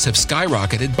costs have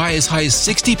skyrocketed by as high as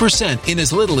 60% in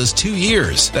as little as 2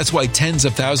 years. That's why tens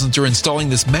of thousands are installing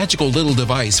this magical little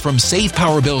device from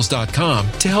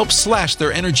SavePowerBills.com to help slash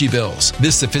their energy bills.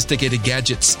 This sophisticated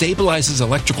gadget stabilizes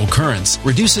electrical currents,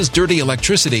 reduces dirty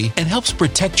electricity, and helps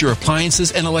protect your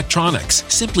appliances and electronics.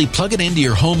 Simply plug it into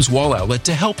your home's wall outlet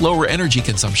to help lower energy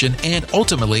consumption and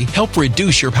ultimately help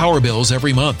reduce your power bills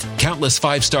every month. Countless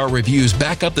 5-star reviews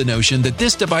back up the notion that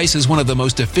this device is one of the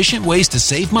most efficient ways to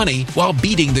save money while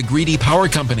beating the greedy power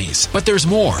companies. But there's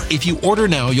more. If you order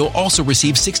now, you'll also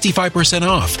receive 65%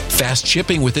 off, fast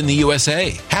shipping within the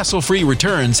USA, hassle-free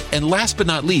returns, and last but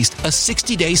not least, a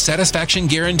 60-day satisfaction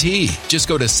guarantee. Just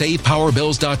go to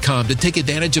SavePowerBills.com to take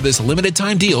advantage of this limited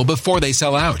time deal before they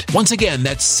sell out. Once again,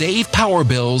 that's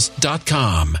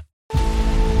SavePowerBills.com.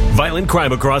 Violent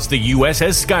crime across the U.S.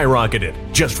 has skyrocketed.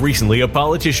 Just recently, a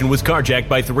politician was carjacked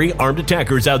by 3 armed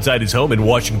attackers outside his home in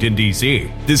Washington,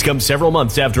 D.C. This comes several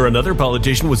months after another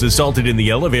politician was assaulted in the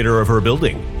elevator of her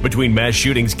building. Between mass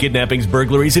shootings, kidnappings,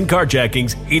 burglaries, and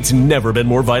carjackings, it's never been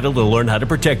more vital to learn how to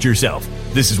protect yourself.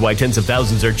 This is why tens of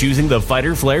thousands are choosing the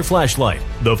Fighter Flare flashlight.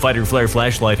 The Fighter Flare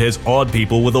flashlight has awed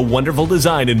people with a wonderful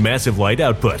design and massive light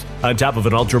output. On top of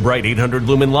an ultra-bright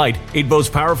 800-lumen light, it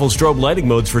boasts powerful strobe lighting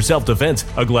modes for self-defense,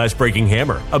 a glass-breaking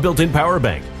hammer, a built-in power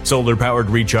bank, solar-powered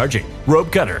recharging,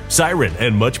 rope cutter, siren,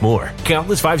 and much more.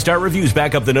 Countless 5-star reviews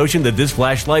back up the notion that this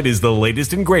flashlight is the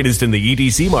latest and greatest in the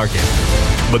EDC market.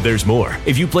 But there's more.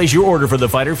 If you place your order for the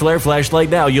Fighter Flare flashlight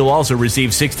now, you'll also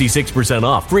receive 66%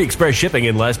 off, free express shipping,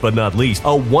 and last but not least, a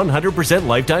 100%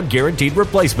 lifetime guaranteed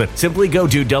replacement. Simply go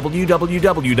to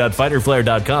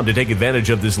www.fighterflare.com to take advantage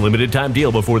of this limited time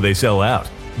deal before they sell out.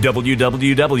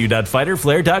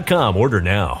 www.fighterflare.com. Order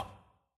now.